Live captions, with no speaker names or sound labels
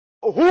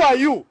Who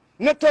are you?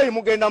 Netoyi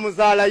mugenda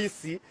muzaala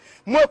isi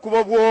mwe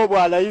kubobwo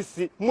bwala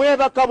isi mwe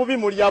bakabubi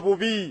mulya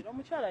bubi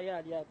omukyala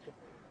yali atyo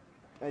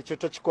ekyo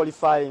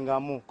tokiqualifying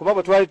amu kuba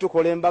bwe twali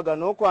tukola embaga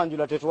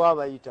n'okwanjula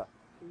tetwabayita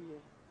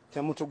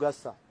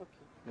temutugasa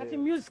kati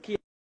music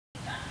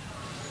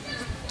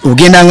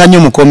ugendanga nnyo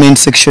mu comment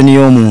section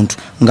y'omuntu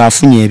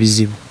ng'afunye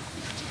ebizibu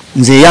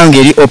nze yange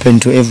eri open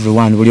to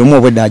everyone buli omu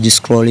obwedda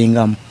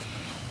agiscrollingamu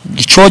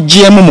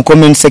ky'oggyemu mu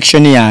comment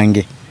section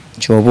yange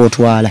ky'oba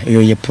otwala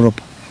eyo ye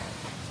proper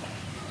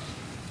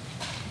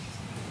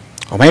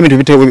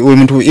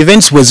omuntu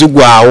events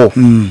bwezigwawo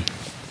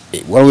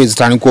waliwo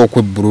ezitandika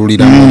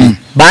okwebbululira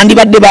bandi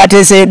badde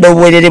bateeseedde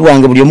obwerere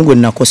bwange buli omu gwe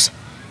nakosa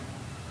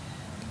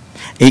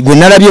gwe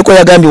nalabyeko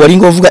yagambye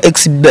walinga ovuga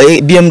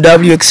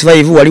BMW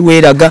X5 wali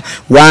weeraga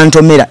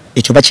wantomera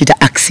ekyo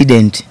bakiyita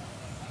accident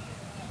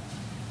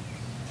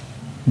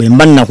bwe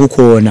mba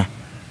nakukoona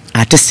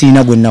ate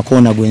siina gwe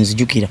nakoona gwe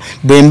nzijukira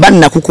bwe mba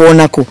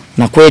nakukoonako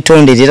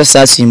nakwetondera era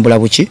saasimbula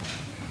buki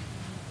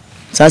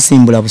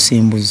saasimbula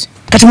busimbuzi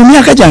kati mu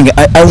myaka gyange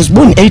I was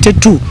born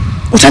 82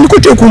 utandika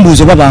otya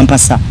okumbuuza oba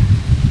bampasa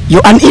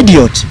you're an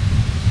idiot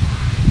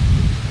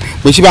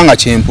bwekibanga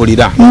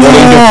kyempulira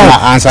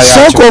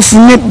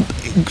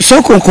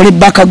sooka okole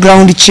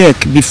background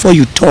check before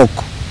you talk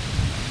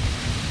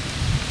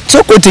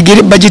sooka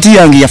otegere budget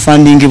yange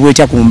yafandingibwa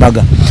etya ku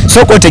mbaga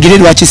sooka otegere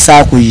lwaki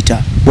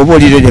saakuyita bwoba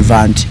oli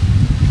relevant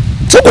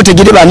sooka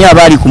otegere bani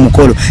abaali ku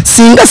mukolo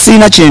singa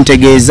siina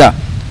kyentegeeza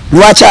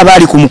lwaki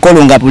abaali ku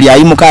mukolo nga buli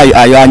ayimuka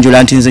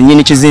ayanjula nti nze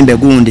nnyini kizimbe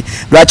gundi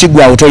lwaki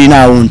gwawo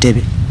tolinaawo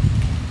ntebe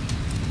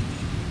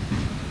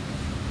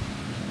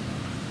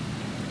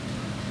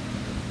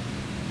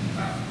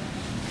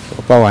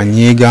opa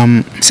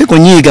wanyiigamu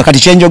sikunyiiga kati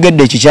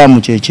kyenjogedde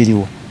ekikyamu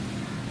kyekiriwo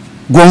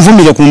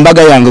gwonvumire ku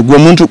mbaga yange gwe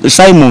omuntu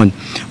Simon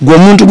gwe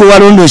omuntu gwe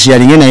walondoose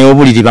yalinge naye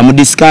obuliri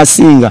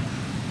bamudisikasinga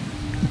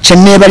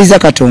kyenneebaliza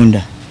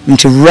Katonda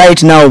nti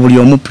right now buli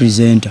omu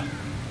presenter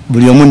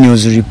buli omu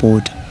news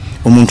reporter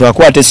omuntu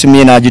akwata essimu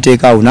ye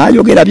n'agiteeka awo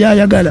n'ayogera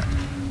by'ayagala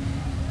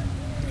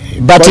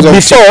but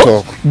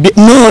before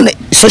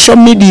social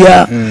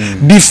media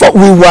before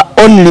we were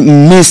only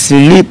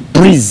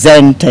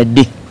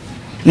misrepresented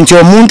nti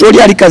omuntu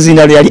oli ali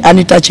kazindalo yali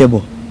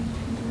untouchable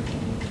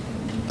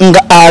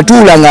nga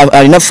atuula nga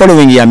alina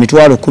following ya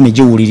mitwalo 10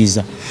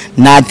 giwuliriza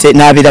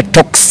n'abeera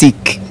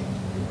toxic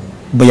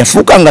bwe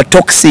yafuuka nga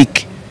toxic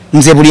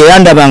nze buli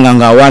eyandabanga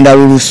ng'awanda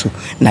lulusu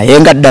naye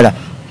nga ddala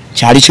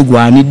kyali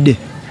kigwanidde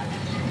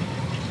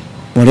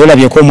wali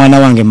olabyeko omwana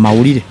wange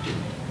mawulire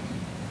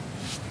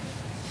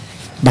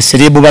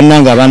baserebu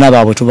bannanga abaana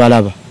baabwe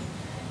tubalaba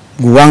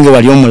gwe wange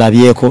wali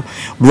omulabyeko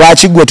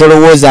lwaki gwe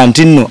tolowooza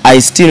nti nno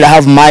I still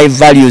have my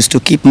values to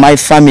keep my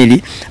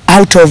family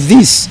out of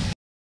this.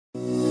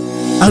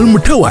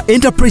 Almutawa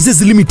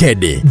Enterprises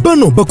Limited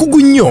bano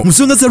bakugu nnyo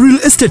musonga za real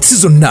estate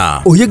season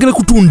na oyagala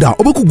kutunda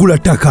oba kugula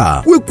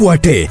ttaka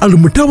wekwate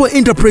Almutawa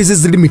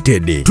Enterprises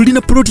Limited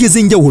tulina ploti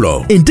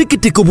ez'enjawulo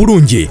enteketeko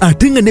bulungi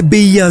ate nga ne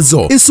bbeeyi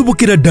yaazo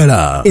esobokera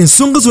ddala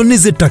ensonga zonna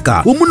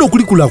ez'ettaka wamu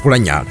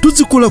n'okulikulaakulanya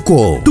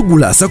tuzikolako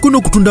tugula sako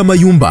n'okutunda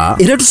amayumba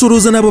era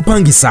tusolooza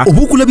n'abapangisa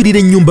oba okulabirira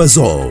ennyumba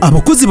zo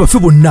abakozi baffe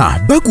bonna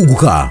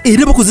bakuguka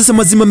era bakozesa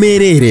mazima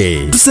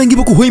meereere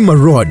tusangibwa ku Hoima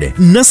Road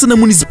Nasana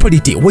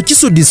Municipality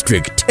Wakiso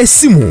District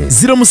Esimu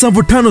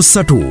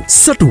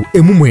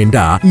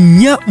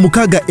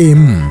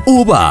 0753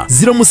 oba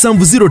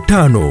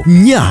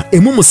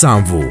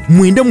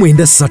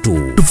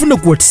 0705 tufuna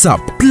ku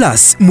WhatsApp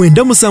plus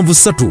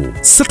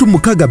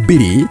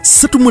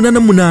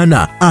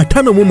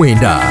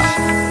 973623888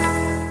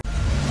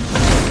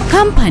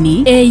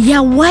 Company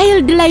ya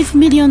Wildlife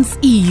Millions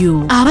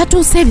EU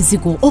abatuusa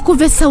ebizigo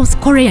okuva South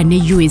Korea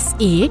ne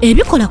USA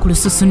ebikola ku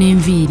lususu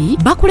n'enviiri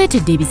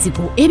bakuleetedde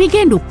ebizigo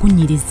ebigenda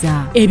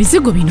okunyiriza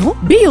ebizigo bino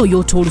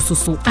biyoyoota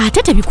olususu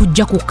ate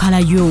tebikujja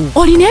kukkalayo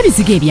olina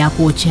ebizigo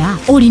ebyakwokya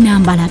olina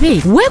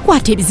mbalabe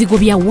weekwata ebizigo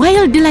bya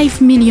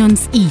Wildlife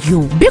Millions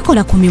EU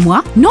bikola ku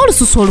mimwa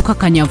n'olususu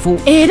olukakanyavu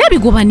era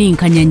bigoba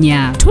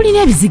n'enkanyanya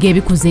tulina ebizigo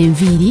ebikuza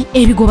enviiri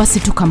ebigoba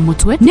situka mu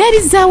mutwe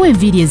n'ebizaawo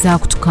enviiri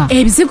ezaakutuka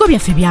ebizigo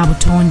byaffe bya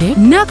butonde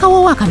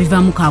n'akawawa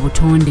akabivaamu ka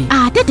butonde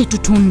ate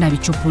tetutunda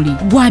bicupuli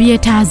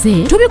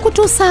gwabyetaaze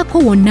tubikutuusaako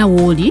wonna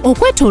w'oli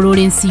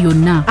okwetooloola ensi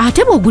yonna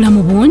ate bw'ogula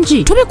mu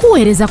bungi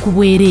tubikuweereza ku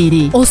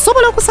bwereere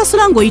osobola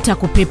okusasula ng'oyita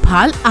ku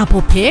PayPal,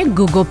 Apple Pay,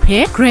 Google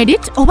Pay,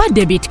 Credit oba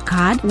Debit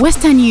Card,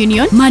 Western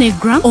Union,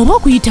 MoneyGram oba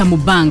okuyita mu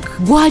bank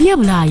gwali e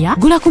Bulaaya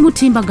gula ku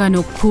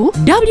mutimbagano ku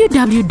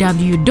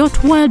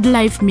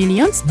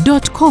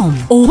www.wildlifemillions.com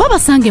oba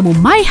basange mu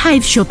My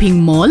Hive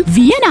Shopping Mall,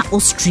 Vienna,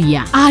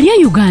 Austria. Ali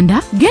e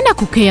Uganda genda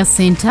ku Care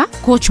Center,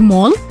 Coach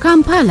Mall,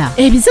 Kampala.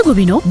 Ebizigo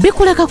bino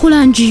bikuleka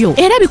kulanjiyo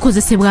era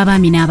bikozesebwa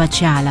abaami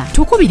n'abakyala.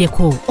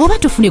 Tukubireko oba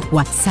tufune ku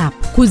WhatsApp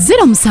ku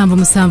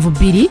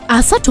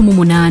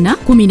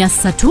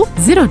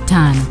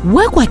 0772381305.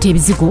 Weekwata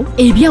ebizigo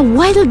ebya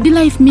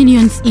Wildlife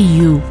Millions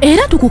EU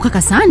era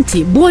tukukakasa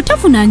nti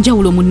bw'otafuna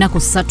njawulo mu nnaku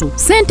 3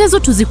 sente zo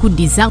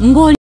tuzikuddiza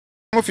ng'oli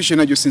official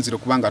najyo sinzira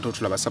kubanga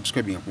atotulaba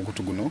subscribing ku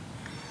mukutu guno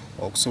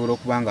okusobola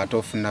okuba nga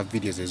tofuna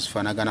videos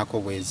ezifaanaganako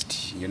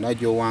bweziti yonna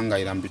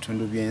gy'owangayira mu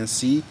bitundu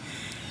by'ensi.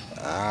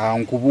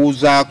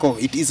 Nkubuuzaako,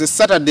 it is a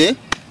Saturday.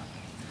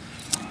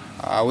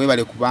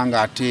 Webale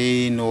kubanga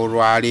ate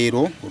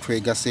n'olwaleero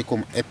otwegaseeko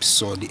mu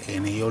episode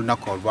eno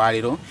ey'olunaku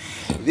olwaleero.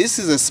 This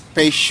is a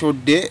special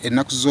day,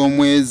 ennaku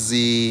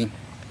z'omwezi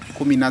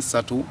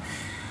 13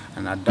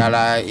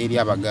 naddala eri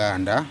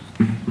Abaganda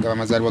nga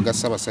bamazaalibwa ga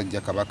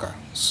Ssaabasajja Kabaka.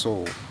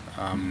 So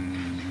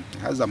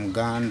as a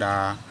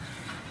Muganda,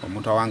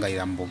 omuntu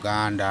awangayira mu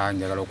Buganda,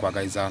 njagala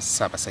okwagaliza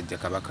Ssaabasajja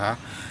Kabaka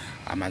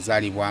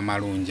amazaalibwa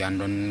amalungi,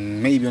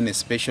 and maybe on a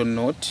special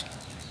note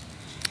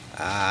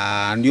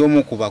ndi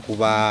omu kuba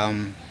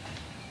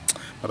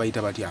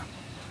babayita batya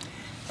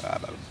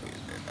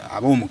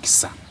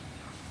ab'omukisa.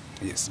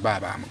 Yes,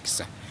 baba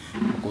amukisa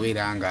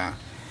okubeera nga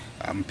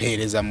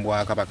mpeereza mu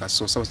Bwakabaka.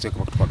 So Ssaabasajja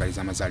Kabaka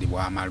tukwagaliza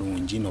amazaalibwa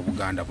amalungi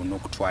n'Obuganda buno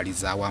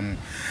okutwaliza awamu.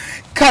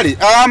 Kale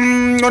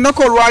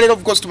olunaku olwaleero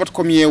of course tuba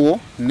tukomyewo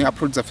ne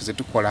uploads zaffe ze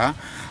tukola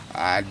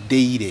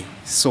daily.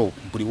 So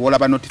buli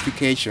wolaba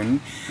notification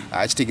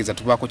kitegeeza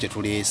tubaako kye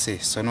tuleese.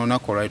 So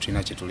n'olunaku olwaleero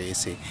tulina kye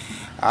tuleese.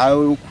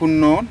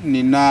 Kuno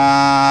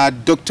nina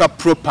Dr.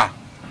 Propa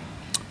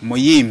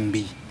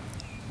muyimbi.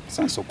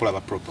 Sanso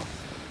okulaba Propa.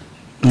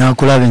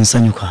 Nakulaba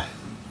ensanyuka.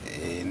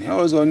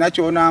 Neozo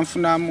nakyo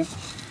onanfunamu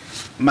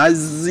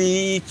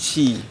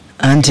maziki.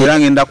 Anti era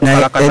ngenda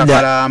kukalakata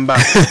kalamba.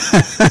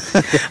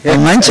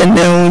 Omanche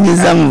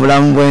newunyiza mu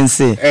bulamu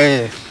bw'ensi.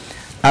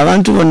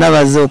 Abantu bonna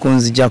bazze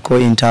okunzijjako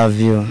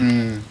interview.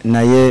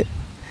 Naye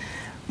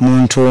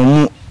muntu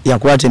omu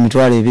yakwata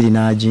emitwalo 2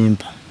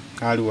 n'agimpa.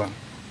 Aliwa.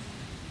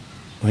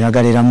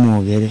 Oyagalira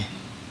mwogere.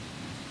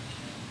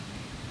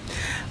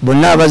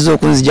 Bonna abazze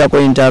okunzijjako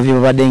interview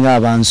babadde nga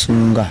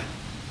abansunga.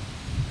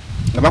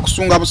 Nga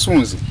bakusunga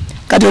busunzi.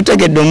 Kati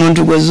otegedde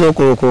omuntu gwezze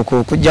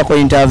okujjako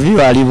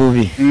interview ali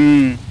bubi.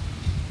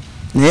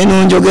 Naye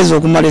nonjogeza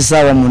okumala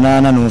essaawa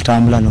 8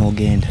 n'otambula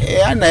n'ogenda.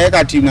 Naye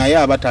kati naye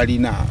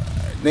abatalina.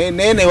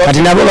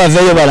 Kati nabo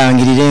baveeyo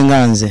balangirire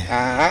nga nze.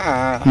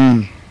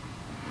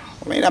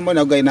 Omaina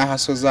mbona galina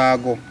haso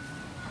zaago.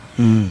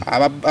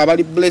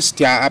 Abali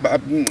blessed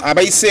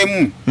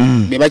abayiseemu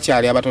be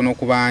bakyali abatono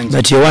kubanja.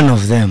 But you're one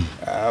of them.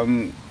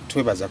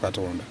 Twebaza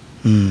Katonda.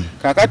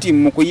 Kakati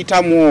mu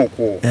kuyitamu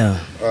okwo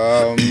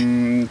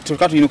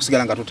tulina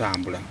okusigala nga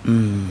tutambula.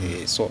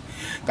 So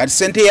kati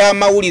sente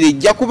y'amawulire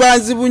ejja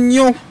kubanzibu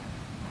nnyo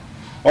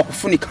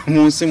okufunika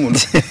mu nsi muno.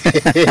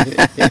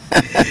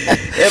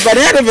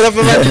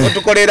 Banaye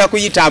tukolera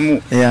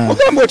kuyitamu.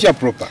 Ogamba otya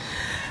Propa?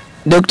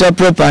 Dr.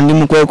 Propa ndi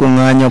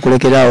mukwekuŋŋaanya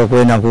okulekeraawo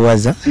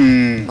okwenakuwaza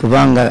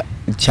kubanga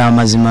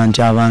kyamazima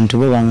nti abantu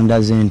bo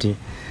bandaze nti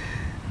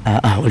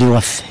oli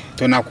waffe.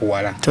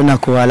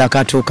 Tonakuwala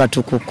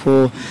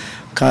katukuku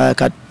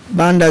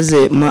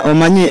bandaze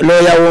omanyi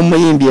looya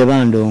w'omuyimbi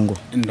ebandongo.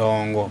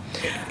 Ndongo.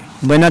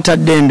 Bwe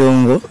natadde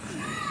endongo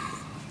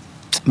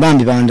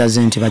bambi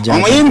bandaze nti bajja.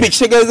 Omuyimbi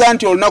kitegeeza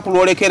nti olunaku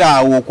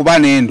lwolekeraawo okuba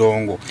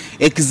n'endongo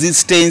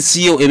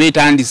existence yo eba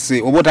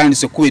etandise oba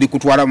otandise kuba eri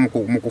kutwala mu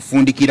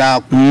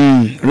kufundikiraako.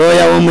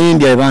 Looya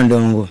w'omuyimbi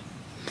ebandongo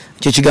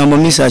ekyo kigambo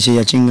misa kye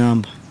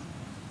yakiŋŋamba.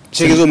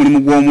 Kitegeeza omulimu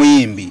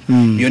gw'omuyimbi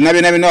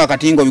byonna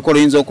wakati nga obikola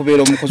oyinza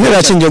okubeera omukozi.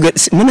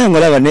 Muna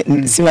ngolaba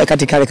sima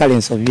kati kale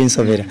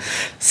nsobera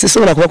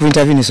sisobola kuba ku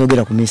interview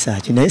nisogera ku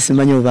misa kye naye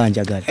simanyi oba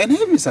njagala.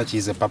 Naye misa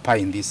is a papa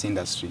in this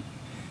industry.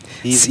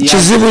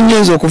 Kizibu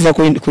nnyo okuva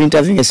ku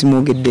interview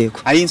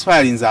esimwogeddeeko. Ali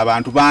inspirinze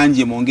abantu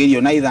bangi mu ngeri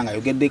yonna either nga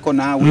yogeddeko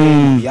naawe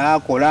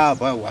byakola.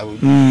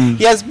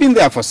 He has been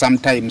there for some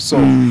time. So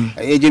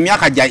egyo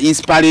emyaka gya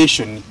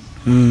inspiration.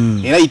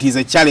 Era it is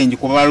a challenge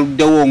kuba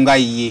baluddewo nga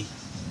ye.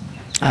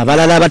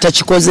 Abalala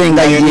abatakikoze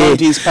nga ye.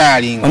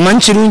 Omanyi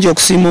kirungi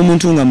okusiima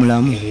omuntu nga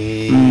mulamu.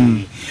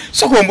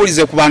 So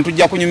kombulize ku bantu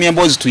jja kunyumya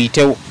emboozi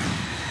tuyitewo.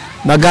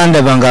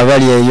 Baganda bange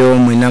abali eyo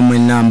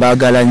mwena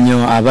mbagala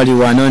nnyo, abali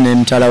wano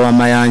n'emitala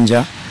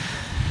w'amayanja.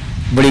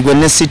 Buli gwe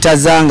ne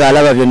sitazanga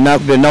alaba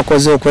byonna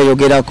koze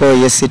okweyogerako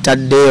ye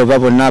sitadde oba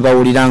bonna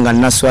abawulira nga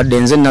naswadde.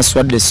 Nze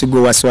naswadde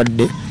sigwe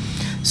waswadde.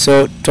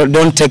 So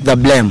don't take the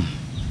blame.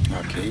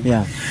 Okay.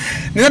 Yeah.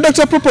 Nina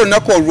Dr. Propa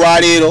olunaku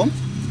olwaleero,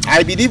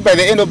 I believe by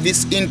the end of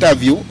this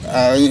interview,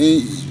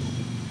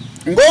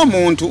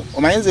 ng'omuntu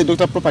omanyize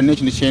Dr. Propa nino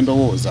kino kye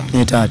ndowooza.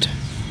 Taata.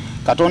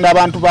 Katonda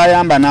abantu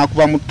bayamba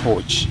n'akuba mu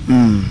torch.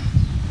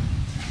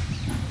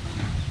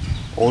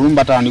 Olumu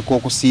batandika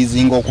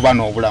okusiizinga okuba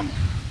n'obulamu.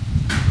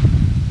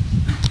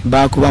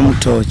 Bakuba mu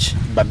torch.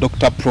 Ba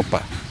Dr.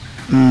 Propa.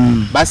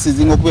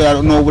 Basiizinga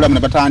okubeera n'obulamu ne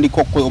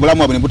batandika obulamu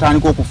bwabwe ne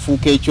butandika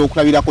okufuuka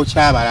ekyokulabirako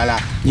ky'abalala.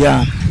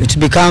 Yeah, it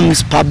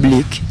becomes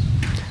public.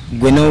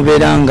 Gwe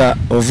n'obeera nga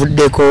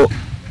ovuddeko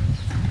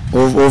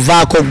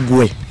ovaako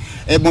gwe.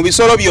 Mu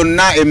bisolo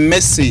byonna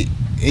emmese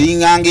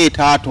eringanga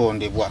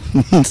etaatondebwa.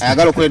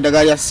 Ayagala okukola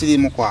eddagala lya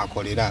siriimu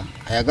kwakolera.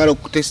 Ayagala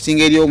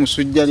okutestinga eri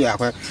omusujja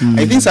lyakola.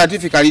 I think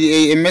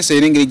scientifically emmese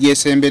erengeri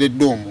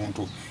gyesemberedde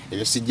omuntu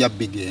ebyo sijja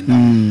bigenda.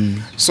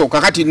 So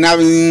kakati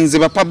nze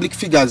ba public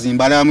figures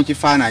mbalaba mu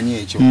kifaananyi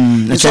ekyo.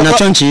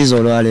 Nakyo nkiyiza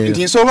olwaleero.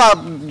 Nti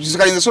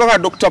nsobola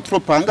Dr.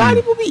 Propa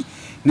ng'ali bubi.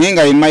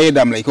 Nenga in my head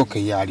I'm like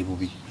okay yali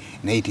bubi.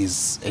 Na it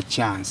is a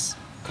chance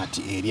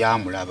kati eri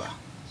amulaba.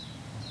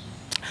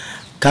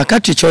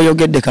 Kakati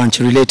kyoyogedde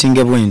kanchi relating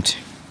ebwenti.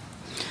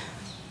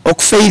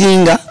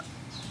 Okufailinga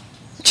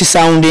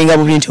kisoundinga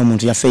bubi nti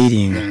omuntu ya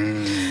failinga.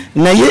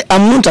 Naye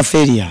I'm not a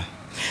failure.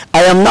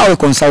 I am now a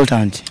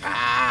consultant.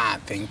 Ah,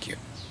 thank you.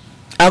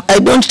 I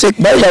don't take,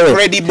 by the way,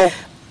 Credible.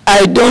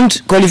 I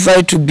don't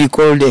qualify to be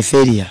called a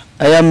failure.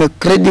 I am a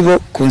credible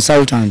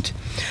consultant.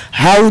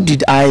 How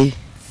did I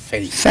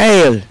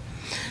fail?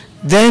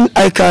 Then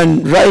I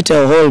can write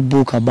a whole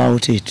book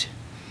about it.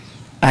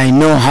 I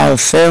know how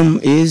film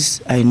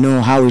is. I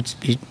know how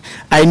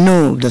I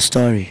know the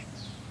story.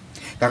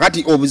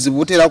 Kakati obuzibu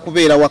butera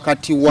kubeera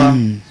wakati wa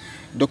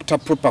Dr.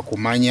 Propa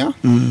kumanya.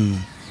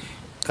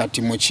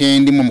 Kati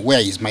muchendi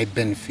where is my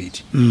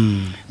benefit?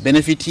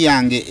 Benefit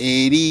yange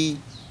eri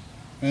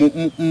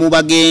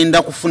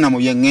mubagenda kufuna mu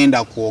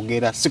byengenda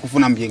kwogera si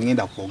kufuna mu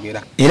byengenda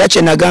kwogera. Era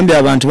kye nagambye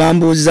abantu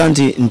bambuuza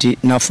nti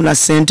nafuna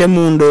sente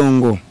mu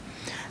ndongo.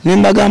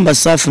 Nimbagamba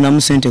saafuna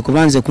mu sente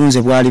kubanze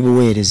kunze bwali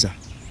buweereza.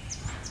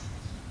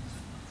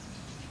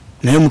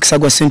 Naye mukisa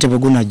gwa sente bwe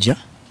gunajja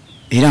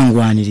era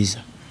ngwaniriza.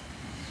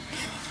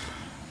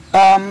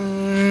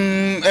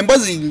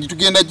 Embazi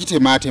tugenda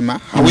gitematema.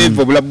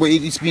 However,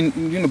 it's been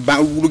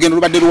lugendo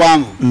lubadde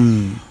luwanvu.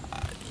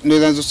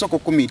 Ndoza soko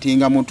ku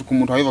meeting muntu ku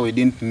muntu however we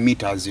didn't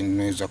meet as in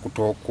neza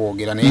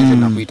kutokwogera naye nze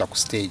nakuita ku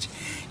stage.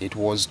 It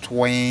was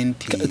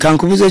 20.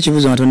 Kankubuza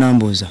ekibuzo matona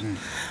mbuza.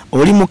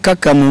 Oli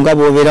mukaka mu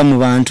ngabo obera mu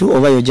bantu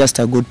oba you're just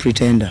a good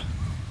pretender?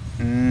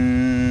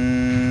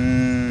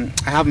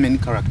 I have many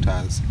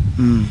characters.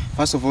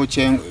 First of all,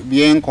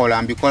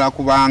 byenkola mbikola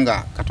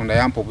kubanga Katonda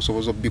yampa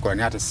obusobozi obubikola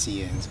ne ate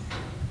siyenze.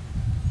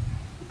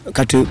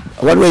 Kati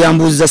waliwo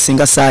yambuuza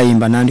singa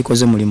saayimba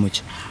nandikoze mulimu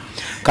ki.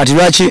 Kati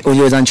lwaki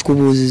oyooza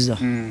nkikubuuziza?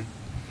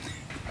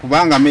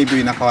 Kubanga maybe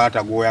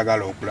inakawata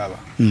gwoyagala okulaba.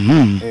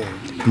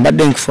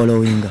 Mbadde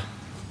nkufollowinga.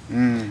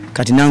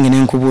 Kati nange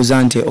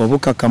nenkubuuza nti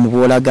obukaka mu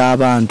bwolaga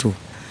abantu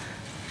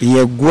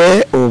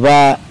yegwe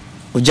oba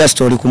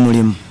just oli ku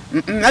mulimu?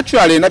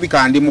 Naturally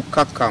nabika ndi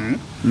mukakamu.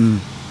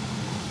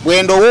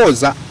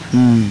 Bwendowooza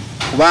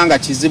kubanga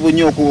kizibu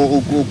nnyo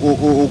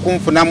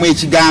okunfunamu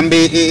ekigambo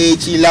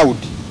ekiloud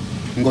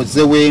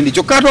ngoze wendi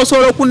kyokka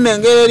osobola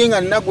okunnengera eri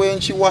nga nnagwe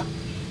nkiwa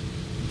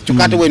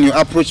kyokka when you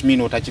approach me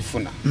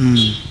notakifuna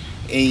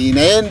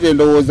naye nze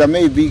ndowooza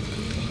maybe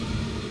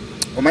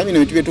omanyi bino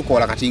bintu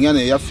byetukola kati nga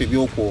naye yaffe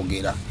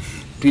ebyokwogera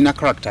tulina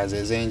characters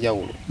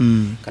ez'enjawulo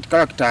kati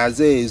characters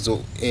ezo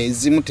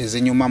ezimu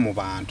tezinyuma mu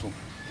bantu.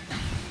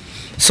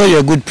 So you're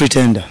a good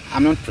pretender?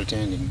 I'm not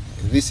pretending.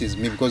 This is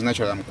me because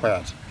naturally I'm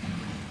quiet.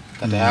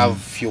 But I have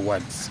few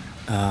words.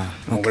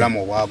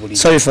 Okay.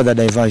 Sorry for the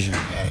diversion.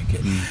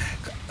 Okay.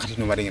 Kati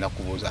nobody ngina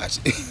kubuza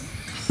ati.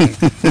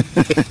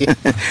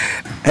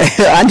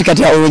 Anti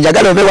kati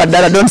njagala obewa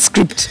ddala don't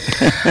script.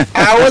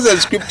 I wasn't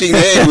scripting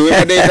we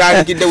were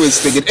there kidde we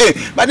stage.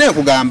 But then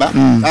kugamba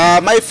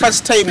my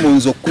first time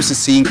nzo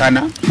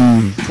kusisinkana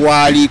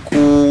twali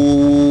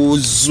ku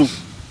zoo.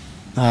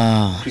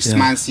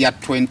 Christmas year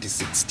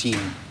 2016.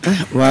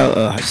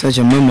 Wow, such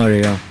a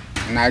memory.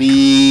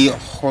 Nali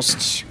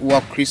host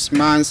wa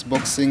Christmas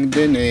Boxing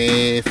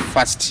Day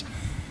first.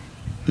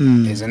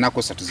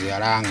 Ezenako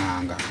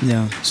satuziyalanganga.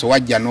 Yeah. So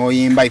wajja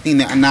noyimba I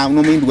think no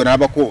muyimbi gwe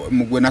nalabako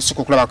gwe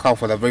nasoko kulaba kawo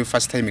for the very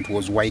first time it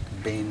was White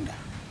Bender.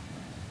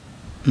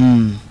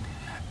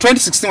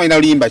 2016 wina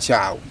luyimba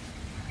kyawo.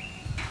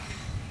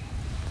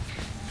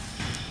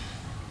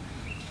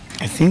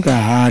 I think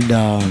I had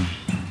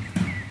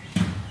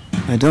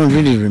I don't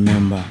really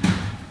remember.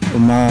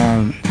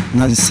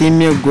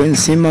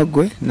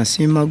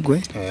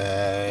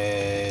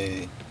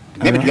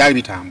 Maybe byali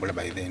bitambula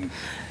by then.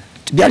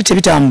 Byali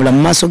tebitambula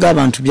mu maaso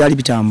g'abantu byali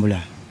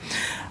bitambula.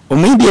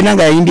 Omuyimbi yenna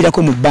nga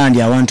yayimbirako mu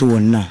bandi abantu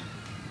bonna.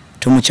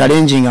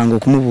 Tumuchallenginga nga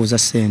okumubuuza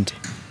ssente.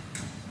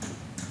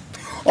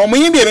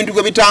 Omuyimbi ebintu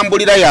gwe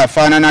bitambulira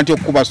yafaanana ati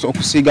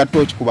okusiiga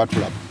tochi kuba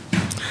tulaba.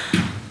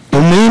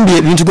 Omuyimbi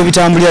ebintu gwe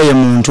bitambulira ye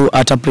muntu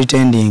ata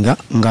pretendinga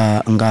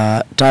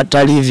nga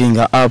ta living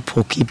up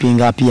or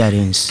keeping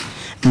appearance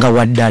nga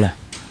waddala.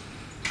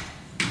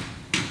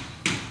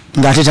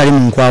 Nga ate tali mu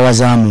nkwawa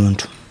za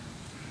muntu.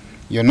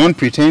 You're not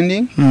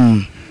pretending.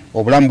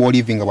 Obulamu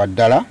bw'olivinga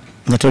waddala.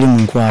 Nga toli mu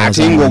nkwawa za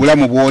muntu. Ate nga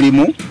obulamu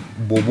bw'olimu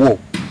bubwo.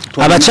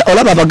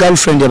 Olaba aba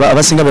girlfriend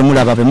abasinga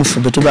bemulaba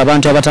bemufube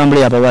abantu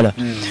abatambulira abawala.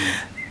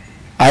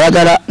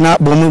 Ayagala na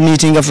bomu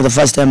meeting for the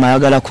first time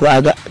ayagala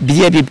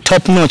bili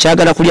top notch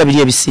ayagala kulya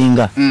bili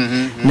ebisinga.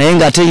 Naye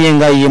nga ate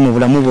yenga ye mu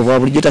bulamu bwo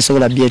bulijjo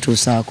tasobola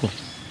byetuusaako.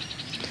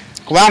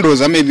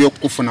 Kubandoza maybe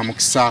okufuna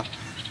mukisa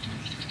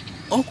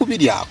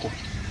okubiryako.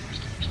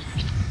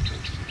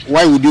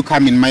 Why would you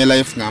come in my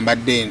life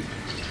ngambadde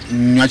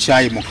nywa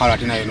chai mukalo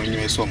ate nayo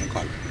nonywesa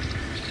omukalo?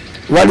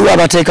 Waliwo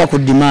abateeka ku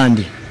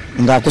demand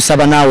nga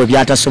akusaba naawe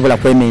byatasobola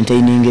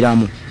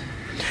kwe-maintaining-iramu.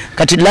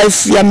 Kati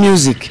life ya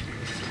music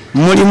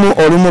mulimu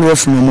olumu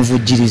lwofuna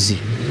omuvujjirizi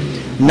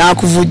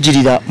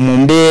n'akuvujjirira mu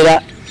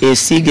mbeera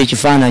esiiga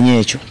ekifaananyi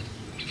ekyo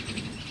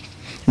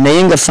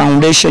naye nga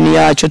foundation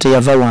yakyo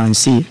teyava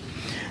wansi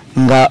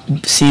nga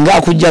singa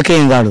akujjako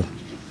engalo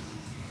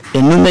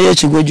ennume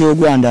y'ekigo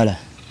gy'ogwandala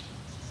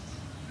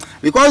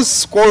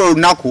because kwolwo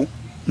olunaku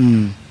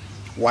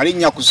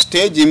walinnya ku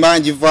stage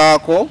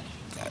mbanjivaako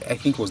I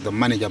think was the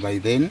manager by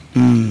then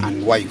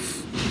and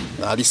wife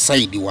ali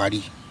side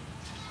wali.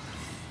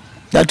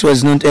 That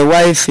was not a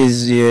wife,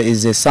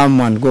 is a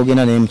someone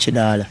gogenda naye mu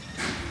kidaala.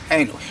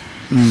 Anyway,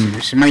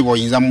 simanyi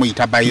bw'oyinza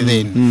muyita by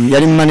then.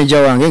 Yali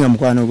manager wange nga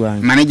mukwano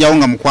gwange. Manager wo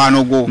nga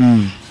mukwano gwo.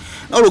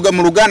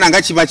 Mu Luganda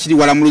nga kiba kiri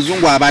wala mu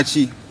Luzungu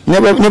abaki.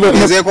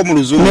 Nezeeko mu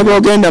Luzungu. Ne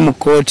bw'ogenda mu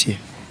kooti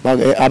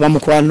aba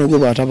mukwano gwo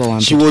bw'ataba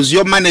wampi. She was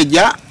your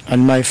manager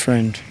and my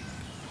friend.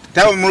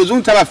 Taba mu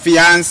Luzungu taba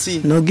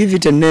fiancé. No, give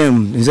it a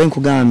name. Nze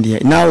nkugambye.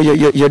 Now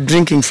you're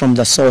drinking from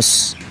the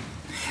source.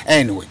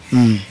 Anyway.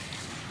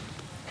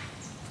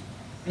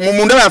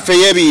 Mumunda baffe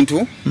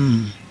y'ebintu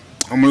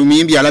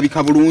omuyimbi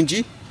alabika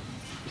bulungi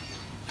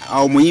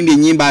omuyimbi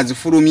ennyimba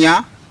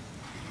azifulumya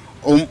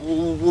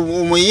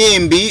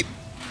omuyimbi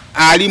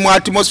ali mu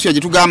atmosphere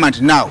gye tugamba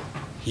nti now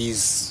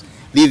he's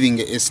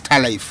living a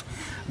star life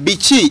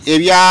biki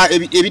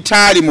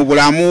ebitaali mu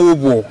bulamu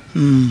bwo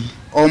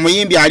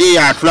omuyimbi ali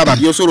yatulaba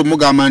byosobola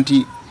omugamba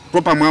nti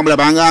Propa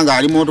Mulalamuko nga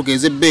ali mu motoka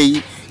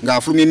ez'ebbeeyi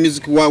ng'afulumya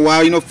music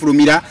waalina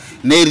okufulumira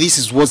naye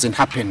this wasn't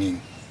happening.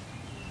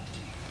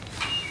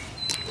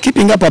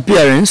 Keeping up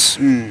appearance,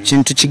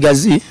 kintu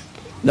kigazi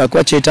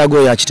dakuba kyetaaga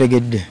oyo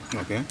akitegedde.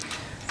 Okay.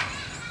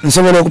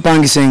 Nsobola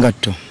okupangisa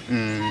engatto.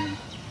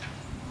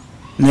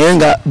 Naye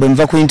nga bwe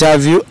nva ku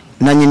interview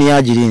nannyini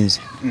yagirinze.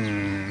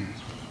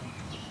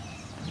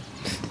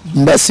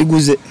 Mba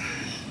siguze.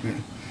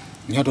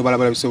 Niyo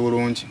tobalabala bise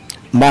bulungi.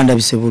 Mba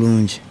ndabise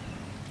bulungi.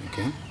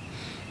 Okay.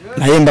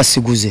 Naye mba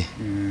siguze.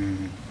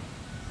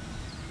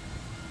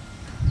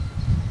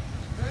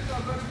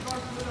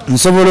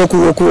 Nsobola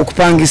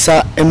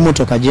okupangisa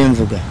emmotoka gye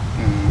nvuga.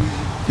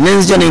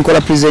 Nenzija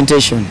nenkola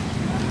presentation.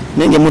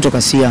 Nenge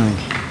emmotoka si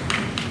yange.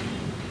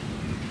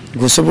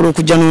 Gosobola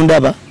okujja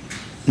n'ondaba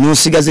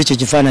n'osigaze ekyo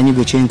kifaananyi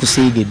gwe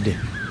kyenkusiigidde.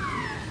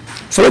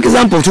 For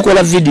example,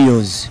 tukola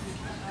videos.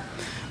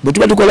 Bwe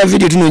tuba tukola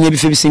video tunoonya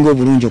ebifo ebisinga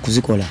obulungi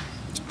okuzikola.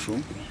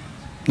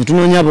 Ne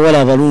tunoonya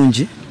abawala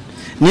abalungi.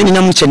 Naye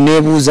ninamu kye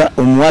neebuuza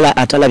omuwala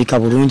atalabika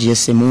bulungi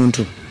yesse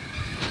muntu.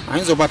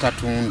 Ayinza oba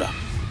tatunda.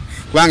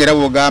 Kubanga era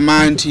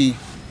bw'ogamba nti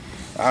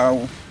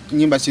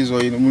nnyimba kizo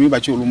muyimba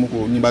ki olumu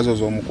ku nnyimba zo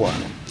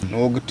z'omukwano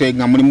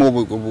n'ogutenga mulimu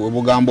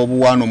obugambo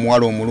obuwaana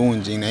omuwala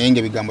omulungi naye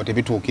ng'ebigambo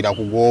tebituukira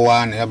ku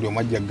gwowaana era buli omu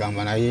ajja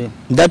kugamba naye.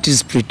 That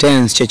is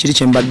pretense. Kyekiri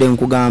kye mbadde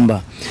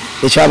nkugamba.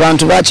 Ekyo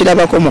abantu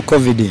baakirabako mu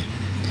COVID.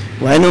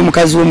 Walina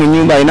omukazi wo mu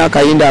nnyumba alina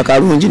akayinda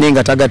akalungi naye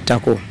nga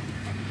tagattako.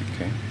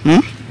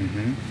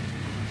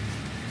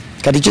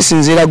 Kati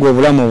kisinziira gwe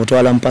obulamu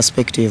obutwala mu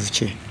perspective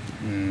ki.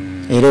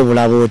 Era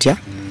obulaba otya.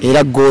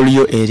 Era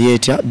gooliyo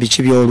eryetya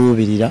biki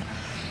by'oluubirira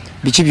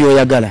biki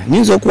by'oyagala.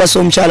 Nyinza okuwasa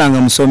omukyala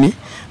nga musomi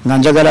nga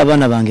njagala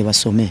abaana bange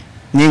basome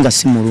naye nga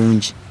si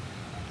mulungi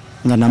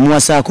nga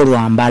namuwasaako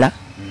lwambala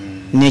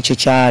n'ekyo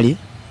kyali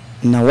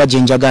nawa gye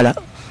njagala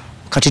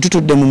kati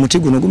tutudde mu muti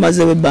guno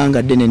gumazeewo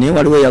ebbanga ddene naye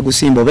waliwo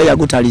eyagusimba oba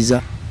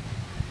eyagutaliza.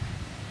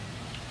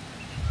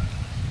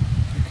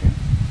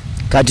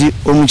 Kati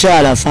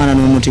omukyala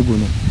afaanana n'omuti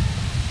guno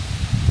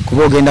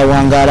kuba ogenda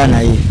wangaala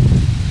naye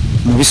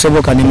mu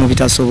bisoboka ne mu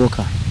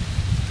bitasoboka.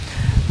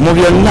 Mu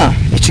byonna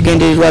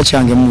ekigendererwa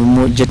kyange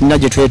gye tulina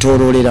gye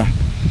twetooloolera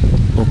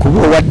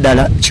okuba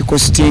owaddala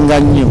kikositinga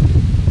nnyo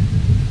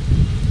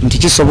nti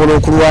kisobola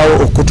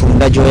okulwawo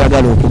okutunda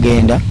gy'oyagala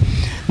okugenda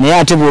naye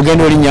ate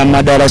bw'ogenda olinnya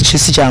mmadala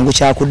kisi kyangu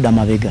kyakudda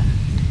mabega.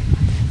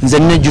 Nze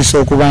nnejjusa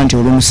okuba nti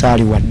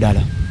olumusaali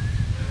waddala.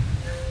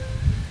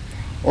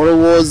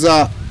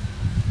 Olowooza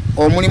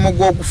omulimu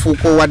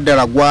gw'okufuuka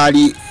owaddala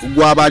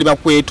gw'abaali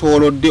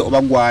bakwetoolodde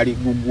oba gwali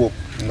gugwo?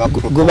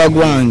 Guba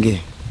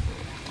gwange.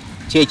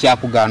 Ki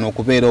ekyakugaana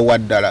okubeera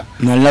owaddala?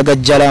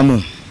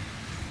 Nalagajjalamu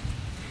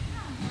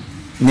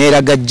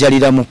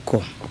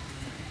neeragajjaliramukko.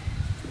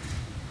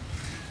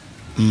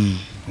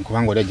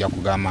 Kubanga oli ajja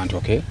kugamba nti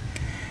okay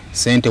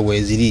sente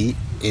weeziri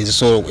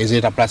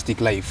ezireeta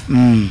plastic life.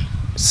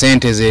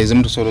 Sente ze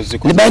ezimu tusobola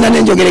zikola. Balina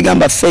n'enjogera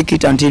egamba fake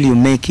it until you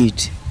make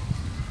it.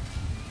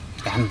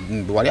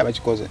 Wali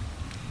abakikoze?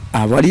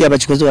 Wali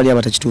abakikoze wali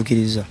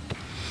abatakituukiriza.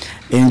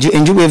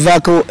 Enju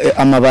bwevaako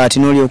amabaati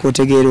n'olyoka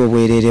otegeera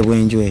obwereere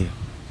bw'enju eyo.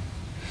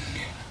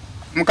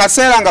 Mu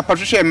kaseera nga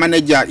Patricia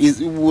manager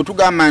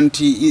tugamba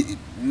nti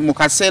mu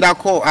kaseera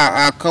ko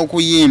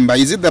ak'okuyimba,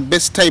 is it the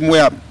best time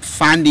where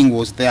funding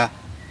was there?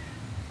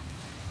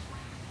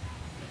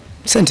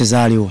 Sente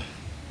zaaliwo.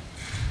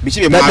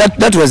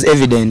 That was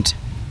evident.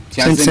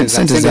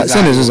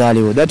 Sente zo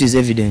zaaliwo. That is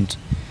evident.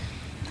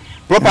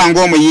 Propa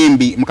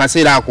ng'omuyimbi mu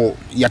kaseera ako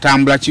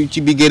yatambula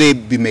kibigere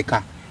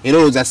bimeka? Era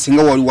olowooza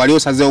singa wali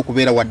osazeewo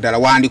okubeera waddala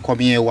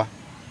wandikomyewa?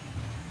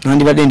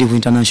 Nandibadde ndi ku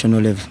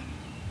international level.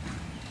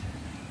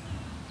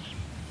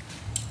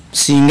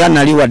 Singa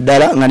nali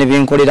waddala nga ne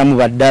byenkoleramu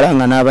baddala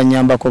nga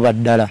n'abanyambako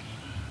baddala.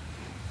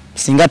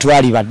 Singa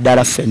twali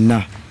baddala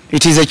ffenna.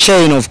 It is a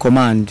chain of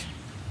command.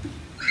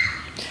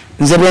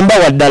 Nze bwe mba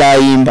waddala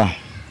ayimba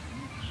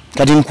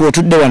kati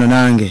nkuotudde wano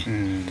nange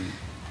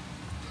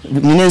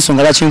nina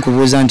ensonga lwaki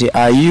nkubuuza nti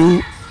are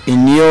you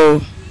in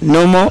your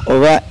normal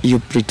oba you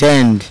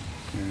pretend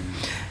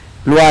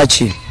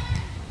lwaki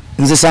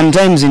nze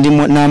sometimes ndi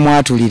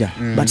namwatulira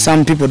but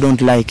some people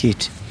don't like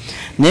it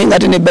naye nga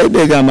ate ne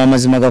Bayibuli egamba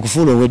amazima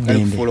gakufuula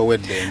ow'eddembe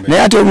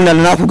naye ate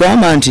omulala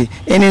nakugamba nti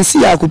eno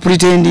ensi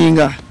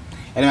yakupretendinga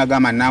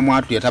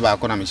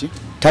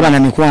taba na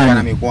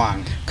mikwano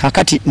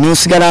kakati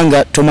nosigala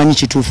nga tomanyi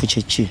kituufu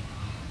kyeki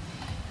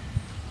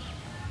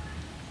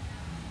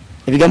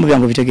ebigambo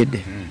byange bitegedde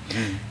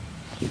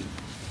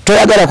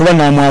toyagala kuba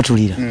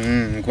namwatulira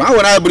but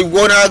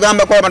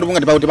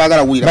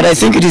I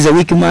think it is a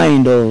weak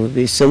mind or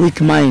it's a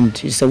weak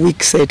mind, it's a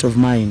weak set of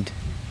mind.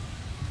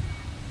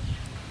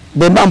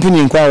 Bemba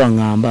mpunye nkwawa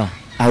ngamba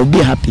I will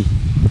be happy.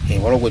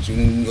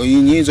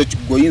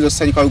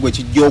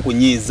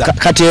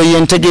 Kati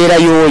yentegeera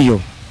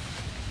yoyo.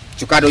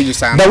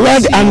 The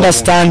word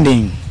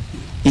understanding,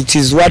 it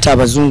is what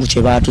abazungu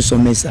kye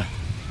batusomesa.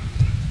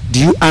 Do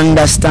you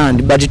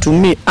understand? But to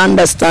me,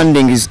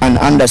 understanding is an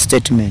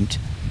understatement.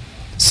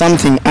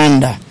 Something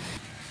under.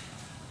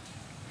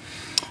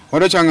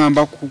 What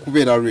changamba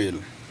kubeera real?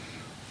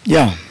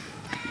 Yeah.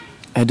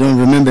 I don't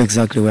remember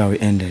exactly where we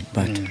ended,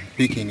 but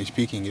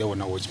speaking, you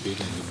know what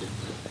speaking.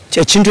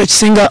 Chintu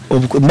ekisinga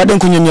mbadde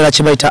nkunyonnyola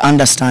kye bayita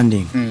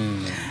understanding.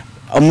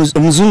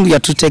 Omuzungu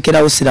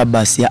yatuteekerawo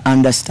syllabus ya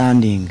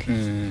understanding.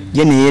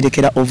 Ye ne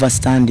yerekera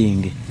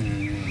overstanding.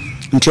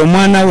 Nti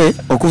omwana we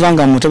okuva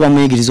nga muto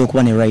bamuyigiriza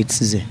okuba ne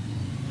rights ze.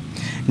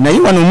 Naye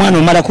wano omwana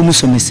omala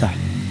kumusomesa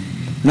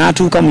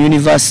n'atuuka mu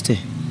university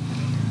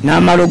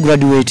n'amala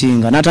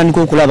graduatinga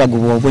n'atandika okulaba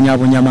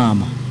gobonyabonya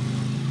maama.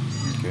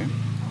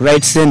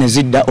 Rights ze ne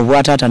zidda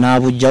obwataata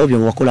n'abujjawo bye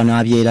wakola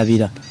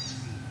n'abyerabira.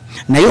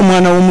 Naye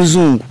omwana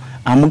w'omuzungu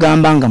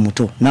amugamba nga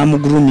muto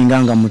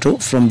n'amugroominga nga muto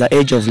from the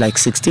age of like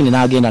 16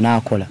 n'agenda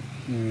n'akola.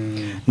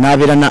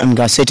 N'abeera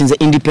nga setinze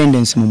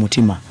independence mu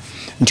mutima.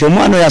 Nti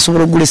omwana oyo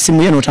asobola okugula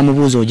essimu ye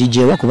n'otamubuuza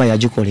ogiggyewa kuba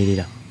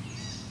yagikolerera.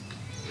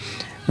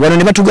 Wano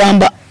ne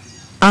batugamba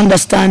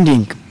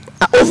understanding.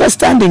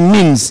 Overstanding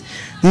means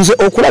nze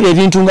okulaba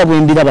ebintu nga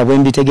bwe mbiraba bwe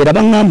mbitegeera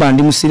baŋŋamba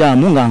ndi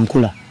musiraamu nga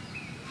nkula.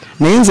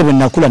 Naye nze bwe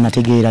nakula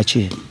nategeera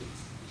ki?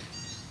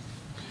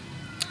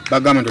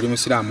 Bagamba ndi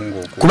musiraamu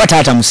ng'okula. Kuba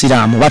taata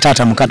musiraamu oba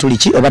taata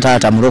mukatoliki oba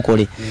taata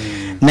mulokole.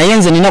 Naye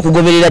nze nina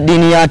kugoberera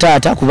ddiini ya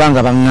taata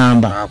kubanga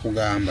baŋŋamba.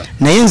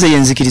 Naye nze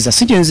yenzikiriza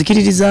si gye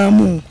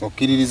nzikiririzaamu.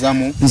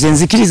 Okkiririzamu? Nze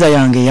nzikiriza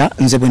yange ya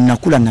nze bwe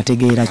nakula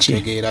nategeera ki?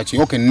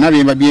 Okay,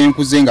 nina bye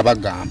nkuze nga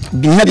bagamba.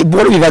 Nina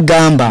bye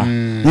bagamba.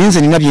 Naye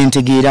nze nina bye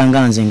ntegeera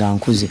nga nze nga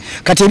nkuze.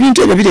 Kati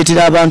ebintu ebyo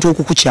bireetera abantu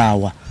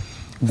okukukyawa.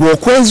 Gwe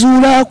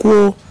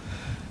okwezuulako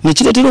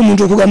nekireetera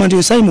omuntu okugamba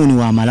nti Simon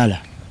wa malala.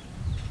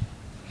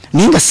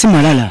 Naye nga si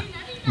malala.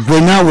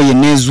 Gwe naawe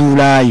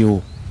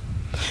yenneezuulaayo.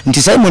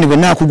 Nti Simon bwe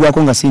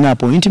naakugwako nga sina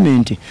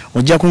appointment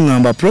ojja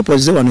kuŋŋamba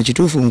propose wano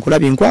kituufu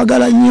nkulabye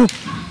nkwagala nnyo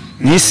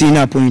naye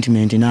sina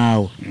appointment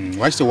naawe.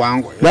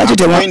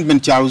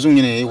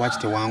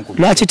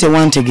 Lwaki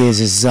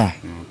tewantegeezezza?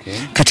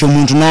 Kati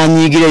omuntu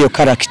n'anyiigira eyo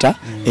character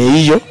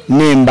eyiyo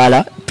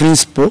n'embala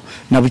principle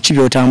na buki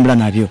by'otambula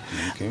nabyo.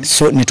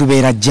 So ne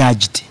tubeera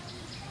judged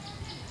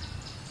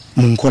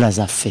mu nkola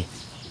zaffe.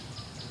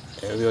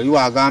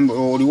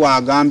 Oli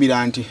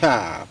wagambira nti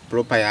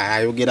Propa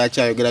ayogera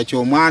ki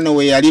omwana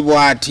we yali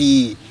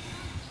bwati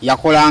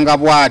yakolanga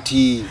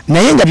bwati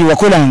naye nga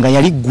byewakolanga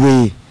yali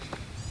ggwe.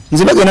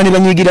 Nze bagenda ne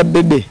banyiigira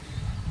bebe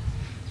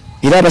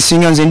era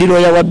abasinga nze ndi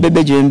looya wa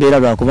bebe gye mbeera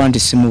lwakuba nti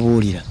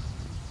simubuulira.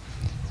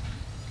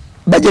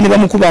 Bajja ne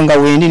bamukubanga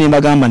wendi ne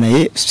bagamba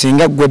naye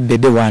singa ggwe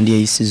bebe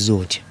wandyeyisizza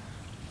otya?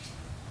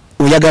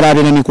 Oyagala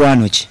abe na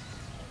mikwano ki?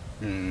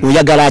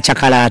 Oyagala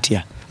akyakala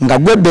atya? Nga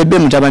gwe bebe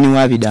mutabani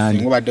wa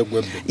bidandi.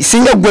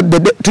 Singa gwe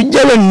bebe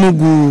tujjayo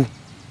nnugu.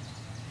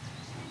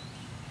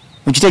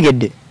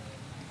 Ukitegedde?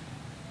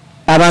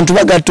 Abantu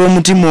bagatta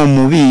omutima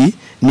omubi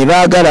ne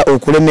baagala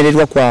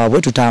okulemererwa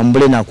kwabwe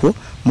tutambule nako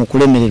mu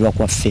kulemererwa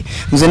kwaffe.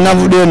 Nze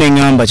navuddeyo ne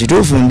ŋŋamba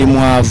kituufu ndi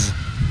mwavu.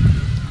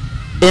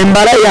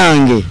 Embala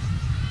yange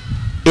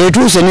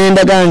etuuse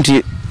n'endaga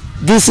nti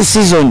this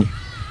season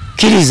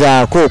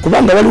kirizaako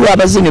kubanga waliwo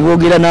abazze ne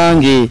boogera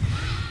nange.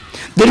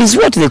 There is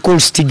what they call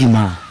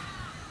stigma.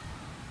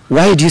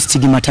 Why do you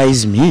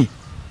stigmatize me?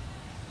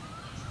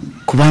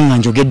 Kubanga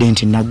njogedde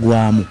nti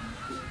naggwamu.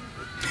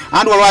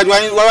 And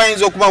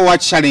walwayinza okuba wa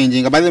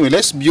challenging. By the way,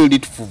 let's build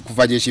it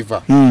kuva gye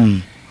kiva.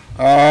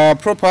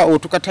 Propa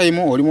otuka time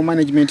oli mu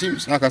management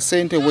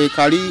akasente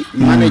weekali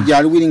manager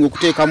ali willing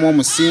okuteekamu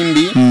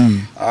omusimbi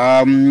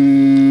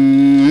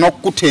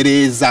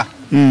n'okutereeza.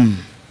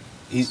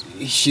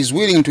 She's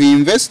willing to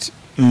invest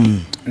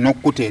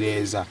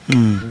n'okutereeza.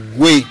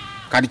 Gwe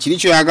kali kiri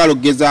kyoyagala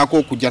okugezaako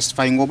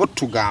okujustifying oba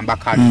tugamba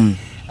kali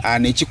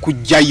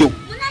nekikujjayo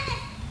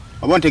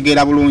oba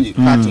ntegeera bulungi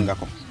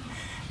katingako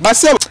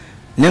base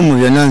ne mu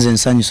byonna nze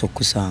nsanyusa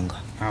okusanga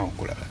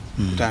okulaba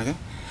tanga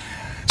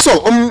so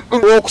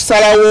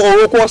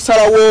okusalawo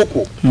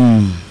okwo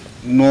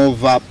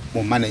nova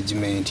mu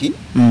management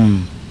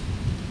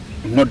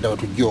nodda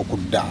tujja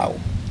okuddaawo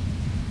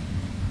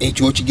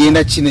ekyo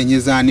kigenda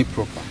kinenyeza ni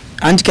proper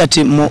anti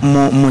kati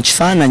mu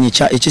kifaananyi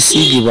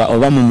ekisiigibwa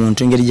oba mu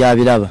muntu engeri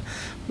gy'abiraba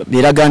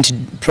biraga nti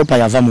proper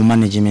yava mu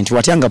management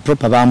watya nga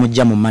proper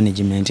baamujja mu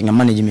management nga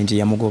management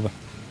yamugoba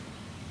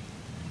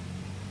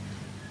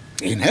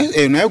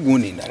naye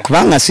gundi ndala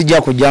kubanga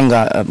sijja kujja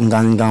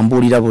nga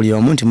mbuulira buli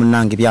omu nti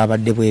munnange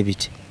byabadde bwe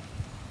biti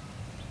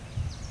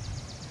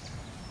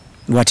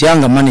watya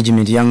nga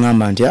management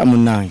yaŋŋamba nti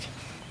munnange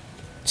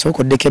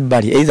sookoddeko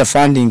ebbali either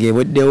funding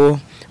eweddewo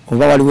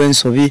oba waliwo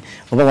ensobi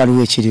oba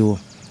waliwo ekiriwo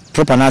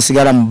proper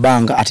n'asigala mu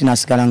bbanga ate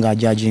n'asigala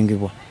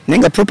ng'ajajingibwa naye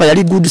nga proper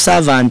yali good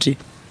servant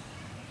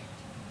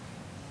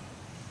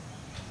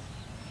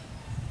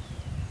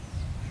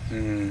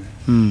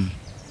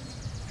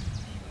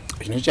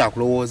kino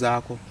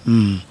kyakulowoozaako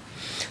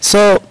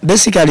so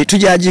basically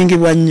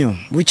tujajingibwa nnyo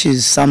which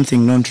is something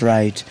not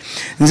right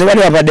nze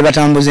wali wabadde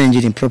batambuza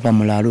enjiri proper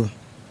mulalu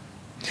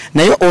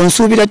naye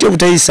onsuubira ty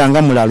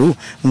obutayisanga mulalu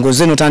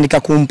ng'oze notandika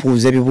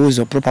kumpuuza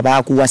ebibuuzo proper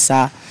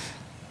baakuwasa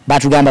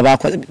batugamba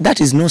that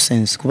is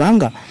nonsense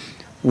kubanga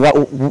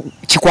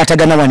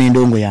kikwatagana wano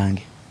endongo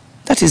yange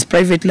that is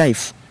private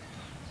life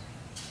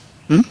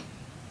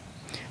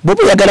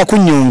bwoba oyagala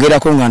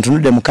kunnyongerako nga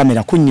ntunudde mu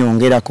kamera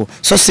kunnyongerako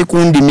so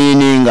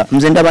sikundimiininga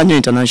nze ndaba nnyo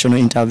international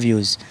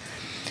interviews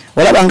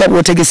olaba nga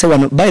bw'otegese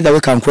wano by the way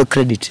kankuwe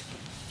credit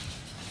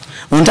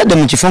ontadde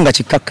mu kifo nga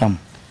kikkakkamu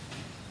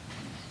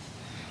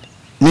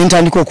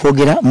nentandika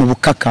okwogera mu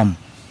bukkakkamu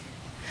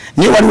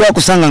naye waliwo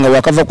akusanga nga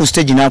wakava ku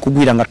stage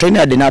n'akugwira nga tolina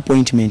yadde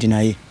n'appointment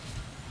naye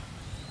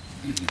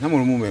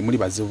namulumu muli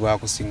bazibu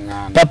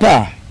bakusiŋŋaana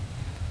papa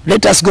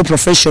let us go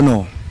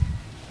professional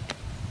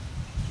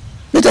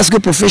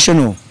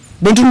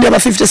bwentundira aba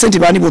 50 cent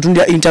baani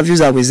bwotundira interviews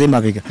zaabwe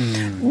ez'emabega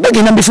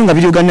bagenda mu bifunga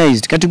biri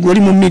organized kati gwe oli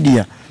mu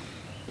media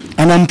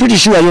and I'm pretty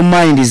sure your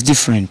mind is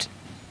different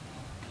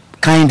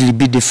kindly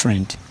be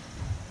different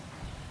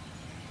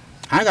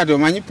kati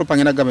omanyi proper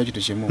ngenda gamba ekintu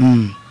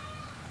kimu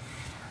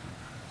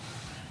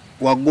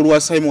waggulu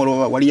wa Simon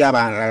waliyo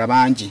abalala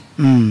bangi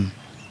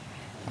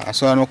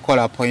asobola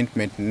n'okukola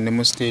appointment ne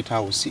mu state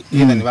house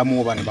either ne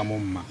bamuwoba ne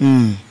bamumma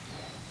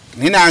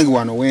naye nange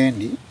wano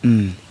wendi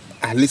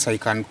at least I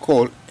can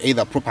call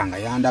either proper nga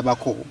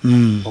yandabako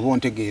oba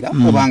ontegeera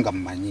oba nga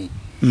mmanyi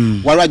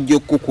waliwo ajja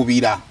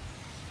okukubira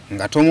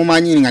nga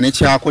tomumanyi nga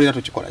nekyakolera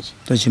tokikola ki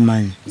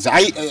tokimanyi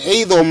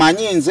either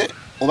omanyi nze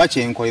oba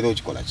kyenkolera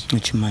okikola ki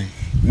tokimanyi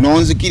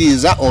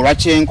nonzikiriza olwa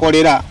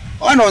kyenkolera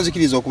oba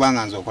nonzikiriza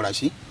okubanga nze okola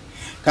ki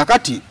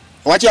kakati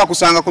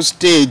wakyakusanga ku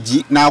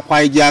stage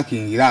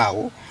n'akwayijakingira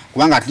awo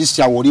kubanga at least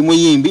yawo oli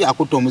muyimbi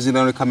akutta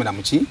omuzira ne kamera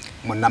muki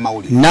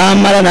munnamawulire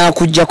n'amala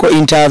n'akuggyako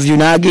interview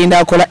n'agenda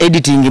akola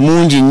editing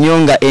mungi nnyo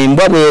nga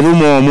embwa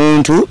bw'eruma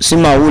omuntu si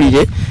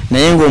mawulire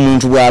naye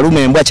ng'omuntu bw'aluma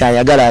embwa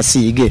kyayagala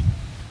asiige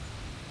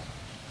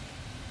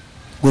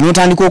gwe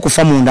n'otandika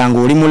okufa munda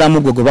ng'oli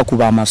mulamu gwe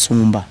bakuba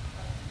amasumba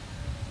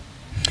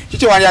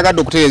kiki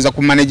wandyagadde okutereeza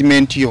ku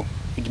management yo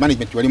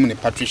management walimu ne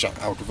Patricia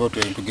out of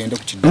tugende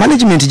ku kidda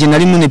management gye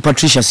nalimu ne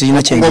Patricia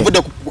sirina kyenge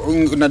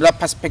ng'ovudde na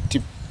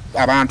perspective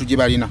abantu gye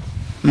balina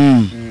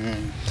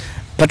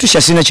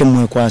Patricia sirina kye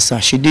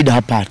mwekwasa she did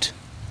her part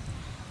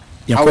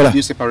yakola how do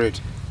you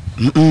separate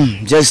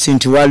just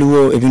nti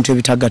waliwo ebintu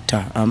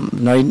ebitagatta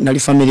nali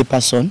family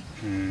person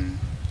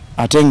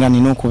ate nga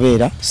nina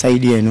okubeera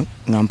side eno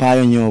nga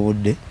mpaayo nnyo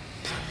obudde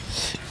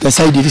the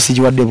side eri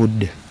sigiwadde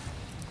budde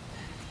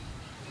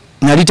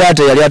nali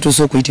taata yali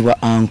atuuse okuyitibwa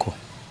uncle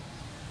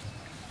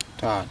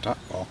taata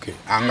okay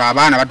anga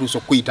abaana batuuse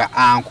okuyita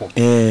uncle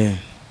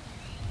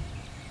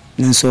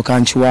nsooka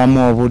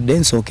nkiwaamu obudde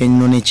nsooka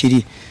ennyo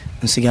nekiri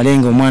nsigale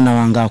nga omwana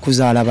wange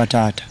akuzaala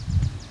bataata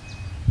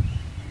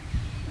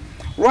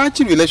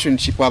lwaki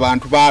relationship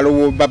abantu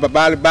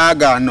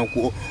baagaana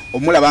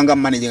omulabanga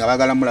manager nga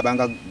baagala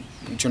mulabanga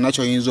kyonna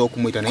kyoyinza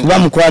okumuyita kuba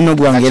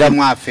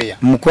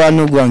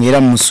mukwano gwange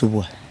era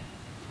musubwa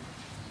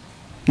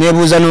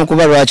nebuuza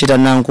n'okuba lwaki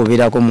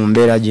tannankubirako mu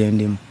mbeera gye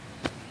ndimu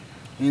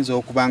yinza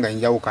okuba nga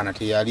enjawukana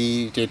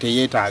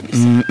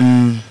teyeetaagisa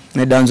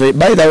nedanzo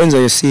by the way nzo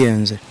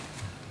yosiyenze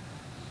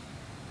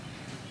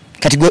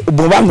kati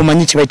bw'obanga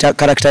omanyi kibaita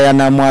karakita ya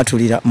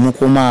namwatulira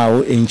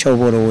mukomaawo enkya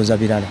oba olowooza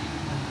birala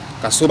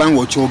kasoba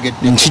nga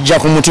okyogedde nkijja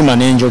ku mutima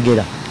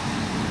n'enjogera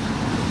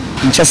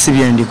nkya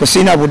sibyendiko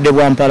sirina budde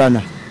bwa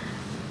mpalana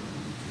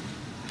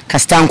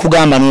kasita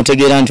nkugamba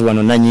n'otegeera nti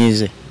wano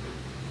nanyiize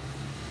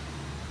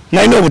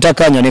nalina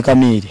obutakkaanya ne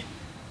Kamiiri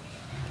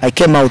I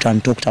came out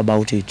and talked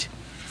about it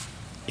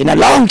in a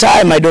long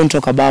time I don't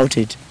talk about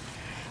it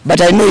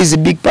but I know he's a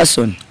big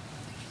person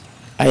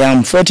I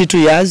am 42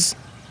 years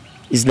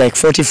is like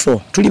 44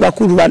 tuli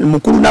bakulu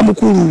mukulu na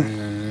mukulu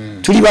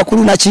tuli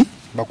bakulu naki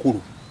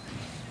bakulu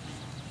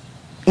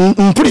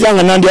mpulira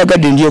nga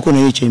nandyagadde ndyeko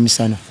naye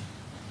ekyemisana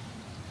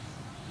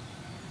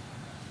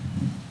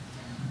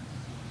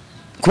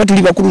kuba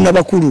tuli bakulu na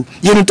bakulu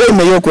yeno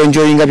time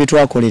ey'okwenjoyinga bye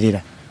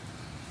twakolerera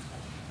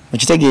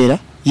okitegeera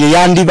ye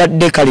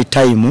yandibadde kale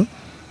time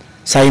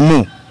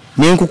Saimu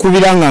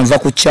nenkukubira nga nva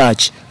ku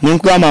church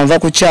nenkugamba nva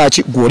ku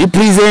church gw'oli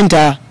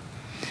presenter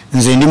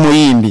nze ndi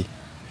muyimbi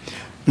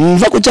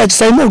nva ku church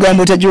saimu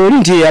gambo tajoli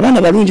nti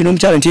abana balungi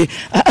n'omukyala nti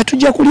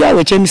atujja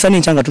kulyawe kyemisani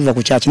nkyanga tuva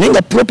ku church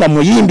nenga proper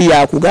muyimbi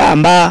ya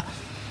kugamba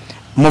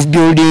of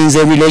buildings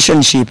a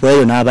relationship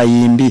eyo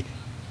n'abayimbi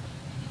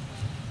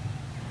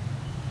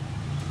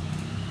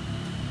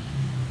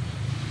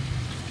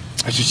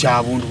ekyo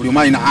kyabuntu buli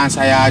omwana ina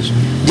answer yakyo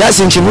just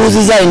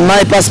nkibuuziza in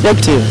my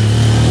perspective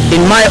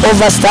in my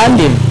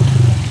understanding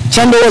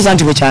kyandowooza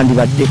nti bwe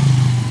kyandibadde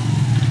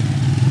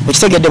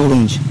okitegedde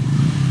bulungi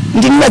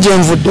nti nina gye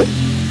nvudde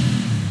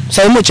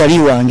saimu kyali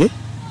wange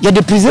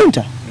yadde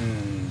presenter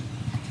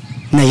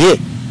naye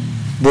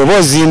bw'oba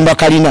ozimba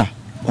kalina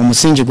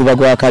omusingi guba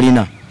gwa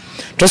kalina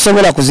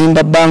tosobola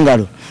kuzimba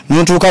bangalo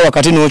n'otuuka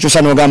wakati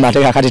n'okyusa n'ogamba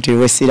ate kakati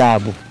tuyiwe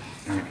siraabu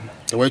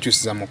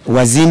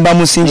wazimba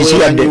musingi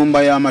kiyadde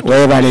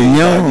webale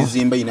nnyo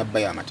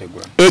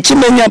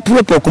ekimenya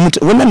proper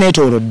okumuta wonna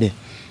neetoolodde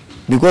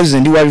because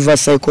ndi wa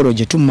reverse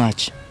psychology too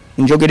much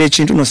njogera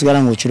ekintu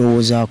nosigala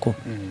ng'okirowoozaako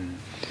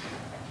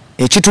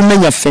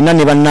ekitumenya ffenna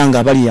ne bannanga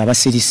abali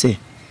abasirise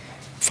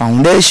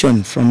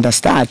foundation from the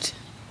start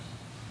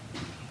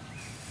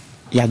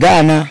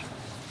yagaana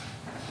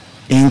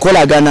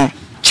enkolagana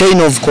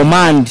chain of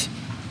command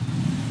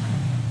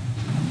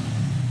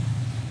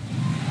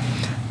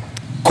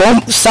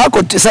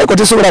psycho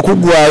tesobola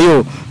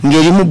kuggwayo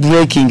ng'erimu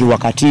breaking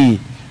wakati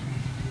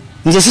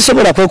nze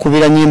sisobola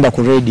kwekubira nyimba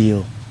ku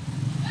radio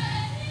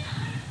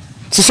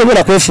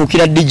sisobola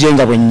kwefuukira DJ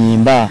nga bwe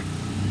nnyimba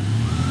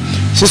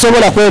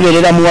sisobola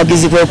kweberera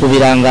muwagizi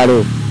kwekubira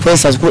ngalo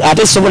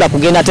ate sisobola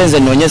kugenda ate nze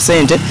nnoonye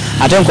ssente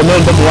ate nkomewo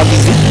mpe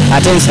muwagizi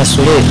ate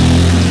nsasule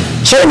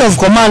chain of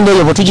command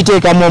eyo bwe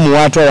tugiteekamu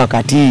omuwaato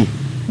wakati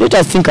let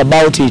us think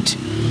about it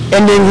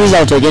ending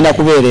result egenda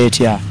kubeera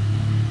etya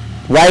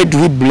why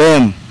do we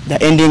blame the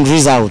ending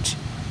result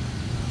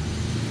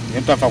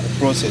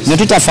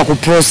netutafa ku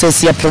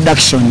process ya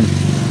production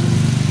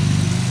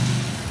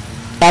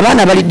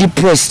abaana bali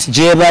depressed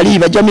gye bali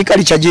bajja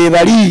mikalicha gye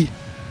bali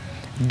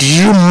do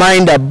you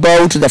mind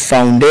about the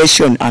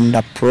foundation and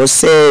the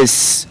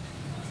process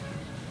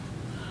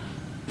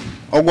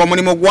ogwo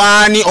mulimu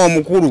gwani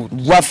omukulu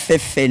gwaffe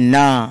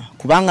ffenna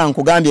kubanga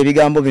nkugambye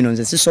ebigambo bino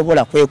nze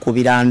sisobola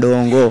kwekubira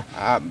ndongo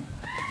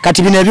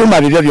kati bino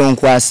ebyuma bibyo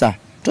byonkwasa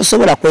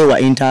tosobola kwewa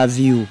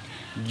interview.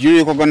 Do you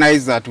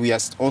recognize that we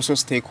are also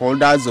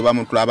stakeholders oba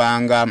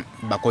mutulabanga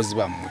bakozi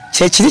bamwe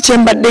kyekiri kye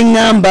mbadde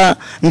ngamba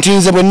nti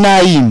nze bwe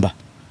nnaayimba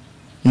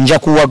nja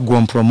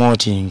kuwaggwa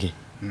promoting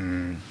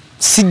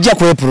sijja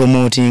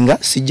kwepromotinga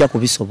sijja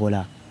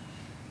kubisobola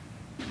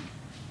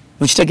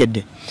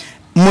mukitegedde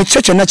mu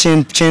kyo kyonna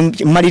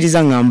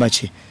kyemaliriza ngamba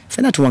ki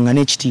ffenna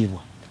tuwangane ekitiibwa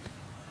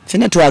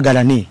ffenna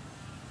twagalane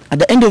at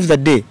the end of the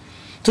day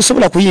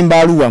tosobola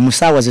kuyimba aluwa mu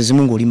ssaawa ze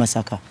zimu ng'oli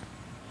Masaka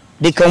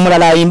leka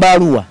omulala ayimba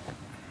aluwa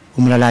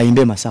omulala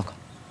ayimbe Masaka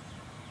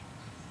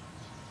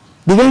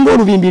lubenga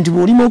olubimbi nti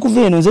bw'olima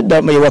okuva eno nze dda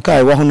ewaka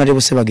ewahonale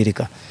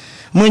Busebagereka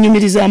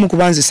mwenyumirizaamu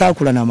kubanze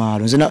saakula na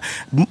maalo nze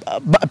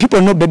people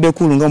know bebe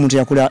kulu nga omuntu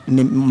yakula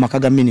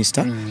makaga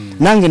minister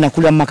nange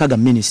nakula makaga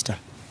minister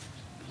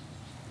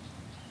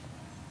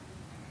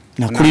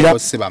nakulira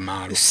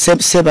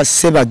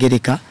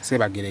Sebagereka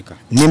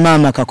ne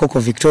mama Kakoko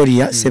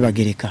Victoria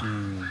Sebagereka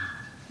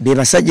be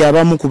basajja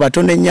abamu ku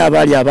batonde nnyo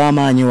abaali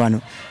ab'amaanyi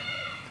wano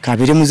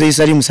kabere muzeeyi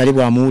sali musali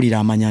bw'amuwulira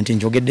amanya nti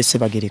njogedde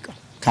Sebagereka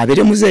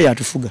kabere muzeeyi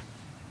atufuga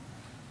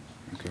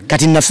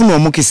kati nafuna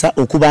omukisa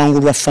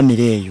okubangulwa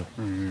family eyo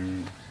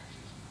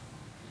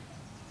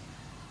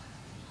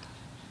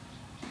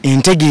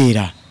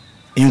entegeera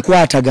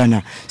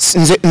enkwatagana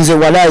nze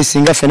walaayi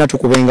singa ffenna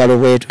tukuba engalo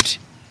bwe tuti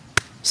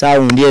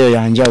saawundi eyo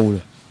yanjawulo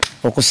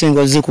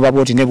okusinga ozikuba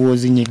bwoti ne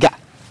bwozinyiga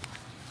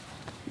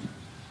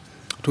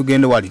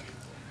tugende wali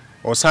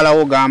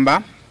osalawo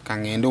gamba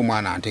kangende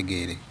omwana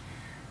antegeere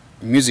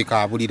music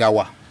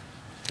abulirawa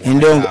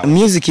endongo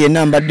music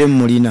yenna mbadde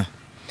mulina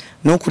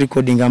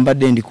n'okurecordinga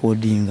mbadde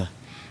ndikodinga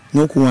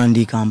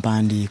n'okuwandiika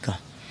mpandiika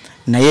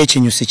naye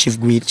ekinyusi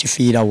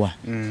kifiirawa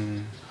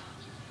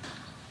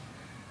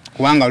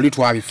kubanga oli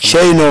twabifuna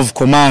chain of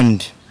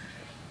command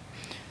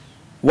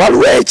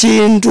waliwo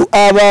ekintu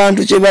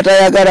abantu kye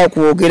batayagala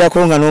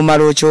kwogerako nga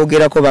n'omala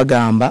okyogerako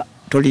bagamba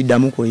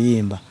toliddamu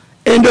kuyimba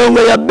endongo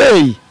ya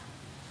bbeeyi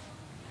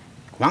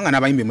kubanga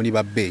n'abayimbi muli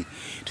babbeeyi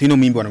tulina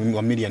omuyimbi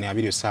wa million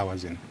 2 essaawa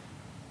zino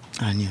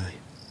ani oyo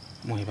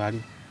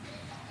mwebali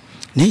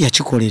naye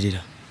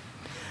yakikolerera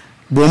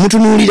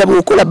bw'omutunuulira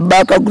bw'okola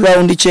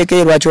background check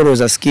ye lwaki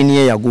olowooza skin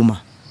ye yaguma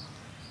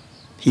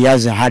he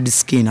has a hard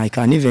skin I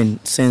can even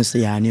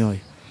sense yani oyo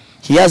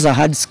he has a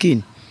hard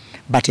skin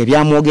but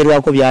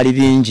ebyamwogerwako byali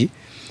bingi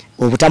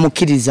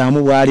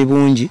obutamukkirizaamu bwali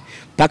bungi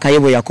paka ye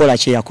bwe yakola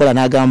kye yakola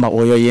n'agamba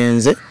oyo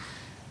yenze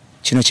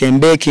kino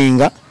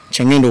kyembeekinga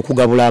kyengenda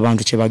okugabula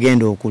abantu kye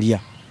bagenda okulya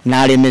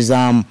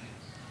n'alemezaamu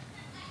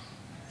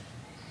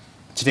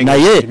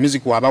naye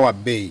music waba wa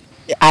bbeeyi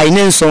ayina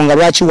ensonga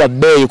lwaki wa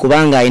bbeeyi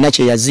kubanga ayina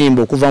kye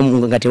yazimba okuva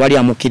nga tewali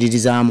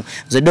amukkiririzaamu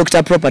nze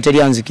Dr. Propa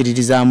teri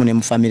anzikiririzaamu ne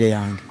mu famire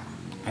yange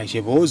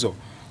Aishebuuzo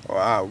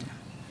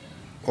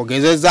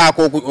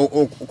ogezezaako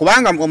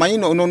kubanga omanyi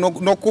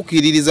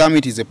n'okukkiririzaamu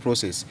it is a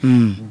process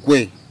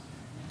gwe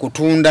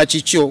kutunda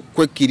kikyo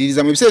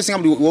kwekkiririza mu biseera singa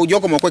buli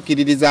ojokoma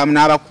kwekkiririza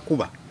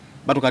n'abakukuba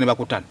batukane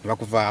bakutana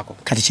bakuvaako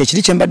kati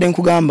kyekiri kyembadde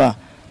nkugamba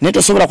naye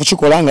tosobola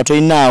kukikola nga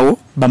tolinaawo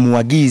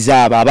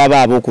bamuwagiiza abo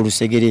ababa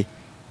okulusigere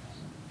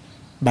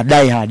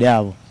baddayi hadi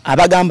abo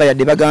abagamba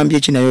yadde bagambye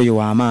eki naye oyo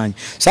w'amaanyi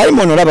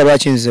Simon olaba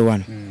lwaki nze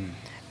wano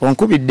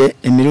onkubidde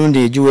emirundi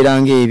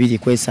egiweranga 2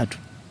 ku 3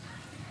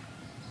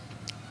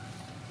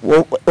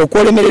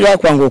 okwolemererwa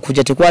kwange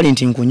okujja tekwali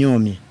nti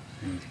nkunyoomye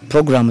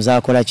programu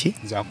zakola ki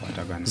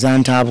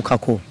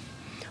zantaabukako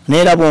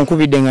naye era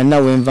bwonkubidde nga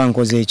nnawe enva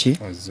nkoze eki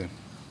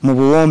mu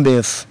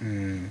buwombeefu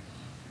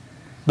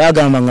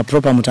bagamba nga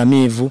propa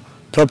mutamiivu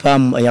propa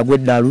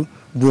yagweddalu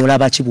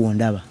gwolaba ki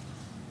bwondaba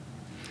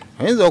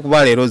ayinza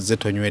okuba leero zze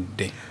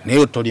tonywedde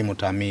naye toli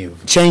mutamiivu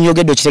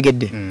kyenjogedde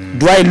okitegedde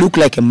do I look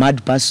like a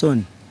mad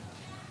person?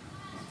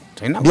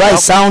 Do I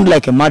sound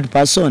like a mad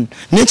person?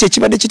 Nekyo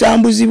ekibadde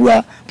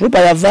kitambuzibwa propa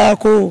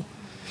yavaako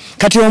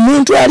kati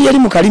omuntu ali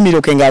mu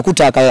kalimiro ke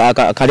ng'akuta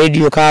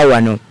akareediyo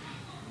kaawano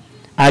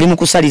ali mu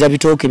kusalira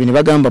bitooke bino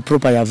bagamba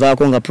propa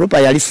yavaako nga propa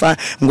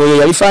ng'oyo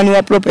yali faani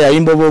wa propa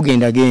yayimba oba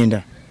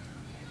ogendagenda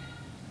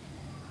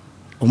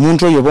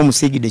omuntu oyo oba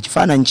omusiigidde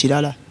ekifaananyi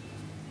kirala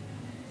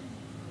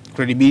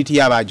credibility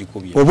yaba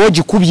agikubye oba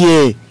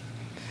ogikubye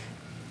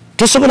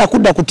tosobola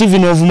kudda ku TV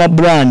n'ovuma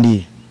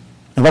brand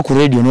oba ku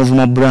radio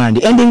n'ovuma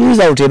brand ending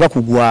result eba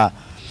kugwa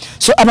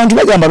so abantu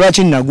bagamba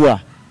lwaki nagwa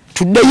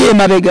tuddeyo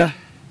emabega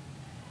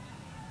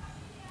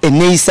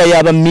enneeyisa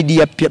y'aba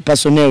media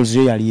personnels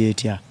yo yali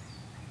etya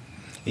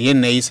ye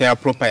enneeyisa ya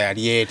proper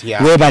yali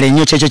etya weebale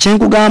nnyo kyekyo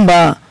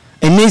kyenkugamba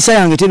enneeyisa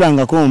yange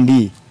tebangako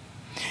mbi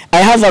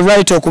I have a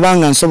right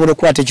okubanga nsobola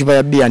okukwata ecupa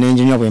ya bbiya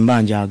n'enjinywa bwe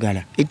mba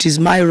njagala it is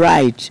my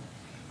right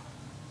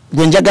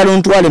gwe njagala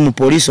ontwale mu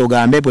poliisi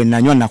ogambe bwe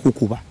nanywa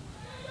nakukuba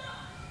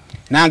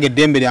nange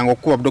eddembe lyange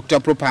okukuba Dr.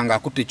 Propa nga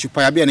akutte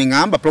ecupa ya bbiya ne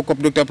ngamba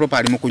Dr. Propa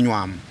ali mu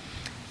kunywamu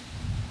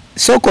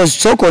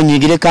soko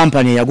onyigire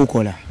kampani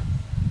eyagukola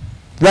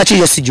lwaki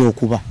yo si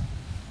gy'okuba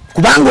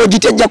kubanga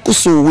ogitejja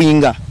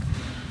kusuuwinga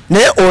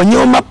naye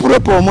onyooma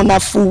Propa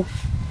omunafu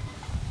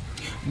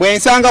bwe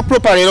nsanga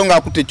Propa leero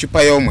ng'akutte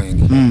ecupa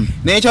y'omwenge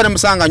naye kyale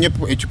musanga nnyo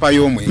ecupa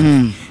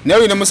y'omwenge naye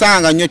oli ne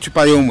musanga nnyo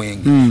ecupa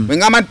y'omwenge bwe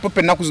ngamba nti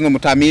Propa ennaku zino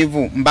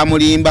mutamiivu mba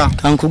mulimba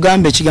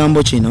kankugambe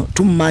ekigambo kino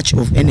too much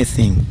of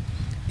anything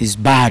is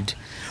bad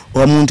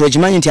omuntu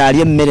okimanyi nti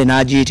ali emmere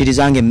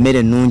n'agiyitiriza nga emmere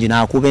ennungi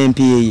n'akuba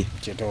empiye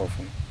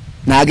kitoofu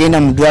n'agenda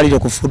mu ddwaliro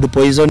ku food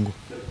poison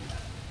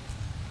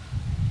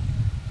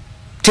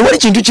tewali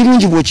kintu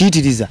kirungi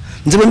bw'okiyitiriza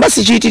nze bwe mba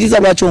sikiyitiriza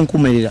lwaki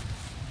onkumerera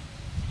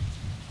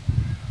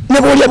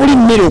ne bw'olya buli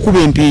mmere okuba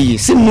empiiye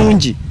si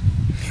nnungi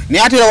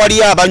naye ate era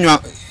waliyo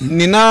abanywa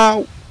nina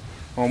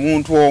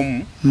omuntu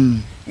omu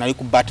nali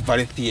ku Bat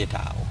Valley Theatre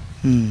awo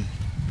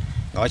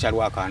nga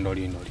wakyaliwo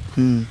akandolindoli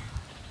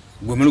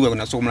gwe muli gwe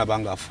nasobola omulaba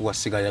nga afuuwa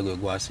sigala gwe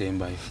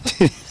gwasembayo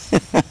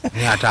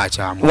naye ate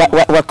akyamu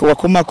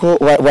wakomako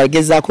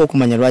wagezaako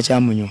okumanya lwaki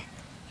amunywa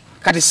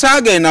kati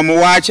saagenda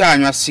mu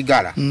wakyanywa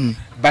sigala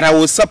but I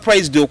was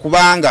surprised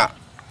okubanga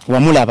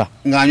wamulaba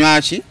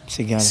ng'anywa ki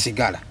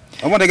sigala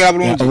omutegera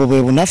bulungi obwo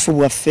bwe bunafu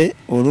bwaffe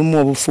olumu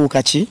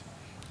obufuuka ki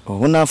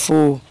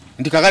obunafu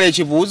nti kakale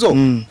ekibuuzo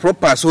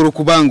Propa asobola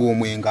okubanga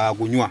omwenge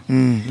agunywa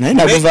naye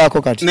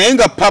naguvaako kati naye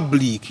nga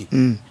public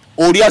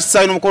oli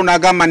asaayo n'omukono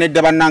n'agamba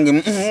nedda bannange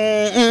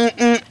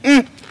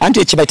anti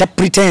ekibayita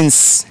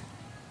pretense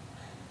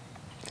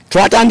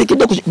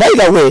twatandikidde by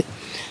the way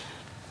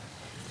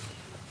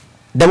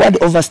the word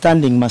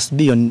overstanding must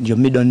be on your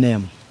middle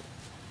name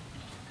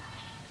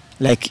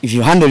like if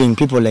you're handling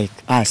people like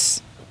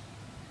us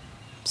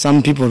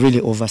some people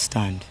really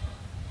overstand.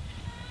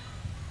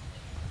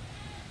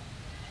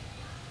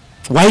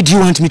 Why do you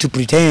want me to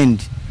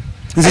pretend?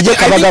 Nzije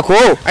kabagako.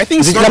 I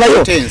think it's not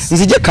pretense.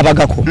 Nzije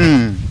kabagako.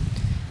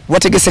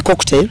 Wategese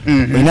cocktail,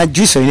 ina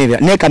juice oinebya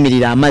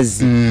nekamirira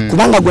amazzi.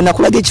 Kubanga gwe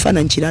nakulaga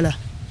ekifaananyi kirala.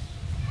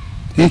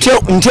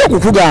 Ntyo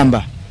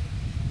kukugamba.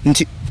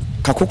 Nti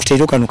ka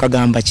cocktail kano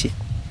kagamba ki?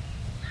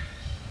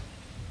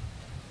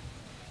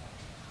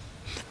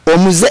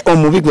 Omuze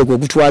omubigwe gwe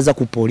gutwaza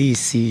ku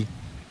poliisi.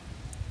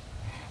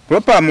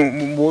 Propa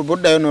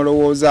boddayo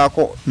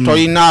nolowoozaako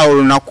tolinaawo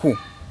lunaku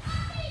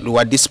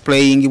luwa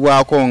displaying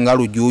bwako nga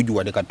lujuuju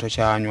wadde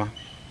katokyanywa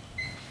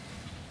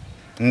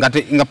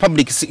nga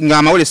public nga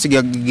amawule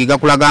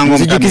sigagakulaga ngo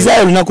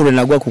nzijukizayo lunaku lwe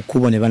nagwa ku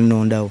kkubo ne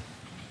bannondawo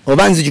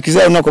oba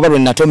nzijukizayo lunaku oba lwe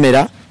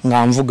natomera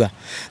nga nvuga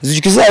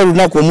nzijukizayo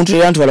lunaku omuntu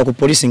era ntwala ku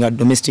poliisi nga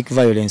domestic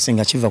violence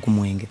nga kiva ku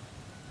mwenge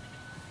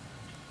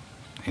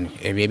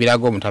ebyo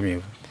ebiraga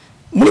omutamiivu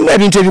mulimu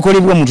ebintu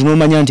ebikolebwa omuntu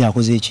n'omanya nti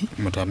akoze eki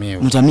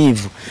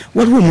mutamiivu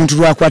waliwo omuntu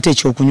lwakwata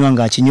ekyokunywa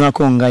nga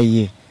akinywako nga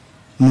ye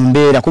mu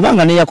mbeera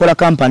kubanga ne yakola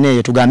kampani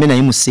eyo tugambe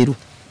naye musiru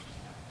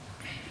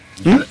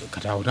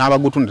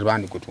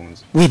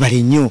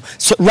weebale nnyo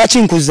lwaki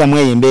nkuzzamu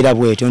eyo embeera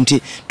bwetyo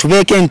nti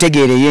tubeeko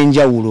entegeera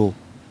ey'enjawulo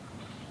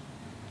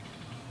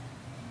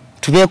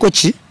tubeeko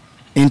ki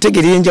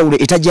entegeera ey'enjawulo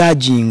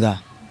etajajinga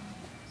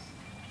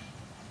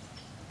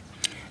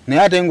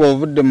naye ate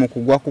ng'ovudde mu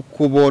kugwa ku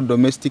kkubo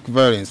domestic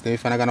violence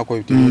nebifaanaganako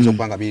ebitegeeza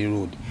okuba nga biri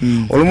rude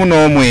olumu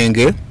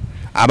n'omwenge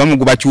abamu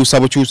gubakyusa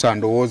bukyusa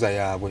ndowooza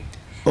yaabwe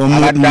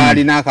abadde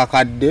alina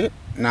akakadde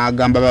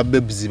n'agamba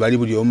babebzi bali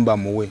buli omu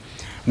bamuwe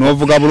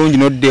n'ovuga bulungi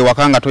n'odda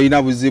ewaka nga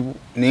tolina buzibu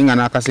naye nga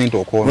n'akasente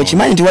okwono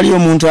okimanyi nti waliyo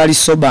omuntu ali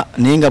soba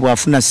naye nga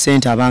bw'afuna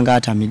ssente abanga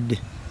atamidde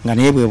nga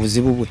naye bwe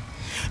buzibu bwe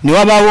ne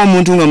wabaawo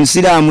omuntu nga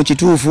musiraamu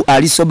kituufu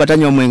ali soba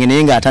tanywa mwenge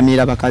naye nga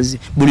atamiira bakazi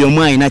buli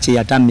omu alina kye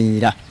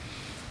yatamiira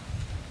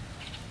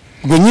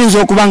gwe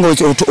nyinza okuba nga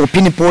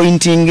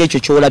opinpointing ekyo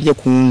kyolabye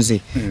ku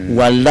nze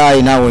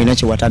wallahi naawe olina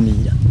kye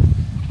watamiira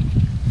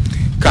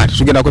kati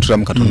tugenda kwetula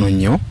katono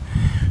nnyo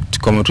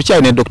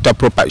tukyalina ne Dr.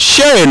 Propa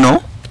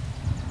sheno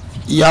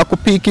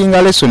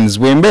yakupiikinga lessons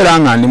bwembeera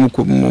nga ndi mu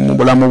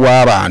bulamu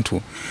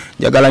bw'abantu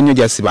njagala nnyo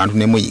gyasi bantu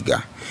ne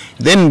muyiga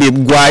then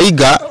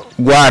gwayiga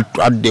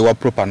gwatwadde wa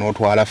Propa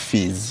n'otwala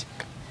fees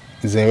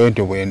nze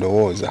nti bwe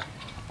ndowooza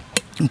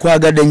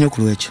nkwagadde nnyo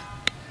ku lwekyo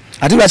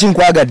ate lwaki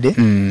nkwagadde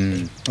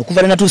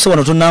okuva lena tuuse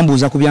wano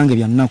tonnambuuza ku byange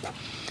bya nnaku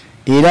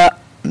era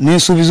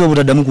neesuubiza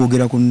obutaddamu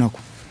kwogera ku nnaku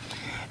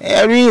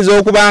luyinza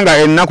okuba nga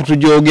ennaku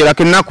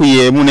tugyogerako ennaku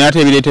yeemu naye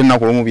ate ebireeta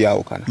ennaku olumu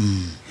byawukana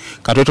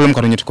katwetolemu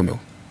katonye tukomewo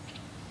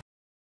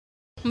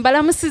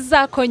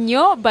mbalamusizzaako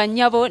nnyo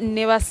bannyabo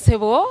ne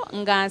bassebo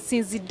nga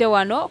nsinzidde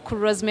wano ku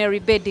Rosemary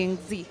Beddings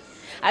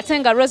ate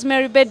nga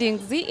Rosemary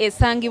Beddings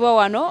esangibwa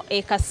wano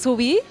e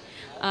Kasubi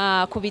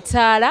ku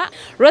bitaala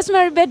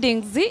Rosemary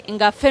Beddings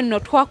nga ffenno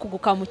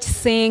twakuguka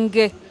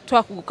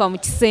mu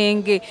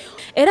kisenge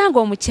era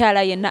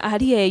ng'omukyala yenna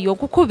ali eyo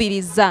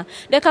okukubiriza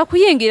leka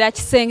kuyingira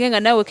kisenge nga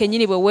nawe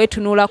kenyini bwe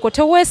weetunuulako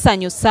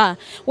teweesanyusa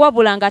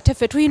wabula nga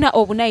teffe tulina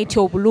obunayiti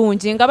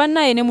obulungi nga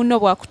bannaye ne munno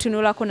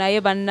bwakutunuulako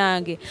naye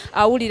bannange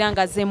awulira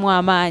nga zeemu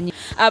amaanyi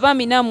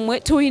abaami nammwe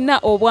tulina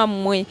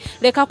obwammwe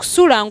leka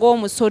kusuula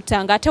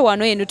ng'omusota ng'ate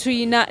wano eno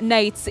tulina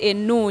nights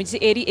ennungi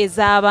eri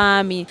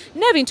ez'abaami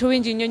n'ebintu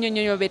bingi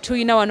nnyo bye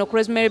tulina wano ku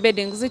Rosemary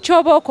Beddings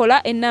ky'oba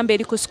okola ennamba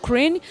eri ku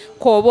screen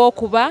kw'oba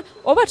okuba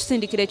oba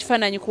tusindikira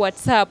ekifaananyi ku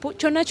WhatsApp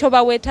kyonna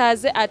ky'oba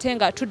weetaaze ate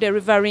nga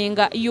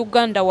tuderivaringa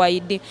Uganda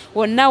wide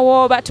wonna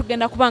w'oba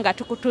tugenda kuba nga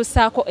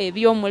tukutuusaako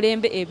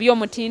eby'omulembe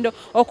eby'omutindo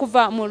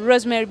okuva mu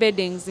Rosemary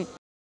Beddings.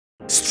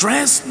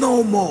 Stress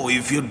no more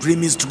if your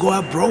dream is to go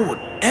abroad.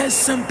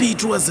 SMP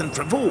Tours and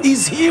Travel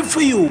is here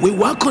for you. We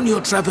work on your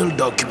travel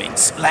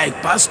documents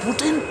like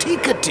passport and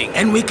ticketing,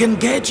 and we can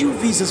get you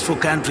visas for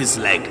countries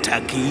like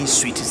Turkey,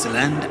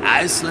 Switzerland,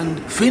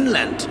 Iceland,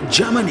 Finland,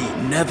 Germany,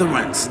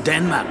 Netherlands,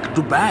 Denmark,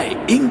 Dubai,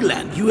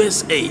 England,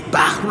 USA,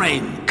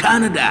 Bahrain,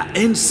 Canada,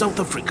 and South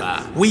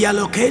Africa. We are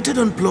located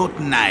on plot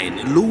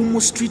 9,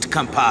 Lumu Street,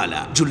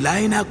 Kampala,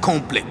 Julaina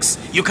Complex.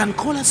 You can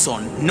call us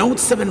on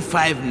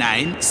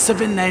 0759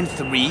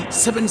 793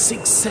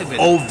 767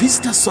 or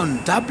visit us on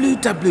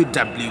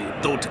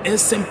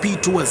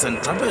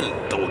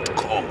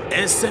www.smptoursandtravel.com.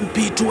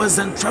 SMP Tours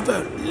and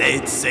Travel,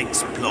 let's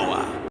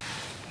explore.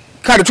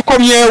 Kale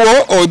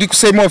tukomyewo odi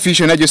kusema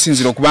official najyo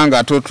sinzira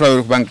okubanga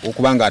travel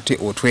okubanga ate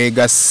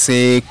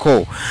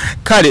otwegaseeko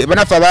kale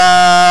banafa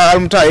ba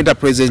Almuta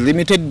Enterprises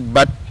Limited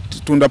but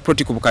tunda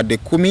proti ku bukadde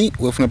 10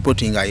 wefuna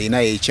proti nga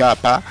ina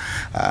ekyapa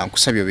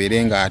kusabyo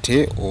berenga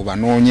ate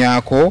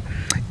obanoonyako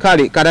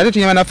kale ate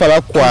tunyama nafa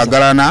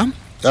bakwagalana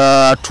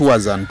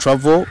tours and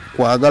travel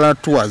kwagala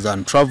tours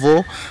and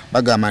travel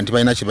bagamba nti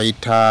balina kye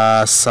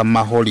bayita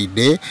summer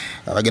holiday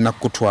bagenda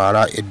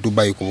kutwala e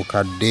Dubai ku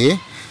bukadde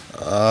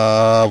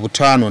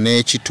 5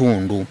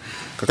 n'ekitundu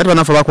kakati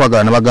banafa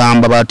bakwagala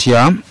bagamba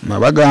batya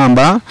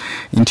bagamba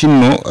nti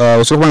nno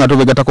osobola nga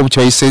tovegatako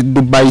bukibayise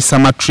Dubai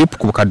summer trip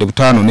ku bukadde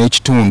 5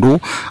 n'ekitundu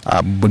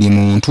buli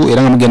muntu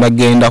era nga mugenda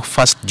genda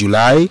 1st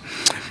July.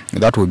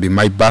 That will be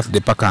my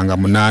birthday pakanga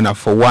munana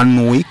for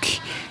 1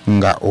 week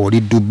nga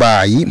oli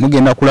Dubai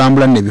mugenda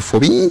kulambula nebifo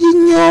bingi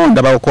nnyo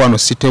ndaba ko wano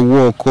City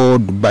Walk,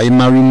 Dubai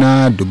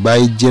Marina,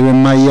 Dubai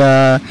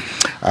Jeremiah,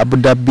 Abu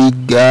Dhabi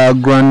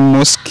Grand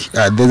Mosque,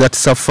 Desert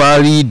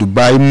Safari,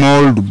 Dubai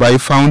Mall, Dubai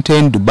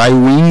Fountain, Dubai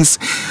Wings,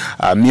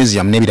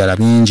 museum nebirala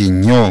bingi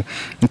nnyo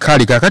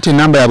nkali kakati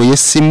namba yabo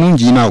yesimu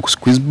njina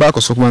okusqueeze back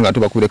osokubanga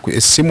atuba kubire ku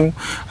esimu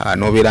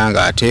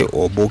noberanga ate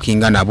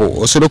obookinga nabo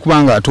osobola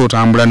kubanga ate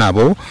otambula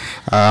nabo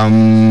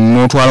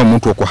notwala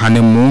omuntu okwo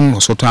honeymoon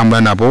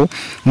osotambula nabo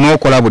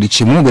nokola buli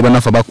kimu bwe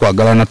banafa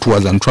bakwagala na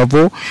tours and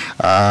travel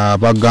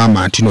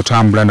bagamba nti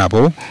notambula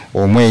nabo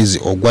omwezi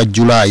ogwa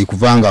July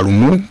kuvanga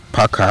lumu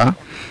paka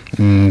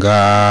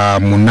nga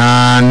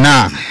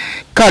 8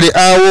 kale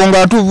awo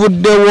nga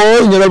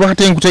tuvuddewo njagala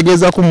bakati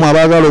nkutegeeza ku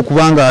mwabagala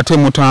okubanga ate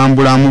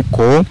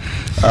mutambulamuko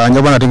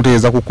njagala ate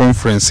nkutegeeza ku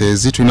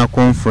conferences tulina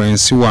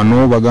conference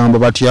wano bagamba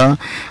batya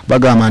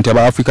bagamba nti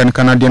aba African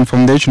Canadian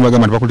Foundation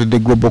bagamba nti bakuletedde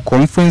global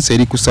conference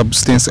eri ku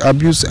substance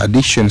abuse,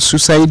 addiction,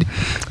 suicide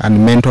and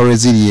mental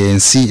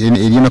resilience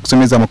erina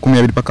kusomeza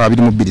 22 paka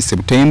 22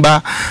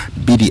 September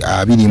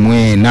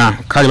 2024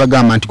 kale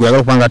bagamba nti gwagala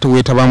okubanga ate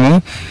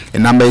weetabamu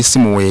enamba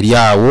y'essimu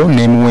weeryawo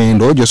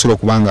n'emiwendo gy'osobola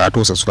okubanga ate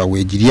osasula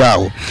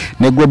weegiryawo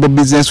ne Global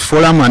Business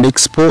Forum and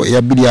Expo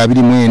ya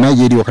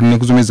 2024 yeri wakati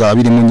nekuzomeza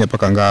 24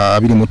 paka nga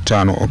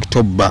 25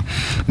 October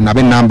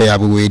nabe namba ya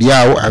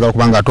bweriawo agala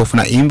kubanga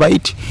atofuna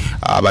invite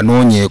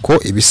abanonyeko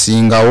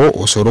ebisingawo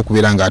osoro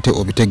kubiranga ate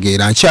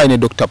obitegeera nkyane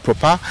Dr.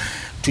 Propa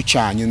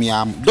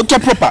tuchanyumya Dr.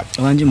 Propa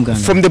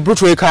from the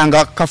brute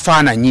wekanga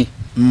kafananyi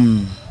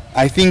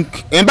I think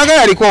embaga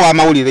yaliko wa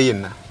mawulire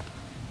yenna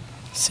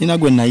sina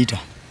gwe naita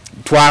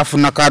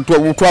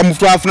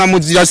twafuna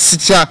muzira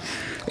sicha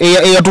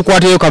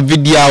eyatukwateyo ka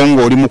video awo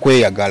ng'oli mu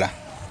kweyagala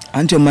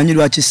anti omanyi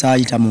lwaki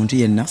saayita muntu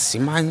yenna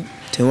simanyi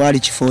tewali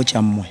kifo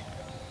kyammwe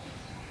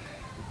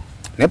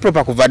ne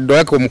Propa kuvadde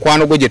wake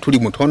omukwano gwe gye tuli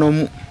mutono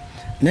mu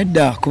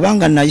nedda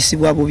kubanga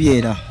nayisibwa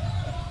bubyera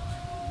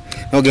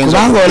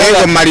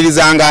kubanga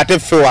malirizanga ate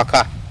ffe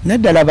waka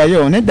nedda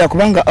labayo nedda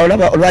kubanga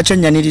olaba lwaki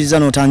onnyaniriza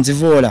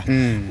n'otanzivoola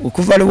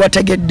okuva lwe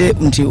wategedde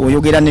nti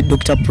oyogera ne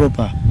Dr.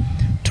 Propa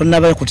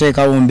tonnaba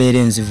kuteekawo mbeera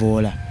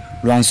enzivoola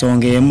lwa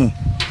nsonga emu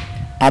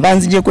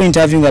abanzijeko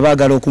interview nga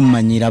baagala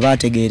okummanyira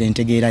baategeera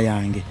entegeera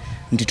yange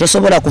nti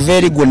tosobola kuva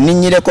eri gwe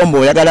nninnyireko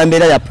mbw'oyagala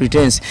mbeera ya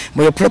pretense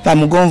bwe Propa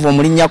mugonvu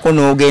omulinnyako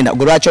n'ogenda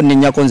gwe lwaki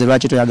onninnyako nze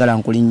lwaki toyagala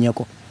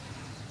nkulinnyeko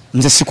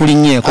nze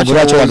sikulinnyeeko gwe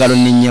lwaki oyagala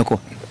onninnyeko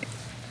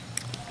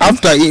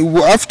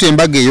after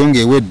embaga eyo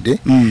ng'ewedde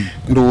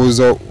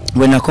ndowooza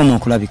bwe nakoma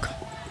okulabika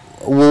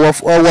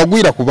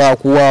wagwira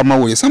kuwa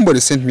mawulire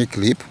somebody sent me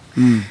clip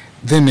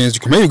then as you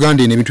come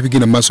Uganda in ebintu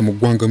bigenda maaso mu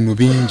ggwanga mu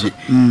bingi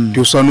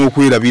tosana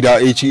okwerabira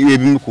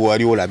ebimu ku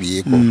wali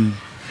olabyeko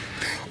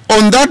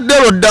on that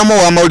day oddamu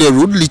wa mawulire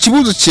rudely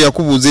kibuuzo kye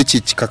yakubuuza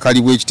ekyo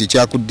kikakalibwa ekiti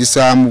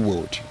kyakuddisaamu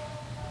bwoti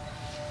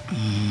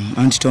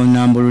anti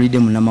tonambululidde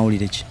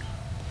munnamawulire ki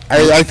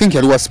I think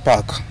yali wa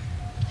spark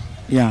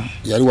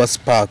yali wa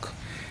spark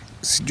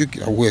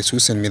sijukira who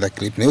sent me that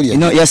clip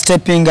you're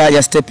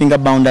stepping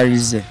up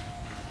boundaries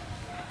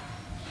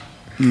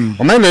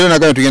omanyi leero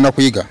nagala tugenda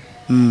kuyiga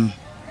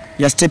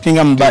you're stepping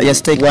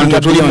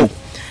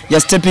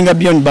up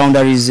beyond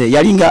boundaries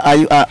yalinga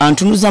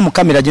antunuza mu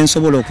kamera gye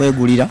nsobola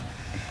okwegulira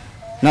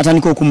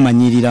n'atandika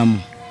okummanyiriramu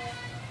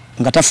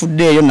nga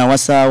tafuddeeyo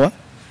nawasaawa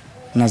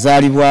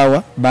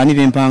nazaalibwawa baani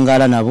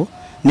b'empangaala nabo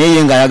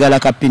naye nga ayagala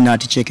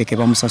kapinaati kyeke ke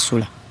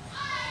bamusasula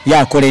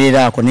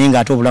yakolereraako naye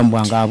ng'ate obulamu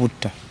bwange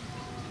abutta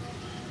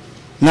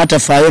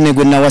n'atafaayo ne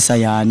gwe nawasa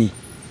yaani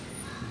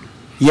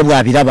ye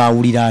bw'abiraba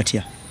awulira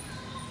atya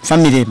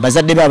famire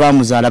bazadde be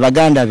abaamuzaala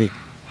baganda be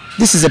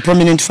this is a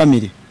prominent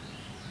family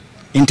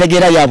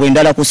entegeera yaabwe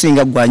endala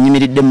kusinga gwe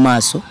anyimiridde mu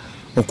maaso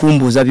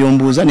okumbuuza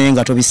by'ombuuza naye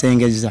nga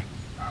tobisengezza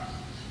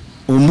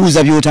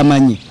ombuuza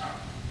by'otamanyi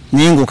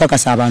naye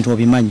ng'okakasa abantu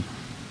obimanyi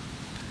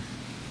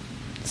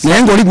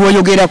naye ng'oli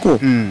gwoyogerako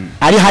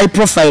ali high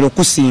profile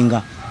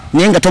okusinga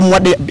naye nga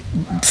tomuwadde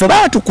ffe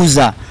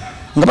baatukuza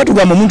nga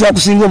batugamba omuntu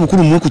akusinga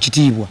obukulu muwe ku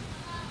kitiibwa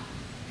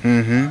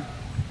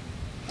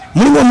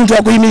mulimu omuntu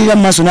akuyimirira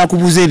mu maaso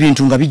n'akubuuza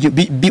ebintu nga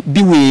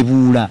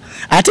biweebuula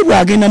ate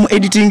bw'agenda mu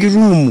editing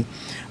room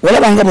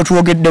olaba nga bwe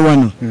twogedde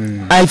wano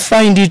I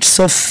find it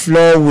so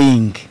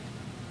flowing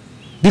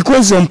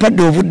because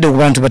ompadde obudde ku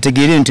bantu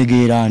bategeere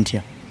ntegeera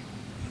ntya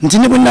nti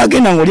ne bwe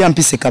naagenda ng'oli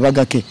ampise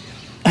kabaga ke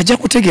ajja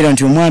kutegeera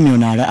nti omwami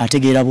ono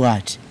ategeera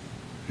bw'ati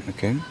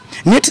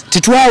naye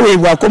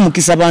tetwaweebwako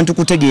mukisa bantu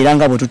kutegeera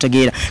nga bwe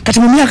tutegeera kati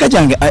mu myaka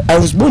gyange I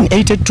was born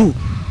 82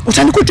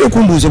 otandika otya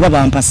okumbuuza oba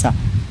bampasa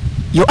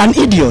you're an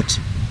idiot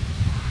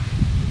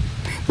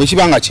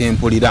bwekibanga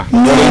kyempulira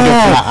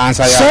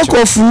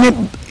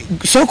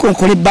sooka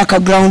okole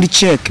background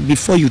check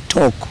before you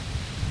talk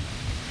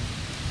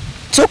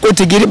sooka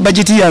otegere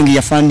budgeti yange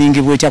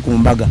yafandingibwa etya ku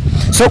mbaga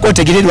sooka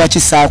otegere lwaki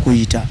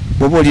saakuyita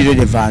bwoba oli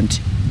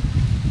relevant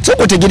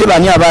sooka otegere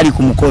baani abaali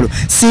ku mukolo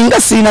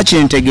singa siina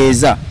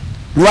kyentegeeza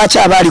lwaki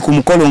abaali ku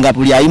mukolo nga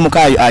buli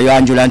ayimuka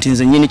ayanjula nti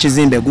nze nnyini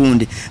kizimbe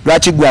gundi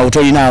lwaki gwawo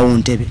tolinaawo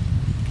ntebe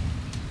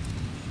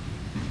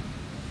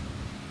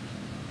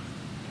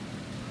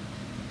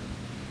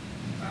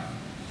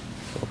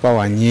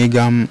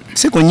wanyigamu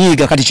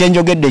sikunyiiga kati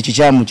kyenjogedde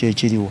ekikyamu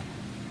kyekiriwo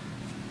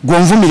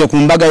gwonvumire ku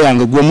mbaga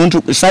yange gwe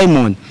omuntu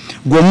Simon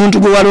gwe omuntu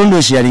gwe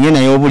walondoosi yalinge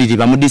naye obuliri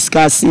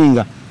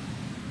bamudisikasinga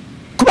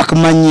kuba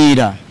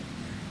kumanyiira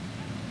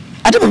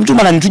ate bwe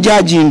tumala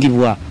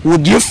netujajingibwa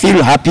would you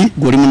feel happy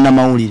gwoli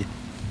munnamawulire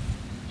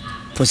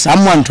for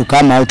someone to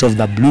come out of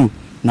the blue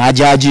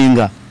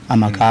najajinga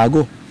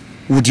amakaago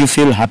would you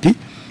feel happy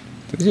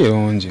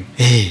tezirungi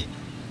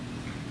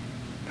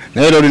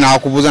naye lero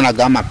nakubuuza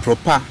nagamba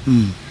Propa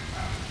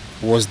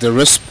was the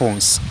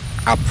response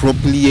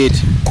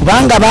appropriate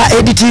kubanga ba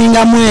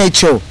editingamu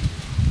ekyo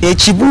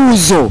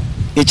ekibuuzo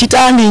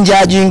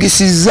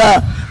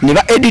ekitandinjajingisiza ne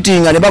ba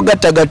editinga ne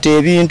bagattagatta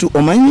ebintu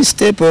omanyi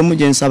step emu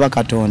gye nsaba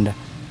Katonda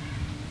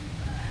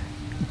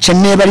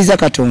kyenneebaliza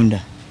Katonda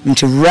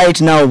nti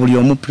right now buli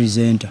omu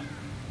presenter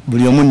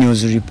buli omu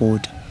news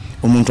reporter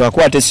omuntu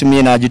akwata essimu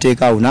ye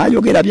n'agiteekaawo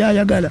n'ayogera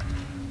by'ayagala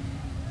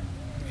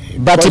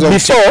but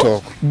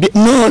before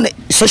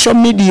social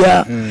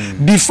media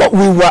before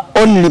we were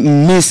only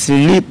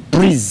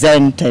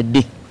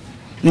misrepresented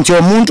nti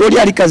omuntu oli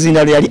ali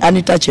Kazinda yali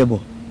untouchable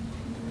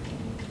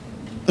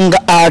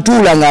nga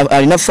atula nga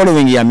alina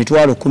following ya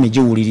mitwalo 10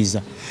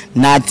 jiwuliriza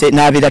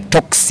n'abeera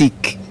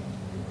toxic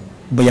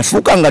bwe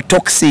yafuuka nga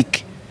toxic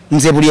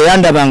nze buli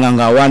yandabanga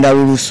nga awanda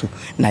lulusu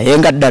naye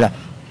nga ddala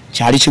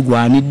kyali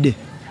kigwanidde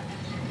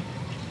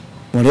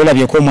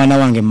ololabyeko omwana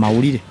wange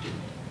mawulire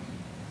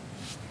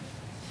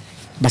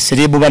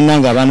baserebu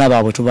bannanga abaana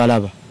baabwe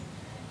tubalaba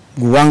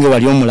guwange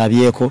wali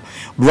omulabyeko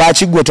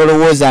lwaki gwe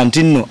tolowooza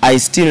nti nno I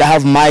still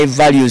have my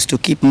values to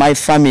keep my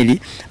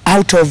family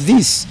out of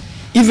this.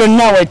 Even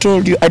now I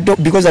told you I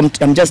don't, because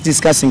I'm just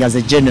discussing as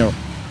a general.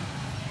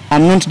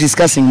 I'm not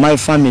discussing my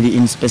family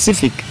in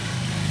specific.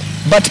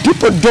 But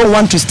people don't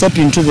want to step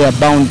into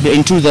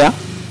their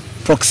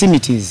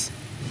proximities.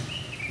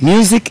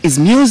 Music is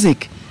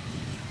music.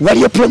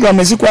 Waliyo program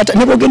ezikwata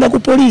ne bogenda ku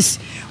police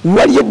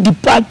waliyo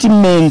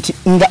department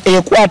nga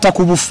ekwata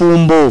ku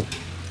bufumbo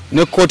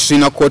ne court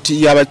ina court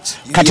yaba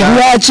kati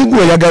lwaki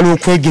gwe yagala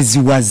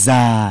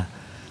okwegeziwaza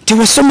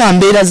tewasoma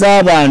mbeera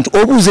z'abantu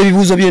obuuza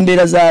ebibuuzo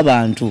by'embeera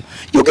z'abantu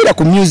yogera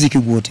ku music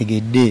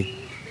gwotegedde.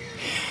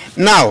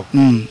 Now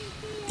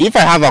if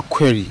I have a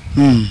query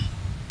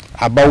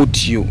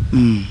about you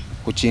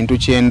ku kintu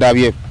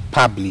kyendabye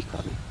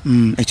publicly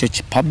ekyo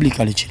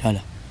publicly kirala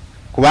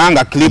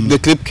kubanga the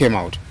clip came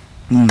out.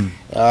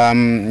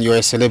 You're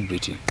a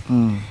celebrity.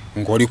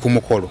 Ngoli ku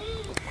mukolo.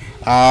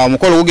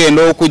 Mukolo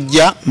gugenda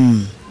okujja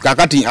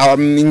kakati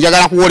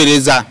njagala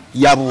kuwolereza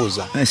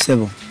yabuuza.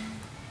 Sebo.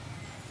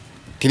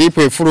 Clip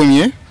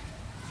efulumye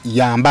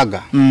ya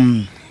mbaga.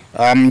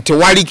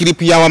 Tewali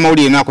clip ya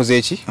Bamawulire nakoze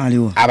eki?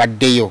 Aliwo.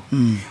 Abaddeyo.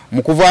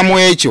 Mukuvaamu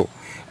ekyo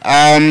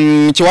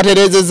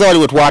kyewaterezezza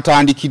waliwe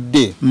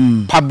twatandikidde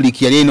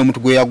public yali eno omuntu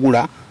gwe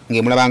yagula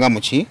ng'emulabanga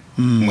muki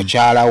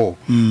mukyalawo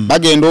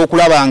bagenda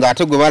okulaba nga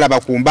ate gwe balaba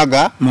ku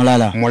mbaga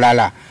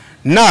mulala.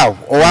 Now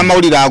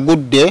ow'amawulire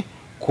agudde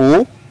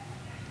ku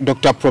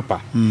Dr. Propa.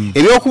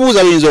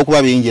 Ebyokubuuza biyinza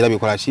okuba bingi era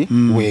bikola ki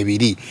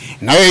weebiri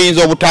naye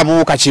oyinza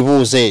obutabuuka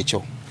kibuuzo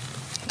ekyo.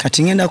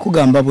 Kati ngenda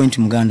kugamba bwe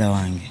nti muganda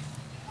wange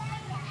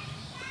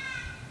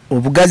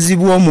obugazi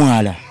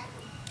bw'omwala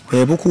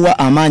bwe bukuwa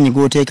amaanyi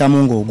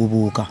g'oteekamu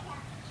ng'ogubuuka.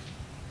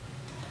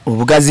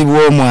 Obugazi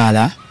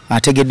bw'omwala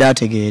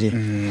ategeere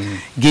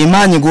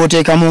gemaanyi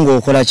g'oteekamu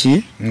ng'okola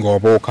ki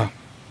ng'obuuka.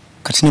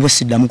 Kati ne bwe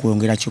siddamu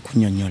kwongera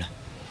kikunnyonnyola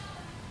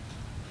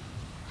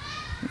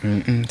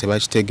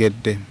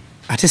tebakitegedde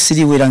ate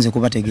siriiwo era nze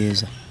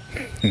kubategeeza.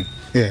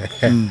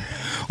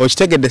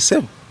 Okitegedde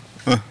ssebo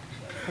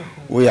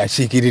oyo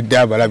akiikiridde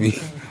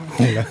abalabi.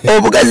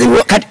 Obugazi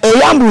kati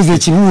eyambuuza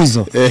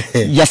ekibuuzo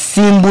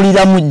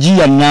yasimbulira mu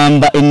giya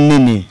namba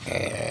ennene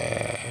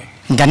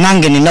nga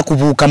nange nina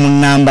kubuuka mu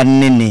namba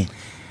nnene.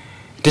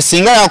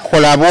 Tesinga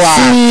yakola bwa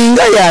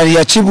singa yali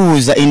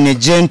yakibuuza in a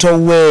gentle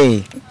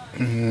way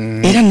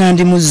era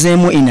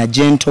nandimuzeemu in a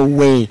gentle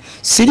way.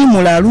 Siri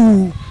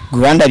mulalu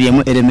gwe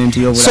wandabyemu element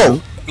y'obulalu. So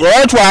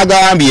lwaki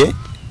twagambye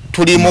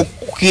tuli mu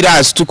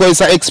class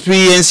tukozesa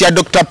experience ya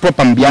Dr.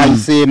 Propa mu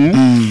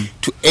Byayiseemu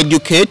to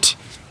educate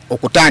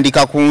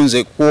okutandika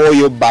kunze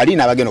kwoyo bali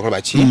nabagenda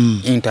okola ki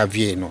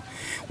interview eno.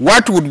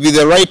 What would be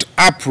the right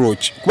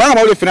approach? Kubanga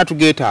bawulire fena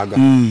tugeetaaga.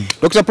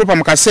 Dr. Propa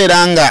mu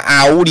kaseera nga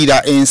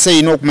awulira ensi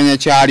ino okumanya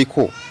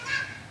kyaliko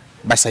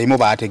basayimo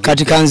baategedde.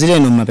 Kati kanzire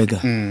eno mumabega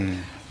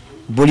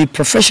buli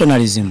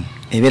professionalism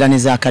ebeera ne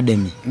za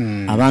academy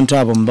abantu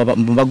abo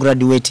mba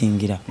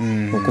graduatingira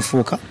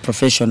okufuuka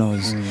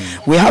professionals.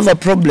 We have a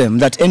problem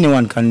that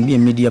anyone can be a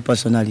media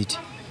personality.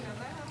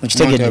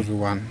 Not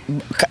everyone.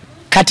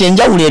 Kati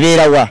enjawulo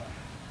ebeerawa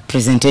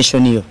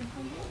presentation yo.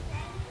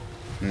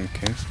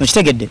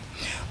 Okitegedde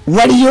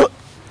waliyo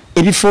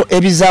ebifo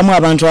ebizaamu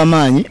abantu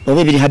amaanyi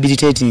oba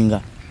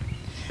ebirehabilitatinga.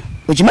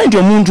 Okimanyi nti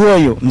omuntu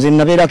oyo nze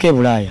nabeerako e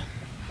Bulaaya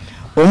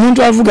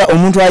omuntu avuga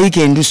omuntu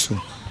ayiika endusu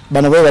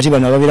bano bwe bati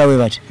bano ababeera bwe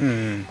bati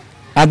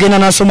agenda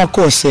n'asoma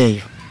course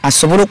eyo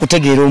asobole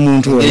okutegeera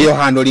omuntu oyo eyo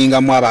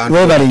handolingamu abantu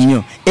webale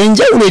nnyo.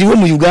 Enjawulo eriwo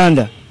mu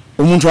Uganda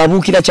omuntu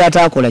abuukira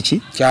kyataakola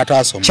ki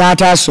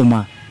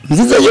kyataasoma.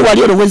 Nzizeyo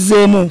wali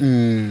olowezzeemu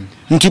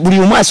nti buli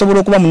omu asobola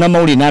okuba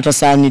munnamawulire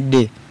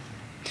n'atasaanidde.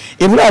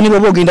 E Bulaaya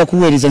nibo ogenda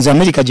kuweereza nze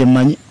America gye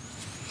mmanyi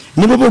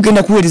nibo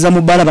ogenda kuweereza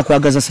mu bbaala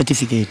bakwagaza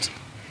certificate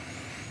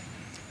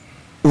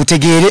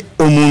utegeere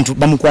omuntu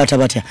bamukwata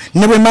batya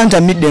ne bwe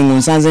manta midde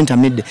ngonsanze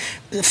ntamidde.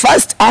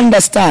 First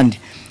understand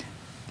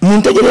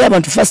muntegeere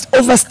abantu first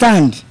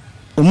overstand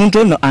omuntu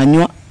ono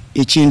anywa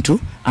ekintu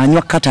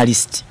anywa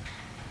catalyst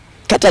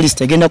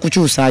egenda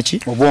kukyusa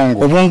ki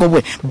obwongo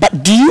bwe. But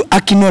do you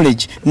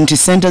acknowledge nti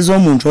sente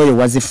z'omuntu oyo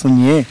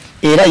wazifunye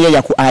era ye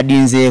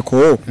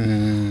yakuadinzeeko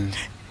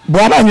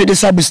bw'aba anywedde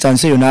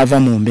substance eyo n'ava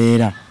mu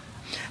mbeera?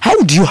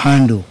 How do you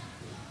handle?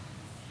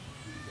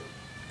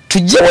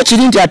 Tujjewo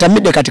kiri nti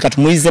atamidde kati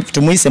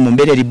tumuyise mu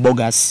mbeera eri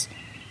bogus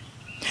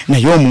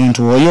naye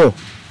omuntu oyo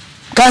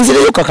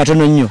kanzireyo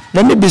kakatono nnyo.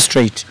 Let me be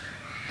straight.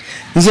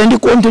 Nze ndi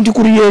content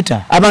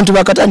creator. Abantu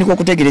bakatandika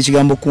okutegeera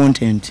ekigambo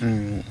content.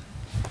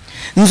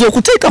 Nze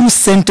okuteeka mu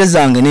ssente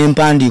zange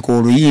n'empandiika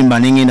oluyimba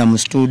n'engenda mu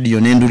studio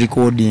n'endu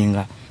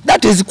recordinga.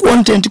 That is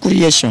content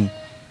creation.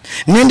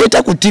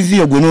 Nendeeta ku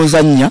TV ogwe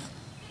n'ozannya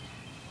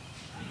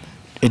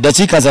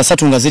Eddakiika za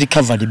 3 nga ziri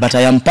covered, but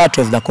I am part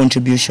of the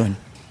contribution.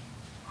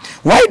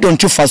 Why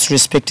don't you first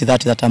respect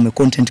that I'm a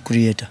content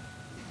creator?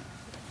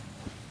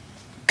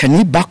 Can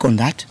we back on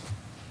that?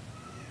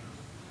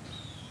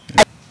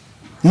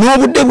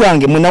 N'obudde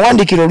bwange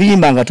munawandikira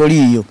oluyimba nga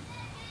toliiyo.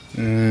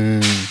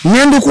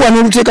 Nyendukuwa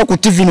n'oluteeka ku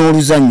TV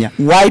n'oluzannya.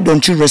 Why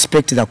don't you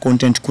respect the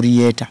content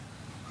creator?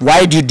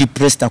 Why do you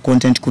depress the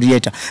content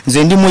creator?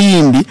 Nze ndi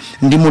muyimbi,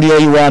 ndi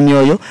mulyoyi wa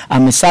myoyo,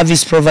 I'm a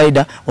service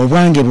provider,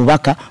 obwange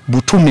bubaka,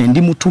 butume,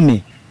 ndi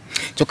mutume.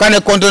 Chokane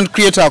content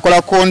creator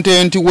akola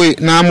content we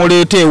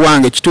namuleete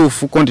wange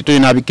kituufu content yo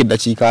nabikira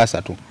dakiika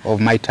 3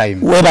 of my time.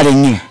 Webale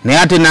nnyo. Naye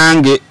ate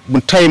nange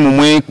mu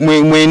time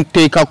mwe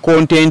nteeka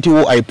content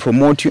wo I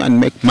promote you and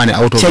make money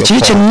out of your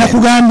content. Kye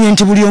nakugambye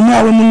nti buli omu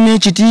awe munne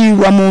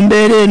ekitiibwa mu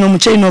mbeera eno mu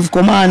chain of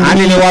command.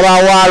 Ate ne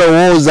wabaawo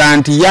alowooza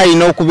nti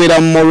yalina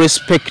okubeera more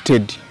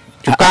respected.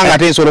 Kyokka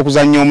ate nsobola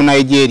okuzannya omu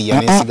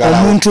Nigeria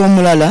nesigalawo. Omuntu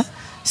omulala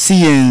si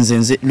yenze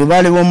nze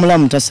lubaale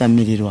w'omulamu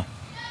tasamirirwa.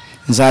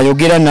 Nze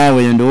ayogera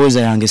naawe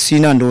endowooza yange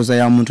siina ndowooza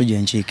ya muntu gye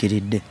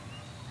nkiikiridde.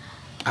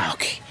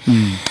 Okay.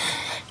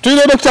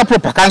 Tulina Dr.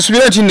 Propa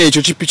kansubira ati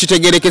nekyo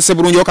kitegerekese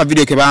bulungi oka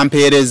video ke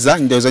bampeereza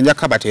ndowooza nja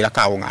kabateera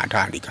kaawo nga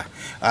ntandika.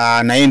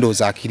 Naye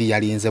ndowooza akiri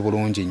yalinze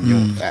bulungi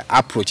nnyo.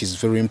 Approach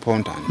is very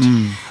important.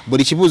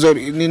 Buli kibuuzo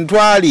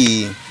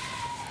ntwali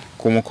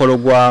ku mukolo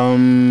gwa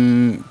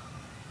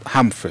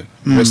Humphrey,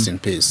 rest in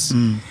peace.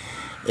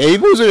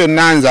 Ebibuuzo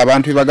byonna nze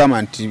abantu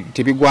bibagamba nti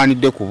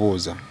tebigwanidde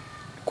kubuuza.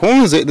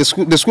 Kunze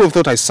the school of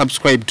thought I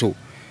subscribe to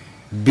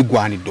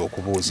bigwanidde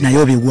okubuuza. Naye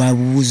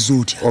obigwabuuza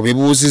otya?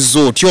 Obibuuzizza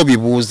otya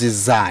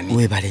obibuuzizzaani?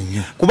 Weebale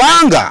nnyo.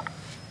 Kubanga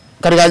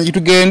kati kanji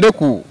tugende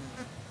ku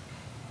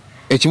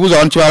ekibuuzo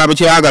abantu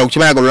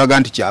kibayagala olaga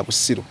nti kya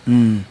bussiru.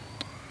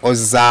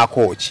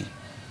 Ozzaako ki?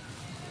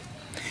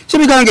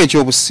 Kibiganga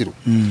ekyobussiru.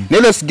 Now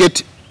let's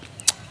get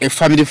a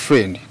family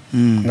friend.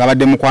 Nga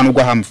badde mukwano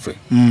gwa Humphrey.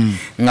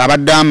 Nga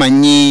badde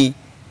amanyi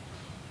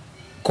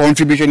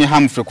contribution ya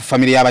Humphrey ku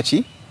family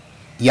y'abaki?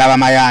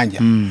 Y'abamayanja.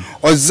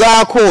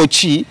 Ozzaako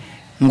ki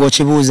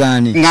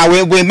ng'okibuuzaani?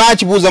 Nga bwe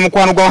maakibuuza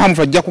mukwano gwa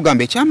Humphrey ajja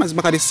kugamba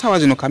ekyamazima kati essaawa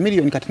zino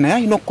kamiliyoni kati naye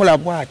alina okukola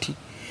bw'ati.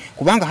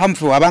 Kubanga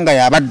Humphrey wabanga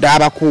yabadde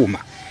abakuuma.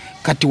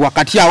 Kati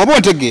wakati awo oba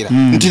otegeera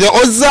nti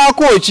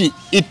ozzaako ki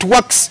it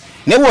works.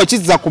 Ne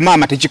bw'okizza ku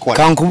maama tekikola.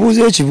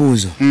 Kankubuuza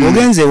ekibuuzo.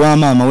 Ogenze wa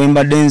maama we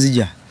mbadde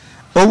nzija.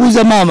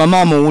 Obuuza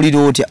maama owulira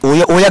otya?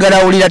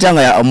 Oyagala awulira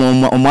tanga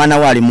omwana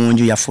we ali mu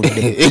nju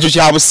yafudde. Ekyo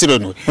kya bussiru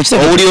no.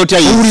 Owulira otya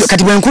yes.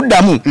 Kati bwe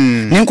nkuddamu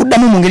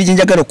nenkuddamu mu ngeri gye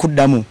njagala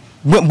okuddamu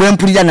bwe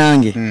mpulira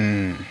nange.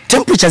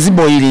 Temperature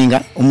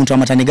ziboilinga omuntu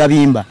amata ne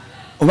gabimba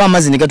oba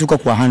amazzi ne gatuuka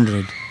ku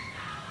 100.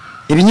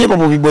 Ebinyeebwa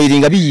bwe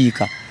biboilinga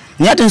biyiika.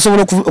 Naye ate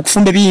nsobola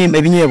okufumba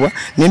ebinyeebwa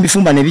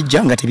n'embifumba ne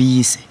bijja nga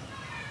tebiyiise.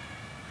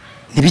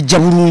 Ne bijja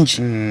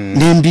bulungi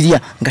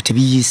n'embirya nga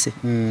tebiyiise.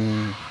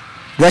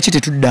 Lwaki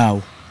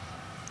tetuddaawo?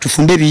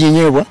 Tufumbe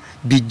ebinyeebwa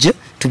bijje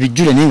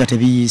tubijjule naye nga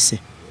tebiyiise.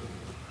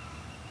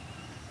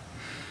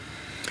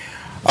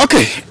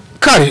 Okay,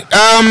 kale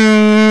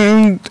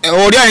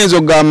oli ayinza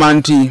okugamba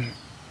nti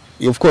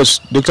of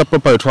course Dr.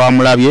 Propa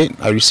twamulabye.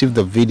 I received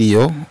the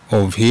video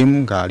of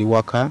him ng'ali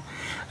waka.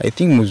 I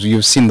think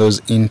you've seen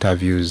those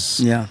interviews.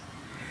 Yeah.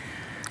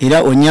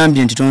 Era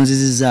onyambye nti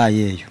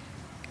tonzizizaayo eyo.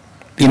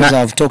 Because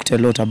I've talked a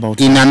lot about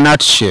in a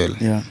nutshell.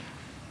 Yeah.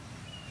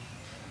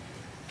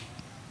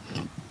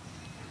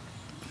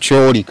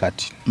 Kyoli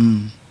kati.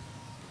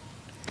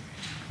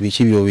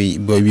 Biki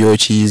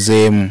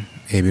byokiyizeemu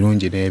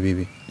ebirungi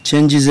n'ebibi?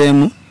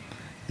 Kyenjizeemu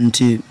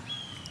nti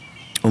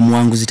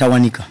omuwanguzi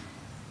tawanika.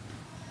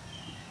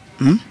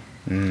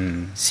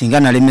 Singa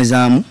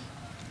nalemezaamu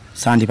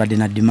sandibadde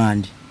na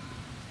demand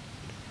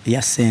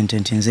ya ssente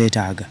nti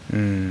nzeetaaga.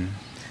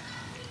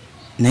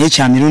 Naye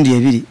kya mirundi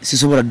ebiri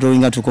sisobola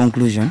drawing to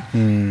conclusion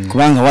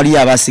kubanga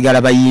waliyo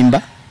abasigala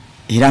bayimba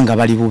era nga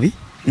bali bubi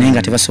naye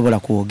nga tebasobola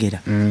kwogera.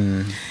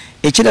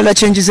 Ekirala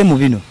kyenjize mu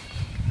bino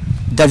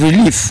the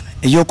relief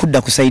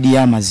ey'okudda ku saidi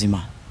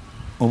y'amazima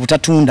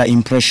obutatunda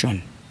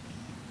impression.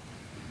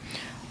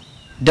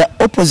 The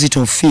opposite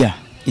of fear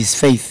is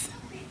faith.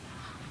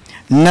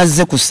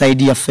 Nazze ku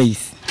saidi ya faith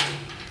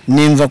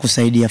nenva ku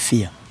saidi ya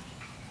fear.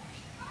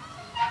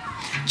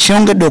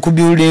 Kyongedde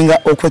okubuildinga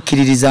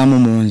okwekkiririzaamu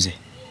mu nze.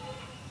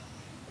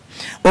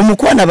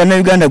 Omukwana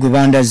bannayuganda gwe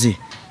bandaze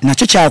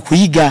nakyo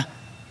kyakuyiga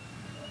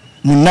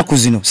mu nnaku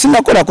zino.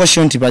 Sinakola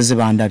question nti bazze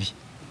bandabye.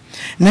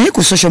 Naye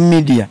ku social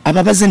media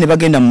ababaze ne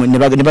bagenda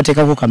ne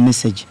bateekako ka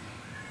message.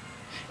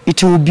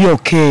 It will be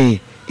okay.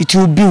 It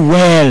will be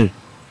well.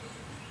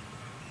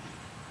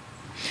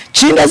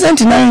 Kindaze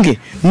nti nange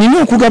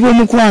nina okugaba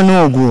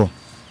omukwano ogwo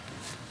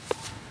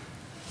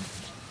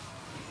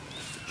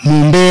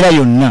mu mbeera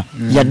yonna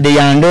yadde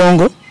ya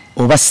ndongo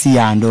oba si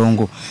ya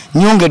ndongo.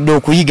 Nyongedde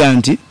okuyiga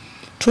nti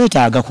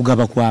twetaaga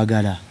kugaba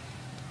kwagala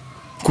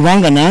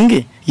kubanga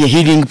nange ye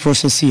healing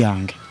process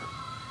yange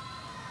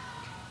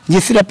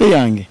ye therapy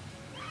yange.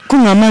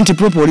 Kuŋŋamba nti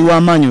Propa oli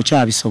w'amaanyi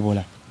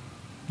okyabisobola.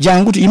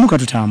 Jangu imuka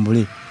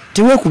tutambule.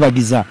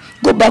 Teweekubagiza.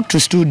 Go back to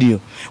studio.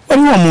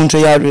 Waliwo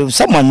omuntu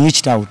someone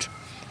reached out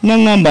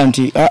nangamba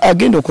nti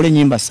agenda okukola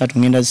ennyimba 3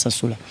 ngenda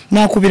zisasula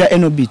nakubira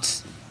eno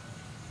beats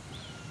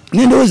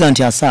nendowooza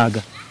nti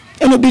asaaga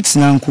eno beats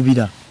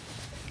nankubira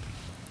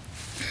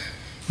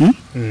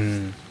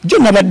jo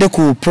nabadde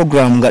ku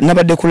program nga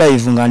nabadde ku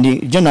live nga ndi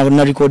jo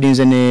na recordings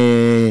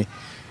ne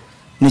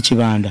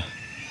kibanda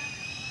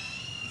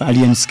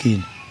Alien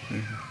Skin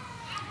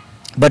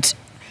but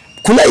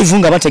ku live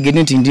nga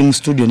bategedde nti ndi mu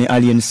studio ne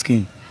Alien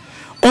Skin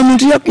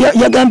omuntu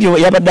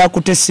yagambye yabadde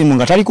akutte essimu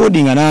nga tali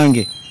recordinga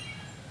nange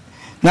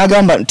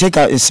nagamba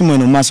teeka essimu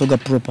eno maaso ga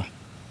Propa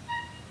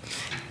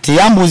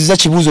teyambuuziza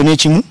kibuuzo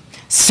n'ekimu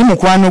si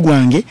mukwano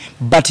gwange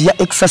but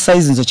ya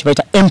exercise nze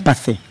kibaita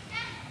empathy.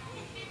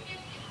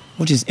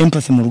 What is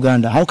empathy mu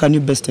Luganda? How can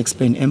you best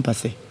explain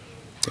empathy?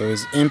 There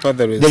is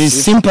empathy, there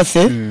is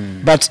sympathy,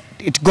 but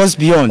it goes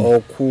beyond.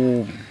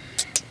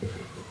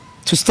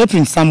 To step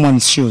in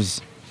someone's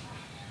shoes.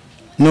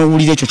 No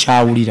ulire cho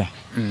chawulira.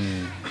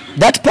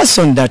 That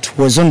person that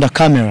was on the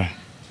camera,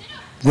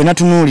 gwe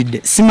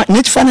natunulidde sima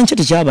nekifaananyi kye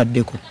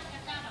tekyabaddeko.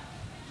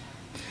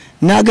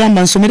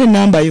 Nagamba nsomere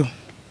namba yo.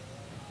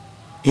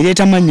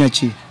 Ireeta mannya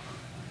ki?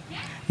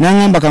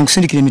 Nangamba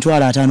kankusindikira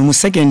emitwalo 5 mu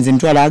seconds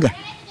emitwalo aga.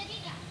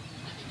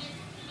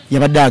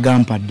 Yabadde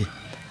agampadde.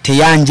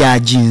 Teyanja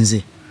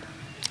ajinze.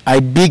 I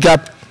big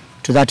up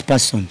to that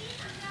person.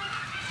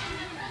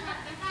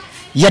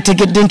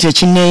 Yategedde nti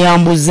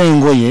ekinneeyambuza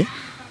engoye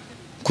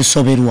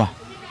kusoberwa.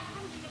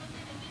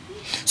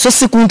 So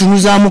si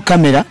kuntunuzaamu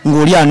kamera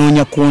ng'oli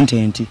anoonya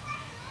content.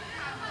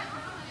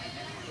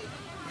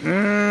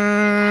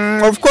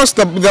 Of course,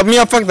 the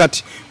mere fact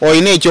that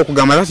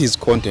that is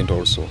content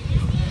also.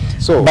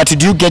 So, but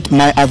do you get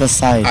my other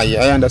side?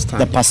 I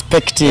understand. The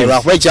perspective.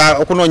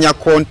 Okunonya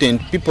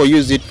content, people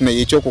use it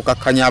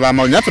ekyokukakkanya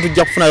abamawulire. Naffe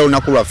tujja kufunayo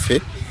olunaku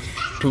lwaffe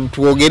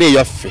tuwogere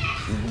yaffe.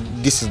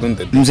 This is not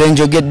the nze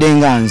njogedde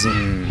nga nze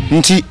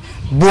nti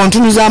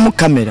bw'ontunuzaamu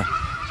kamera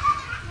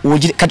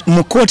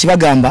mu kooti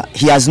bagamba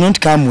he has not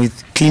come with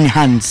clean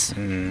hands.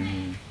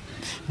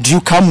 Do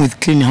you come with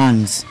clean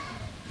hands?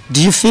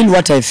 Do you feel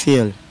what I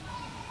feel?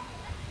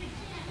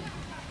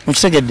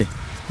 Okitegedde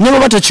ne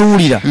bw'oba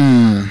tokiwulira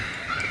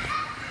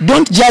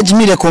don't judge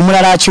me like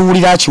omulala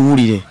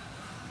akiwulire.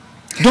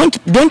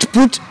 Don't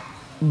put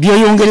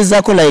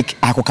byoyongerezaako like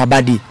ako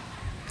kabadi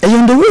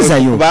eyo ndowooza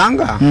yo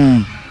kubanga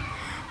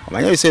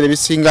omanya ebiseera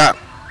ebisinga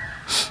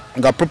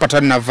nga Propa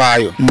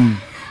tannavaayo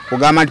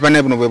kugamba nti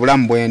banaye buno bwe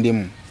bulamu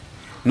bwendimu.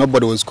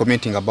 Nobody was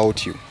commenting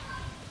about you.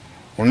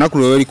 Olunaku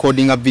lwe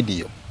recording a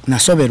video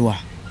nasoberwa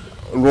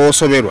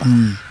lw'osoberwa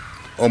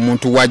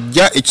omuntu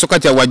wajja ekisoka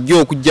kya wajja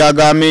okujja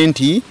agambe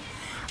nti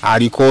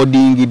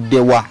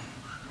arecordingiddewa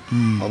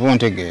oba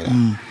ontegeera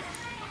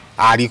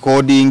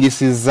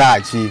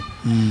arecordingisiza ki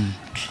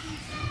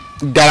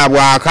ddala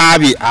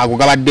bw'akaabye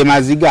agugabadde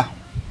maziga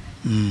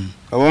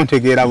oba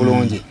ontegeera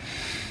bulungi.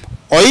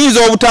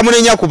 Oyinza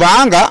obutamunenya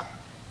kubanga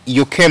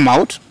you came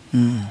out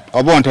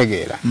oba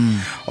ontegeera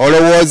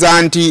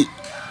olowooza nti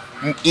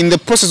in the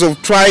process of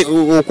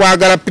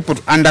okwagala people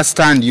to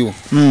understand you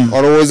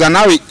olowooza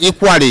nawe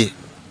equally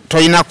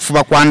toyina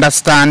kufuba ku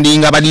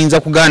understanding abalinza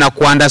kugaana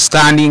ku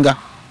understanding.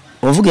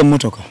 Ovuga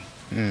emmotoka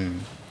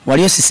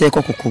wali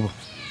osiseeko ku kkubo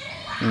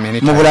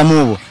mu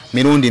bulamu bwo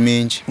mirundi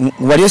mingi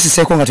wali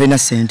osiseeko nga tolina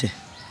ssente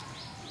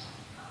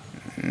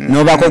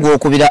n'obaako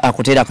gw'okubira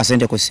akuteera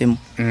akasente ku ssimu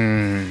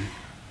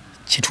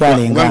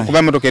kitwale nga kuba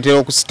emmotoka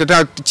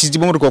etera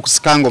kizibu emmotoka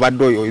okusikanga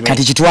obadde oyo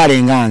kati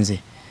kitwale nga nze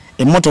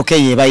emmotoka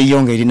eyo eba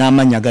yiyo ng'eri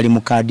n'amannya gali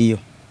mu kaadi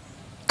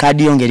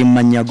yo ng'eri mu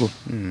mannya go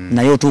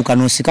naye otuuka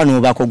n'osika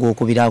n'obaako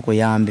gw'okubira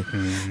akuyambe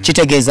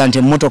kitegeeza nti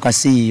emmotoka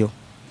si yiyo.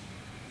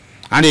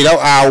 And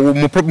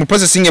mu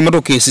processing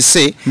emotoka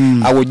esise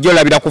awo jjo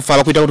labira kufa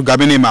bakuyita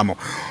kutugambe ne mamo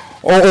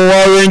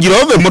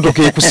owenjira ove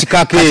emotoka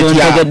ekusikako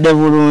etya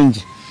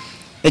bulungi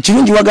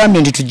ekirungi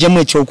wagambye nti tujjemu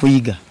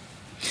ekyokuyiga.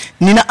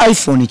 Nina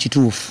iPhone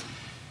kituufu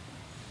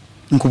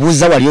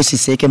nkubuuza wali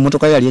osiseeko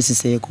emotoka yali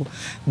osiseeko.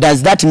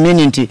 Does that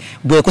mean nti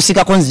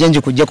bwekusikako nzije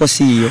njikujjako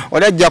siiyo?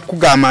 Olajja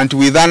kugamba nti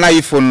with an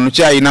iPhone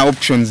nukyalina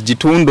options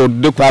gitundo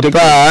odde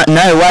papa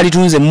nawe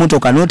walitunze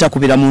emmotoka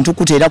n'otakubira muntu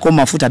kuteerako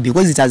mafuta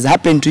because it has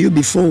happened to you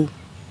before.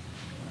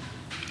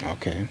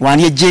 Okay.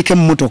 Wani ejjeeko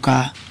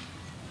emmotoka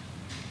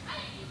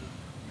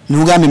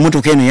n'ogamba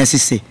emmotoka eno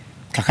yasise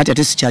kakati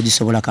ate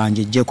sikyagisobola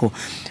kanjejjeko.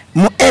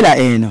 Mu era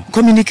eno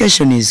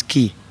communication is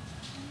key.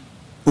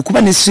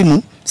 Okuba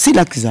n'essimu si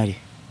luxury.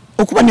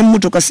 Okuba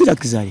n'emmotoka si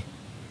luxury.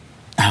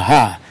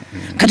 Aha.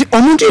 Kati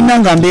omuntu yenna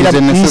nga mbeera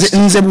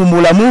nze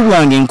bumulamu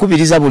bwange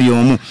nkubiriza buli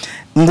omu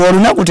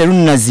ng'olunaku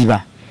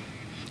terunnaziba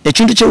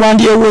ekintu kye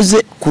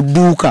wandyewoze ku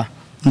dduuka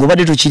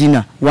ng'obadde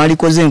tokirina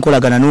walikoze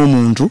enkolagana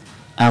n'omuntu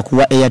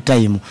akuwa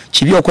airtime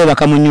kibi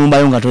okwebaka mu nnyumba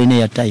yo nga tolina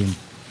airtime.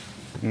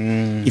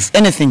 If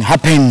anything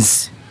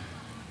happens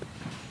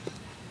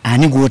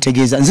ani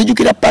gwotegeeza.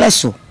 Nzijukira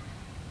Paraso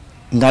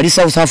ng'ali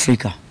South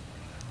Africa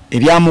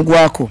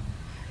ebyamugwako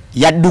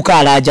yadduka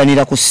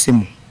alaajanira ku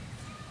ssimu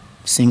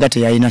singa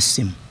teyalina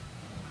ssimu.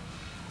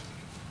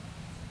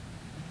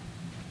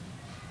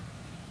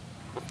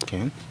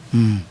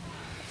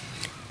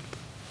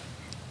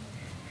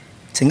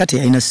 Singa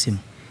teyalina ssimu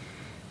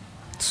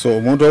So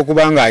omuntu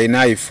okubanga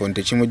alina iPhone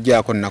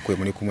tekimujjaako nnaku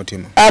emuli ku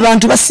mutima.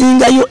 Abantu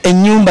basingayo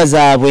ennyumba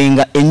zaabwe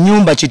nga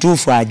ennyumba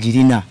kituufu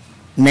agirina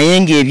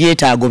naye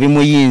ng'ebyetaago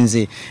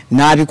bimuyinze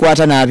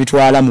n'abikwata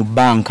n'abitwala mu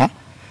banka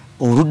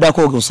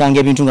oluddako osanga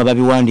ebintu nga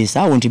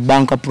babiwandiisa awo nti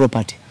banka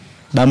property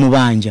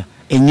bamubanja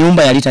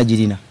ennyumba yali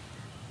tagirina.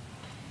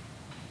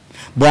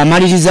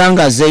 Bw'amaliriza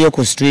nga azzeeyo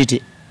ku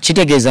street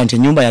kitegeeza nti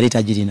ennyumba yali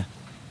tagirina.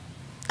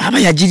 Aba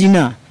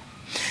yagirina.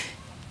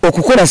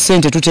 Okukola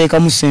ssente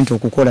tuteekamu ssente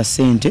okukola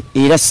ssente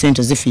era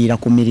ssente zifiira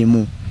ku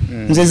mirimu.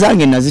 Nze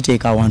zange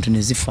naziteeka awantu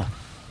ne zifa.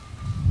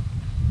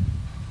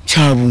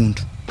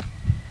 Kyabuntu.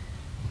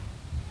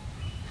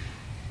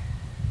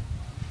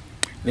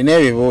 Nina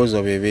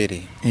ebibuuzo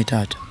bibiri.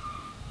 Taata.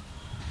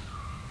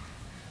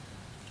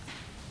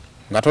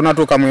 Nga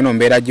tonatuuka mu eno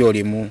mbeera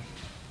gy'olimu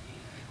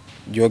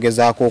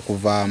gy'ogezaako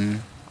okuvaamu.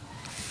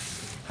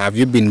 Have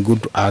you been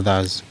good to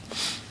others?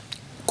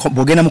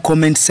 Bw'ogenda mu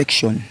comment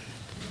section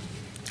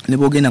ne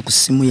bw'ogenda ku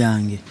ssimu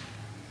yange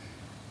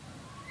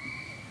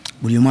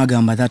buli omu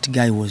agamba that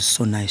guy was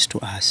so nice to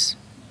us.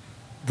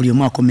 Buli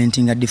omu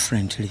commentinga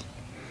differently.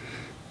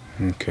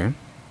 Okay.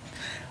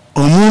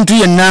 Omuntu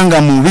yenna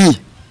nga mubi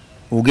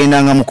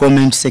ogendanga mu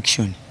comment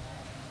section.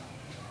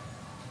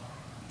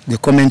 The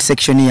comment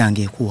section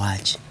yange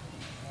ekuwaaki.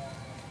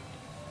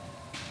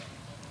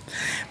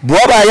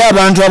 Bw'abaayo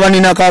abantu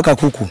abaninako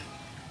akakuku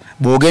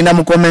bw'ogenda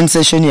mu comment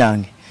section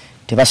yange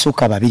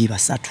tebasukka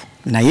 2-3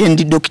 naye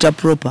ndi Dr.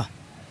 Propa.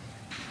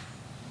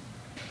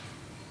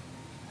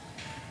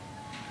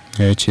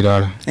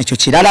 Kirala. Ekyo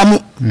kiralamu.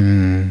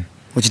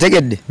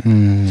 Okitegedde?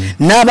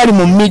 N'abali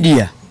mu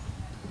media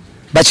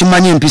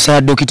bakimanyi empisa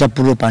ya Dr.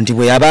 Propa nti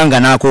bwe yabanga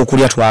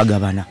n'akookulya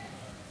twagabana.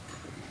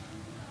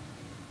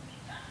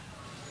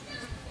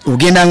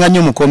 Ogendanga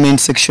nnyo mu comment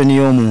section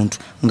y'omuntu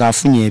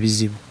ng'afunye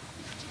ebizibu.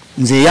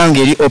 Nze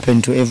yange eri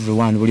open to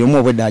everyone buli omu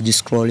obwedda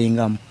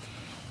agiscrollingamu.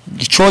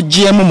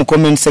 Ky'oggyemu mu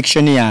comment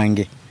section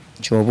yange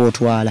ky'oba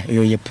otwala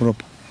eyo ye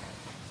Propa.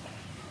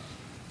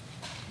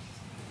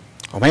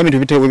 Omanyi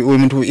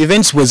ebintu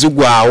events bwe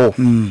zigwawo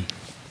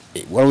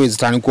waliwo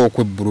ezitandika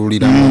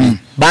okwebbululira muli.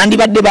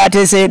 Bandibadde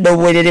baateeseyo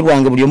obwerere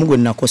bwange buli omu gwe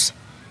nakosa.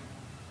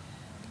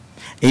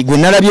 Gwe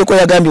nalabyeko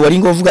yagambye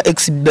walinga ovuga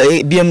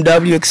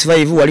BMW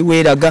X5 wali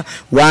weeraga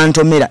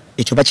wantomera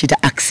ekyo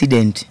bakiyita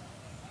accident.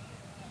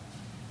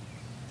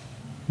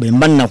 Bwe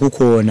mba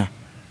nakukoona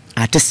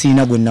ate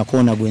siina gwe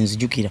nakoona gwe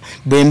nzijukira.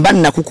 Bwe mba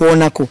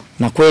nakukoonako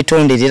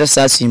nakwetonderera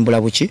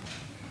saasimbula buki?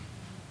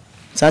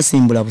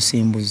 Saasimbula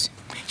busimbuzi.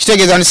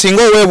 Kitegeeza nti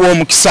singa oweebwa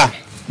omukisa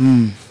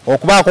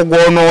okubaako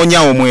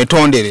gw'onoonya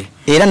omwetondere.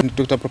 Era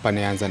Dr. Propa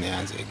neyanza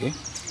ege.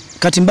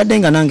 Kati mbadde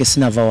nga nange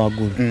sinava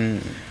waggulu.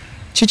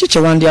 Kiki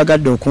kye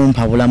wandyagadde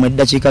okumpa bulamu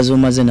eddakiika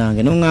z'omaze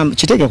nange n'oŋŋamba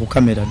kiteeke ku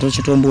kamera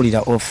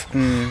tokitumbuulira off.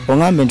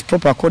 Oŋŋambe nti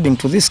Propa according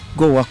to this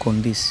go work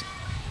on this.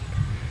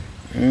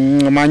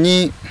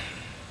 Omanyi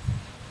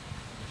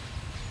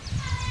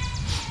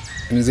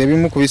nze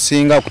ebimu ku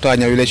bisinga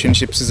okutaanya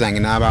relationships zange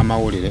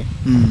n'abamawulire.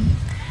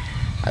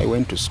 I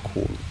went to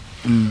school.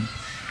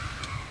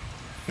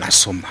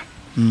 Nasoma.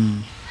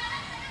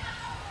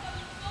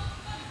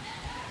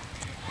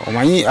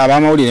 Omanyi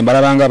abamawulire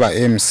mbalabanga ba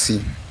MC.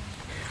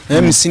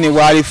 MC ne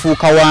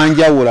bwalifuuka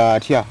wanjawula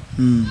atya.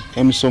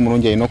 MC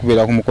omulungi alina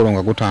okubeera ku mukolo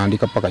nga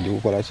gutandika paka gye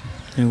gukola ki?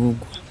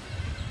 Egugwa.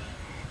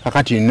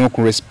 Kakati you know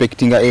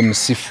respecting a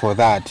MC for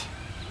that.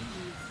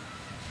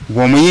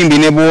 Gw'omuyimbi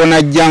ne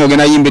bw'onajja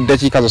ng'ogenda yimba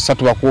eddakiika zo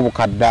 3 bakuwa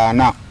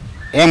obukaddaana.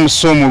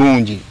 MC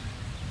omulungi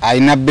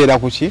alina bbeera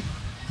ku ki?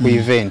 Ku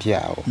event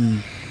yawo.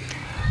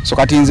 So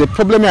kati nze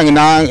problem yange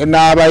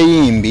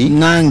n'abayimbi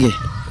nange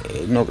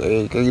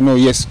no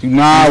yes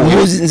naawe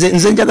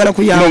nze njagala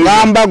kuyamba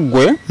ngamba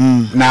gwe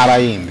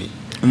n'abayimbi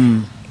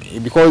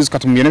because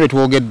kati mu byonna bye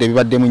twogedde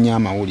bibadde mu nnyo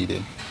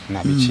amawulire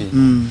nabiki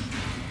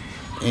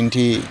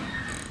nti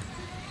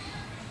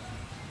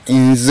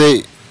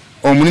nze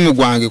omulimu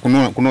gwange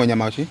kunoonya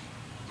maki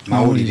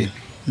mawulire.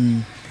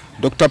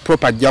 Dr.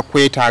 Propa ajja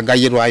kwetaaga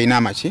ye lw'alina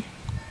amaki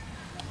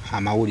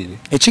amawulire.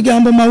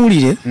 Ekigambo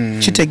mawulire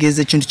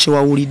kitegeeza ekintu kye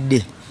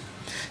wawulidde.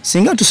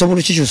 Singa tusobola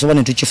okukikyusa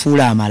ne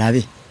tukifuula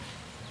amalabe.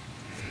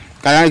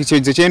 Kale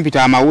kize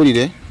kyempita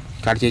amawulire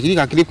kati kyekiri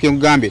kakiri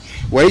kugambe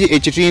wali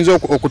ekituyinza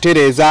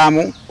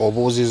okutereezaamu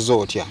obuuzizza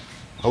otya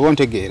oba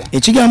ontegeera.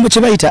 Ekigambo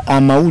kye bayita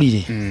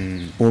amawulire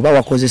oba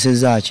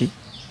wakozesezza ki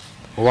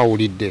oba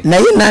wulidde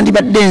naye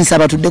nandibadde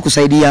nsaba tudde ku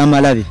sayidi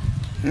y'amalabe.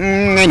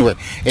 Anyway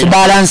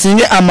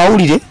tubalansinge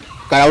amawulire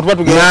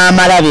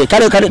n'amalabe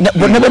kale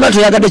bonna bwe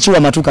batoyagadde kiwa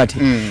matu kati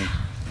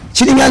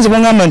kiringa nze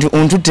bwangamba nti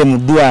ontutte mu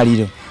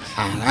ddwaliro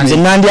nze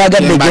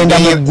nandyagadde genda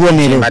mu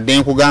ggwonero. Mbadde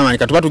nkugamba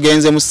nti tuba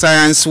tugenze mu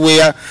science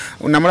where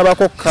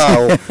namulabako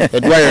kaawo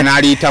eddwaliro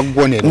n'aliyita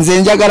ggwonero.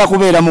 Nze njagala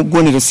kubeera mu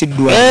ggwonero si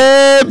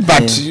ddwaliro.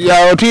 But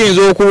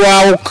tuyinza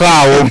okulwawo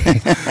kaawo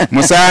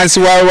mu science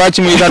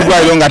wakimuyita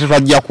ddwaliro nga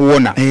tetwajja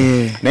kuwona.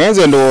 Naye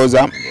nze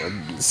ndowooza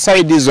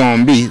side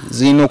zombi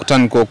zirina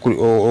okutandika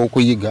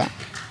okuyiga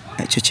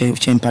ekyo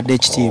kyempadde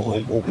ekitiibwa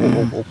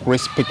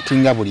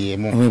okurespectinga buli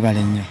emu.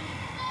 Weebale nnyo.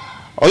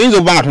 Oyinza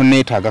okuba nga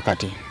tonneetaaga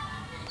kati.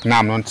 No,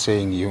 I'm not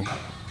saying you.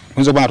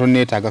 oyinza okuba nga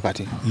tonneetaaga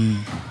kati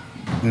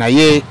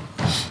naye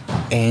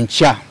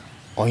enkya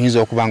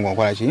oyinza okuba nga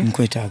onkola ki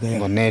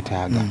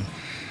ng'onneetaaga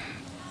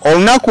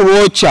olunaku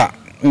lwokya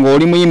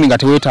ng'oli muyimbi nga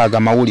teweetaaga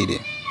mawulire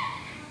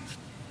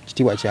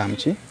kitiibwa kyamu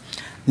ki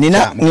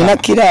nina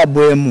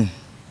kiraabu emu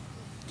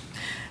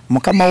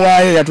mukama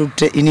waayo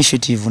yatutte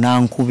initiative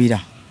n'ankubira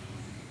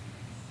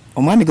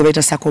omwami gwe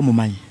bayita Sako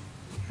omumanyi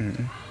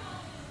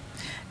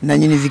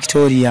nanyini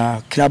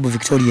Victoria Club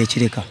Victoria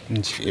ekireka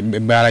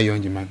ebbaala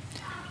yongimanyi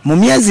mu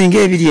myezi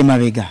ng'ebiri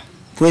emabega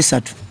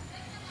kwesatu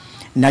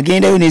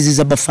nagendayo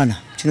neziza bafana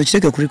kino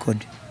kireke ku record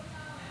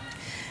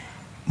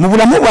mu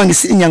bulamu bwange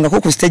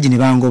sirinyangako ku stage ne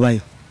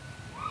bangobayo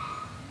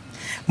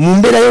mu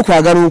mbeera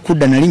y'okwagala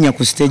okudda nalinnya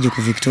ku stage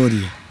ku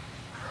Victoria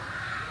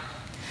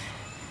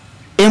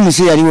MC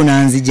yaliwo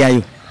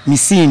nanzijayo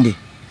misinde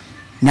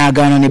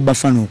n'agaana ne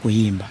bafana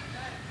okuyimba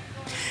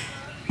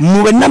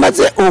mube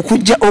namaze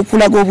okujja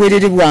okulaga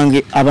obwerere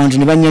bwange abantu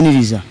ne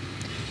banyaniriza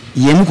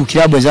yemu ku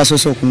kilabu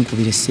ezasoose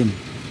okunkubira essimu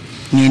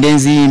ngende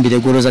nziyimbire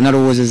goloza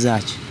nalowoozezza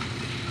ki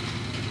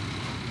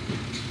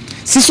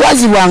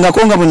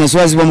siswazibwangako nga bwe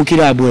naswazibwa mu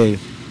kilabu eyo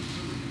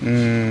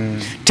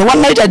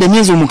tewannayitadde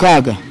emyezi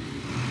 6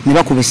 ne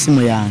bakuba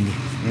essimu yange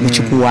mu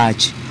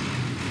kikuwaaki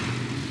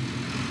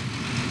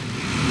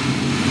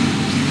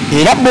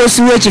era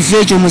boosi w'ekifo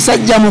ekyo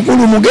musajja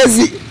mukulu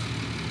mugezi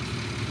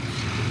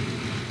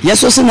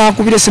yasoose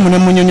n'akubira essimu ne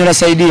munyonyola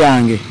sayidi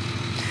yange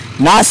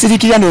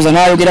n'asirikira ndowooza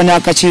n'ayogera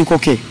n'akakiiko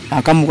ke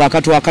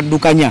akatu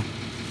akaddukanya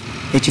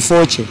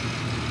ekifo kye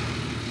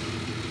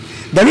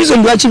the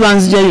reason lwaki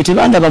banzijayo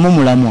tebandabamu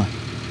mulamwa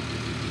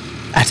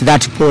at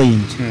that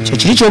point kyo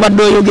kiri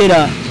kyobadde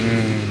oyogera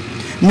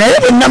naye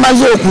bwe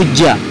namaze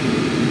okujja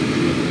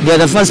they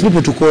are the first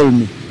people to call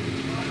me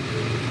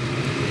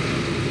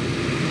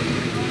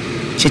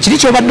kyo kiri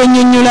kyobadde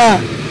onnyonnyola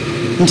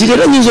nti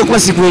leero nyinza okuba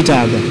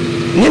sikwetaaga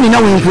naye nina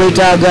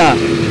wenkwetaaga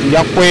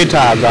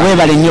yakwetaaga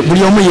webale nnyo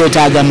buli omu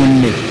yeetaaga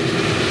munne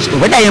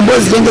obadde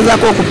emboozi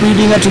gengezaako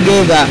okupiidinga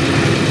together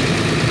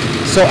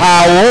so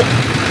awo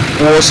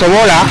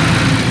osobola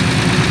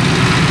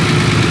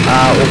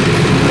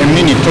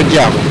emini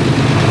tojjaako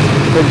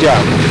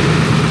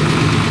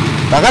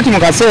kakati mu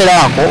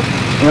kaseera ako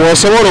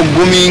osobola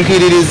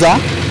okugumiikiririza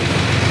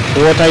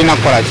wotalina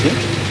kukola ki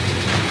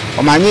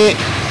omanyi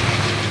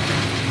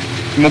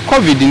mu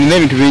covid nina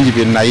ebintu bingi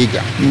bye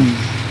nayiga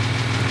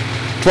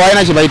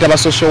twalina kye bayita ba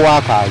social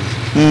workers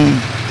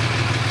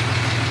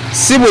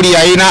si buli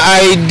yalina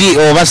ID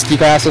oba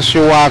sitika ya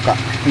social worker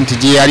nti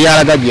gye yali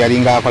alaga gye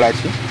yalinga akola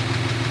ki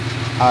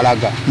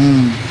alaga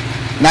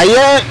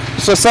naye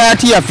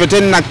society yaffe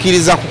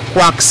tennakkiriza ku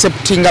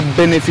acceptinga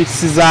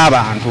benefits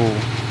z'abantu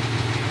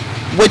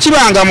bwe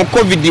kibanga mu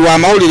covid wa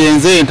mawulire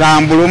nze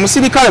entambula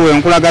omusirikale bwe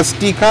nkulaga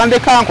sitika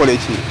ndeka nkole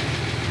ki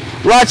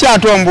lwaki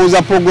ate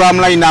ombuuza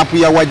program line up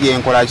yawa gye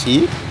nkola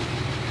ki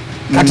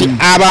kati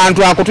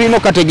abantu ako tulina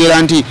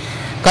okukategeera nti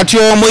kati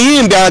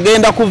omuyimbi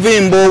agenda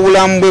kuvimba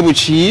obulamu bwe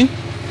buki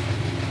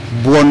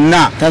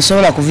bwonna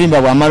tasobola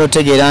kuvimba bwamala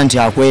otegeera nti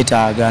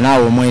akwetaaga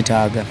naawe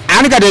omwetaaga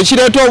ani kati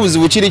ekireeta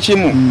obuzibu kiri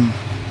kimu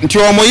nti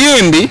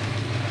omuyimbi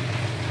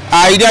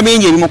ayira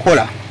bingi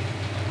ebimukola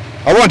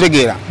oba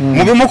ontegeera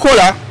mu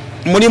bimukola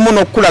mulimu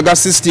n'okukulaga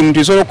system nti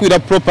osobola okuwira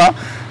proper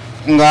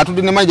nga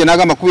tudde ne manager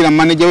n'agamba kuwira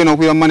manager we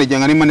n'okuwira manager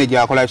nga ne manager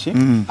akola ki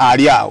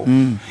ali awo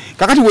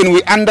kakati when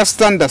we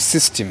understand the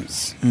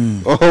systems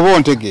oba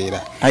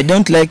ontegeera I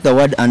don't like the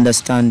word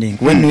understanding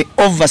when we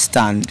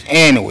overstand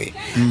anyway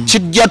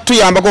kijja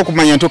tuyambako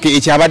okumanya nti okay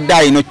ekyo abadde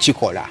alina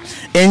okukikola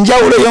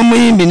enjawulo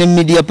y'omuyimbi ne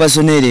media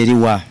personnel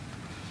eriwa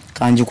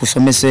kanji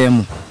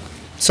kusomeseemu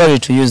sorry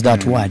to use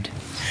that word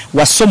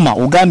wasoma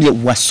ogambye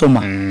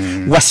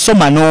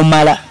wasoma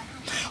n'omala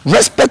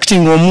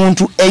respecting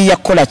omuntu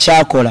eyakola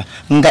kyakola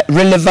nga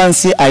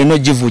relevancy alina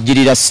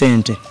ogivujjirira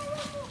ssente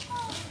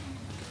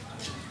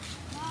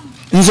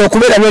nze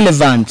okubeera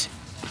relevant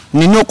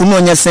nina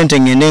okunoonya ssente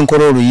ngende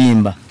nkola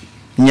oluyimba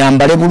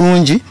nyambale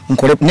bulungi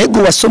nkole naye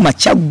gwe wasoma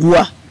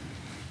kyaggwa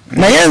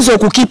naye nze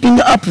okukeeping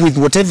up with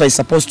whatever is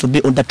supposed to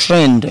be on the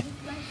trend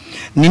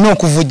nina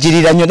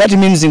okuvujjirira nnyo that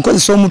means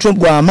nkozesa omutwe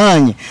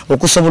gw'amaanyi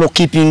okusobola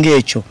okukeeping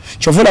ekyo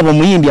kyova olaba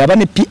omuyimbi aba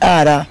ne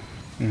PR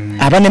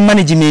aba ne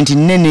management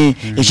nnene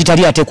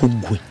ekitali ate ku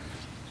ggwe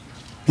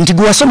nti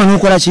gwe wasoma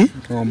n'okola ki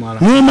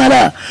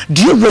n'omala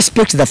do you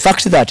respect the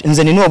fact that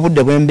nze nina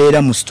obudde bwe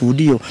mbeera mu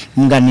studio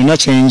nga nina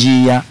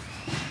kyenjiya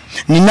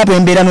nina bwe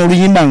mbeera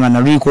n'oluyimba nga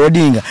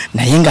nalurecordinga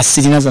naye nga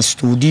sirina za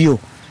studio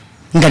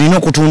nga nina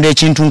okutunda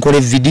ekintu nkole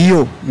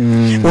video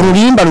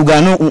oluyimba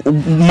lugaano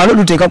malo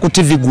luteeka ku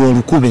TV gwe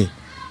olukube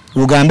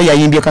lugambe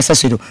yayimbye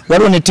kasasiro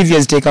waliwo ne TV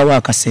eziteekawo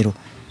akasero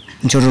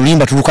nti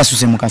oluyimba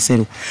tulukasuse mu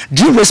kasero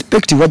do you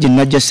respect wajje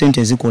najja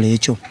ssente ezikola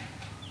ekyo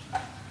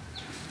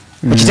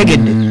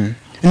okitegedde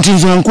nti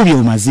nze nkubye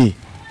omaze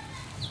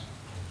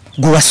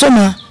gwe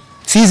wasoma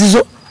fiizi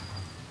zo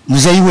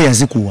muzeeyi we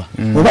yazikuwa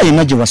oba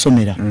yenna gye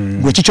wasomera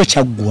gwe kikyo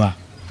kyaggwa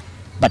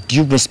but do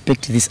you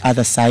respect this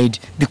other side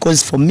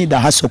because for me the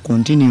hustle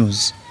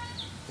continues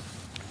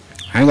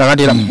anga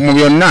kati mu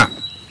byonna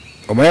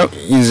oba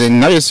nze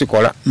naye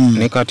sikola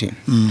ne kati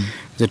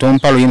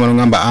zetompa luyimba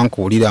nogamba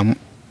ankuwuliramu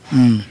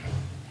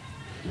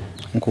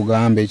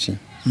nkugambe ki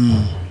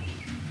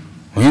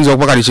oyinza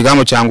okuba kati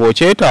kigambo kyange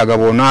okyetaaga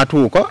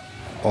bw'onaatuuka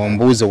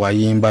ombuuze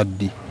wayimba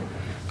ddi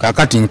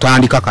kakati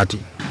ntandika kati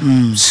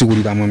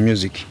siwulira mu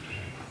music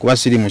kuba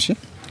siri muki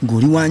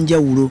guli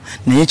wanjawulo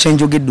naye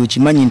kyenjogedde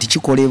okimanyi nti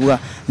kikolebwa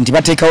nti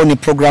bateekawo ne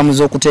programu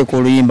z'okuteeka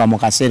oluyimba mu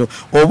kasero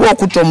oba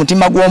okutta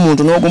omutima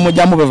gw'omuntu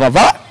n'ogumugyamu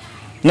bevava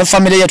ne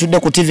famire yatudde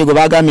ku TV gwe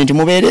bagambye nti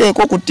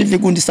mubeereeko ku TV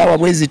gundi sawa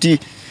bweziti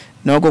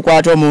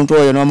n'ogukwata omuntu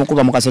oyo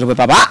n'omukuba mu kasero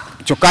papa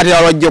kyokka ate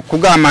alwajja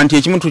okugamba nti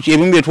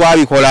ebimu bye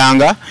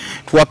twabikolanga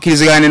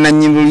twakkirizigana ne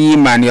nannyini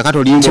luyimba ndi kakati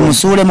oluyimba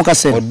kimusuule mu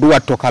kasero odduwa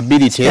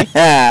tokability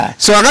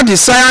so kakati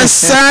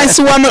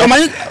science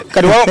omanyi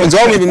kati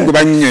nzewamu ebimu gwe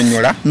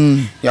bannyonnyola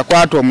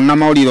yakwata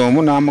omunnamawulire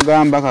omu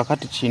n'amugamba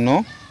kakati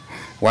kino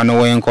wano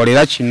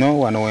wenkolera kino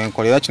wano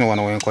wenkolera kino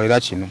wano wenkolera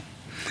kino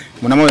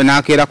munamawulire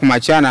n'akeera ku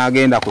makya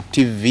n'agenda ku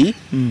TV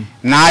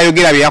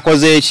n'ayogera bye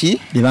yakoze eki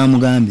bye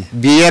bamugambye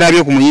bye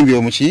yarabye ku muyimbi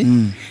omuki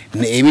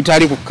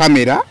ebitali ku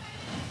kamera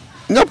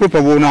nga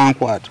Propa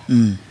bw'onankwata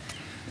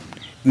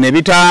ne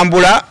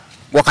bitambula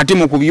wakati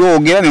mu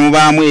kubyogera ne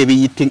mubaamu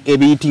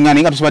ebiyitingana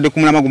nga tusobadde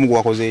kumulama gumu gwe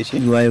wakoze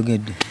eki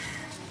wayogedde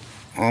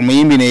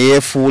omuyimbi ne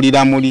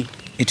yeefuulira muli.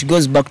 It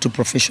goes back to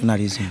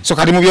professionalism. So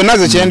kati mu byonna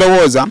ze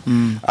kyendowooza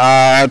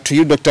to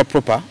you Dr.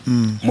 Propa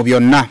mu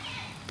byonna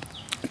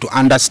to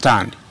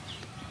understand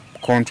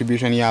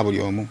contribution ya buli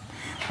omu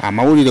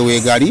amawulire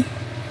weegali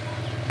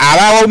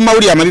abawo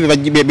mawulire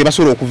amabi be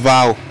basobola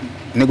okuvaawo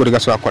nego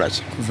tegasobola kukola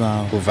ki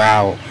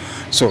kuvaawo.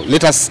 So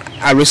let us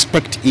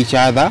respect each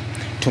other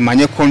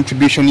tumanye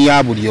contribution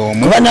ya buli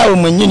omu kuba naawe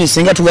mwennyini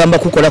singa tugamba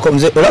kukolako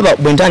nze olaba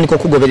bwe ntandika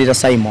okugoberera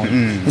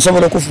Simon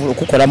nsobola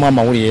okukolamu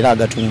amawulire era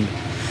agatunda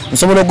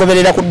nsobola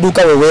okugoberera ku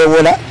dduuka we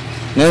weewola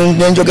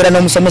nenjogera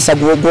n'omusomesa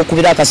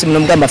gw'okubira akasimu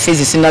n'omugamba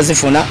fees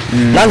sinazifuna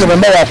nange bwe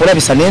mba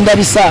wakulabisa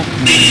nendabisa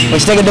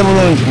okitegedde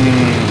bulungi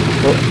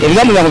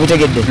ebigambo byange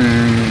bitegedde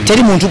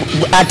teri muntu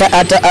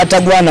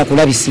atagwana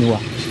kulabisibwa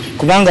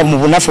kubanga mu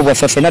bunafu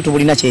bwaffe ffenna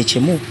tubulina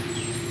kyekimu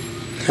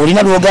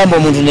olina lwogamba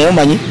omuntu naye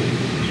omanyi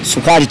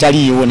sukaali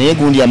taliiwo naye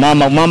gundi ya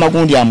maama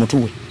gundi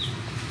amutuwe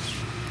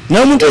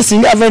naye omuntu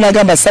esinga ava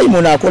nagamba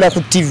Simon akola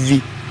ku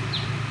TV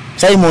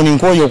Simon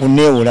nkooyo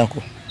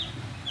okuneewolako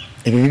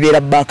ebyo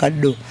bibeera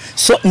bakaddo.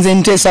 So nze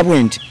nteesa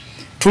bwe nti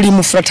tuli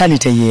mu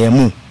fraternity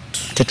yeemu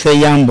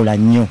tetweyambula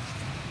nnyo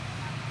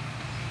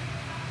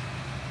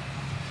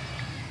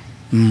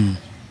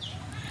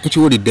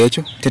ekiwulidde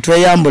ekyo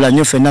tetweyambula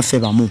nnyo ffenna ffe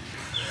bamu.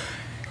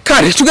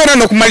 Kale tugenda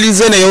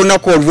n'okumaliriza naye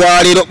olunaku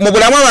olwaleero mu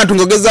bulamu abantu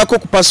ng'ogezaako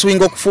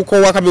okupasuwinga okufuuka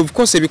owakabi of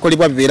course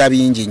ebikolebwa bibeera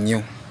bingi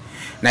nnyo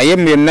naye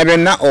mu byonna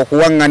byonna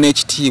okuwaŋŋana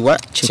ekitiibwa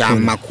kya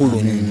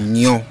makulu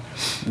nnyo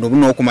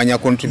n'okumanya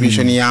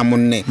contribution ya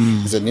munne.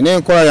 Nze nina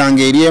enkola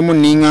yange eri emu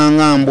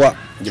nniŋŋaŋŋambwa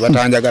gye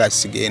batanjagala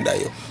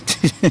sigendayo.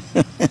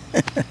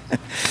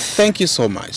 Thank you so much.